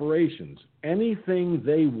is reparations. Anything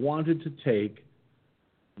they wanted to take,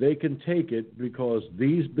 they can take it because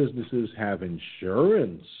these businesses have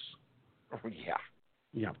insurance. Oh, yeah.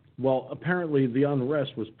 Yeah. Well, apparently the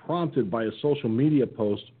unrest was prompted by a social media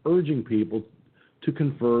post urging people to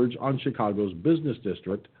converge on Chicago's business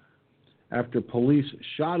district after police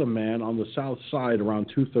shot a man on the south side around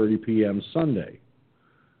 2:30 p.m. Sunday.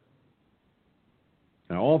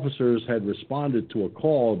 Now, officers had responded to a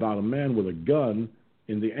call about a man with a gun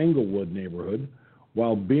in the Englewood neighborhood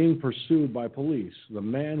while being pursued by police. The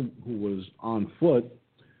man, who was on foot,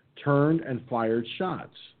 turned and fired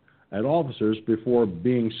shots at officers before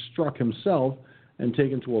being struck himself and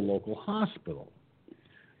taken to a local hospital.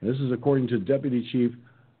 And this is according to Deputy Chief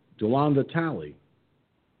Delonda Talley.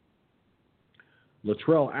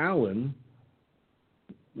 Latrell Allen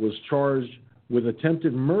was charged with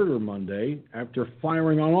attempted murder Monday after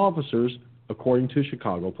firing on officers, according to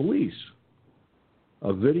Chicago police.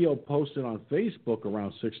 A video posted on Facebook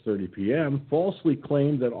around 6:30 p.m. falsely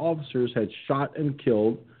claimed that officers had shot and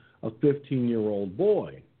killed a 15-year-old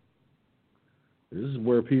boy. This is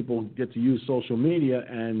where people get to use social media,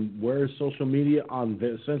 and where is social media on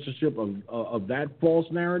the censorship of that false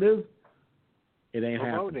narrative? It ain't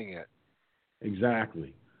promoting happening. It.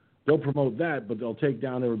 Exactly. They'll promote that, but they'll take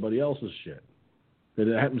down everybody else's shit. That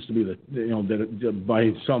it happens to be that it,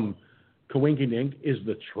 by some coinkydink is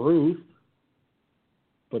the truth,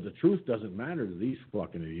 but the truth doesn't matter to these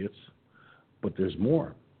fucking idiots. But there's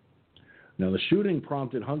more. Now, the shooting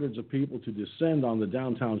prompted hundreds of people to descend on the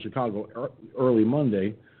downtown Chicago early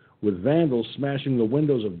Monday, with vandals smashing the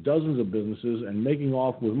windows of dozens of businesses and making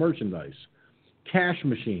off with merchandise, cash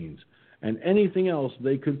machines, and anything else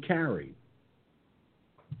they could carry.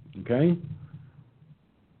 Okay?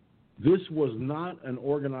 This was not an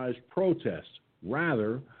organized protest.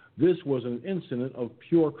 Rather, this was an incident of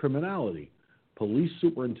pure criminality, Police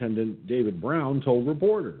Superintendent David Brown told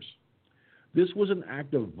reporters. This was an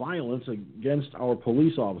act of violence against our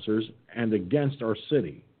police officers and against our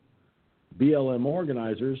city. BLM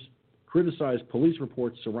organizers criticized police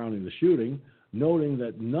reports surrounding the shooting, noting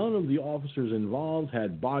that none of the officers involved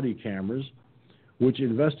had body cameras, which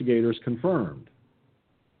investigators confirmed.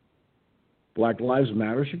 Black Lives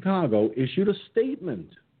Matter Chicago issued a statement.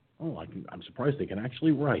 I'm surprised they can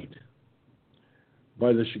actually write.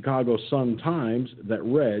 By the Chicago Sun-Times that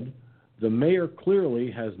read, "The mayor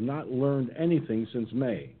clearly has not learned anything since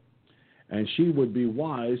May, and she would be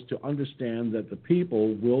wise to understand that the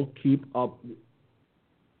people will keep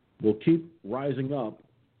rising up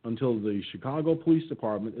until the Chicago Police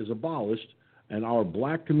Department is abolished and our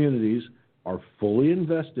black communities are fully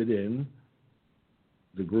invested in,"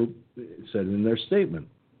 the group said in their statement.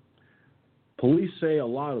 Police say a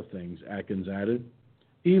lot of things, Atkins added,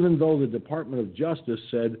 even though the Department of Justice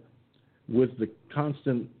said with the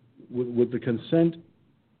consent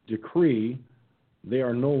decree, they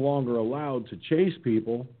are no longer allowed to chase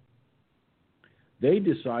people. They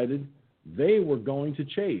decided they were going to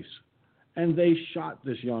chase, and they shot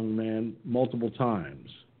this young man multiple times.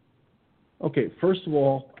 Okay, first of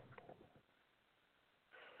all,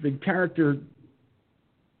 the character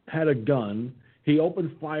had a gun. He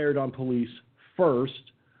opened fire on police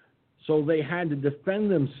first, so they had to defend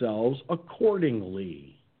themselves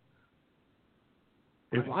accordingly.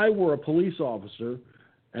 If I were a police officer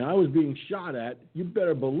and I was being shot at, you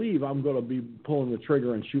better believe I'm going to be pulling the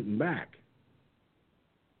trigger and shooting back.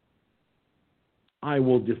 I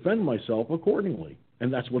will defend myself accordingly,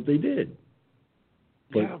 and that's what they did.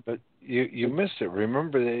 But you missed it.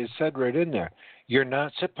 Remember, it said right in there, you're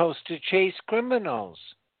not supposed to chase criminals.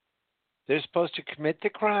 They're supposed to commit the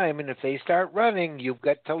crime, and if they start running, you've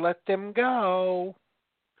got to let them go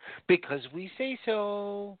because we say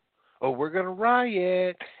so. Or we're going to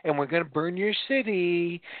riot, and we're going to burn your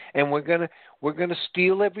city, and we're going to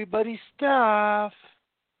steal everybody's stuff.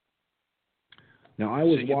 Now, I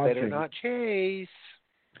was so you watching. better not chase.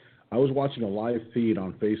 I was watching a live feed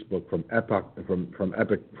on Facebook from Epoch.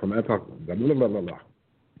 Blah, blah, blah, blah.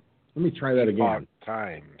 Let me try that again. Epoch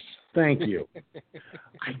Times. Thank you.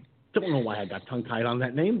 I don't know why I got tongue-tied on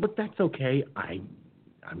that name, but that's okay.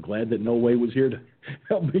 I'm glad that No Way was here to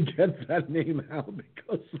help me get that name out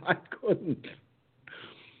because I couldn't.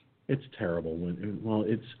 It's terrible.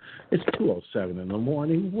 It's 2:07 in the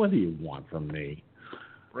morning. What do you want from me?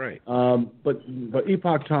 Right. But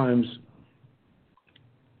Epoch Times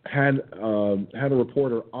had a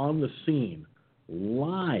reporter on the scene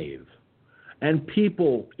live, and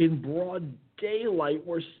people in broad daylight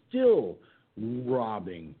were still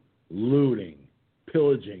robbing, looting,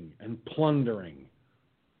 pillaging, and plundering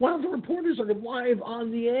while the reporters are live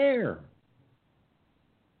on the air.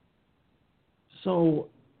 So,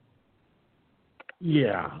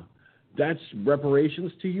 yeah, that's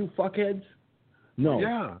reparations to you fuckheads?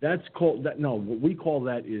 No, that's called that. No, what we call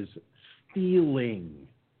that is stealing.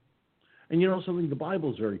 And you know something? The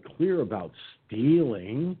Bible is very clear about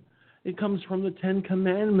stealing. It comes from the Ten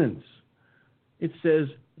Commandments. It says,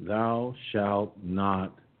 "Thou shalt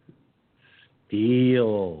not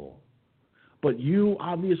steal." But you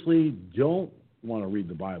obviously don't want to read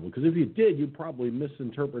the Bible, because if you did, you'd probably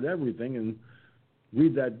misinterpret everything and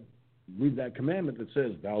read that commandment that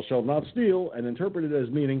says, "Thou shalt not steal," and interpret it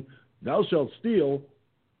as meaning, "Thou shalt steal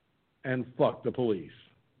and fuck the police."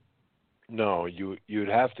 No, you'd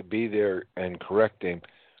have to be there and correct him.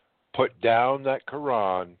 Put down that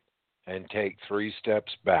Quran and take 3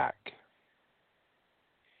 steps back.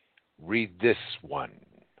 Read this one.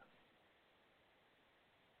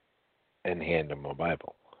 And hand him a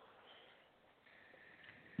Bible.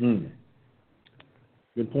 Good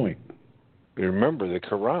point. Remember the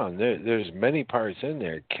Quran. There's many parts in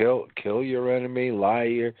there. Kill your enemy,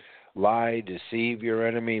 lie, deceive your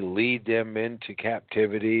enemy, lead them into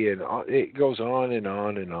captivity, and it goes on and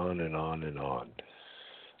on and on and on and on.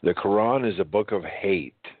 The Quran is a book of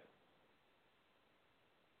hate.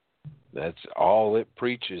 That's all it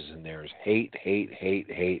preaches in there is hate, hate,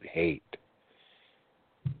 hate, hate, hate.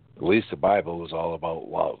 At least the Bible is all about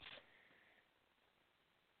love.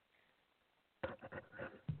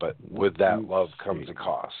 But with that love comes a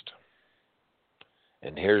cost.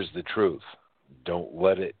 And here's the truth. Don't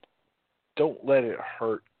let it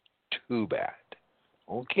hurt too bad.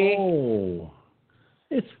 Okay? Oh.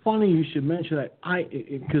 It's funny you should mention that.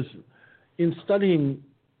 Because in studying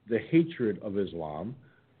the hatred of Islam,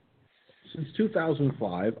 since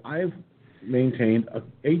 2005, I've maintained a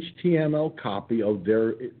HTML copy of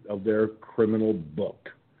their criminal book.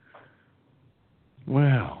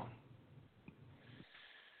 Well,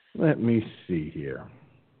 let me see here.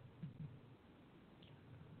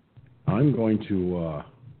 I'm going to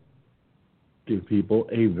give people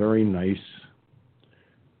a very nice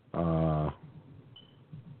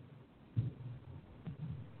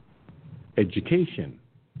education.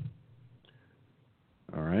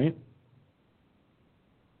 All right?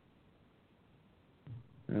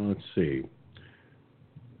 And let's see.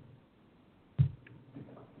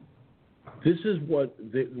 This is what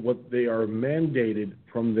they are mandated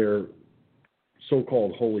from their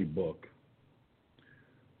so-called holy book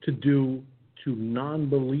to do to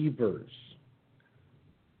non-believers.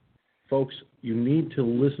 Folks, you need to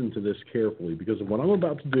listen to this carefully, because what I'm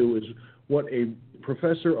about to do is what a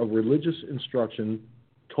professor of religious instruction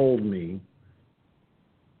told me.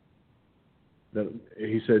 That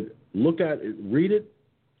he said, look at it, read it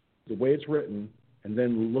the way it's written, and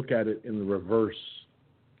then look at it in the reverse.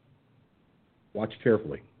 Watch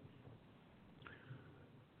carefully.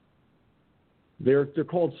 They're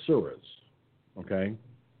called surahs, okay?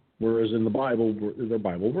 Whereas in the Bible, they're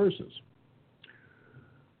Bible verses.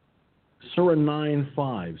 Surah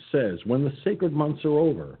 9:5 says, when the sacred months are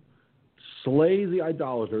over, slay the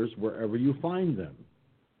idolaters wherever you find them.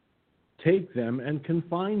 Take them and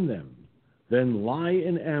confine them. Then lie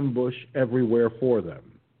in ambush everywhere for them.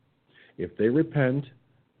 If they repent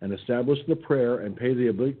and establish the prayer and pay the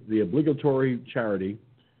obligatory charity,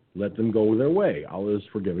 let them go their way. Allah is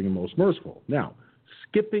forgiving and most merciful. Now,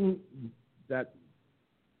 skipping that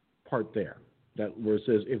part there, that where it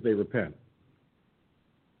says if they repent.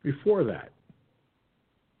 Before that,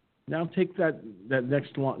 now take that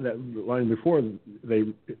next line, that line before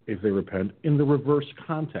if they repent, in the reverse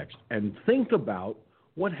context, and think about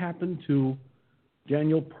what happened to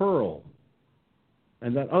Daniel Pearl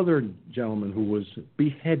and that other gentleman who was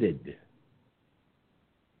beheaded.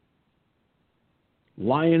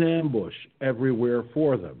 Lie in ambush everywhere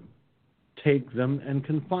for them. Take them and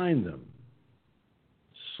confine them.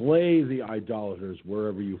 Slay the idolaters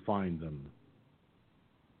wherever you find them.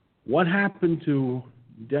 What happened to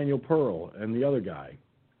Daniel Pearl and the other guy?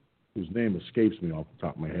 whose name escapes me off the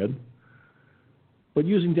top of my head, but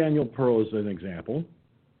using Daniel Pearl as an example,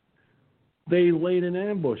 they laid an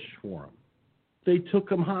ambush for him. They took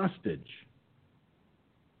him hostage.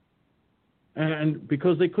 And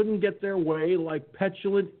because they couldn't get their way, like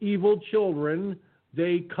petulant, evil children,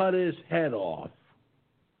 they cut his head off.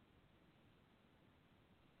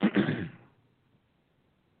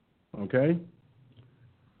 Okay?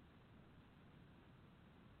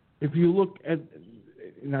 If you look at,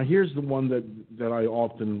 now here's the one that I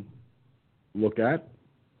often look at,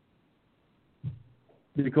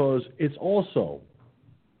 because it's also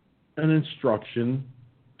an instruction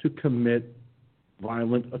to commit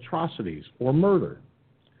violent atrocities or murder.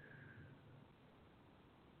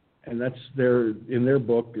 And that's in their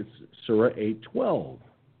book, it's Surah 8:12.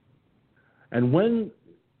 And when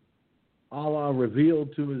Allah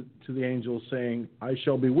revealed to the angels, saying, I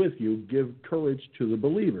shall be with you, give courage to the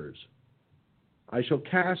believers. I shall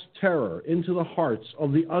cast terror into the hearts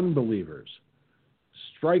of the unbelievers,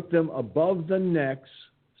 strike them above the necks,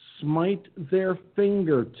 smite their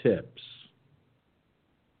fingertips.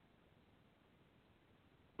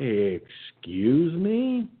 Excuse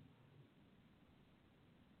me?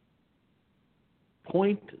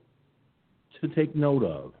 Point to take note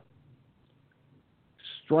of.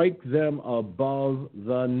 Strike them above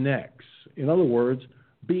the necks. In other words,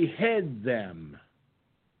 behead them.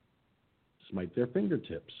 Smite their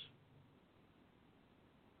fingertips.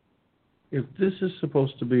 If this is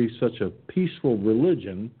supposed to be such a peaceful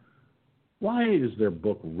religion, why is their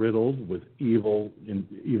book riddled with evil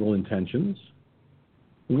intentions?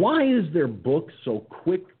 Why is their book so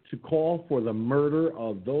quick to call for the murder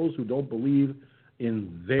of those who don't believe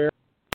in their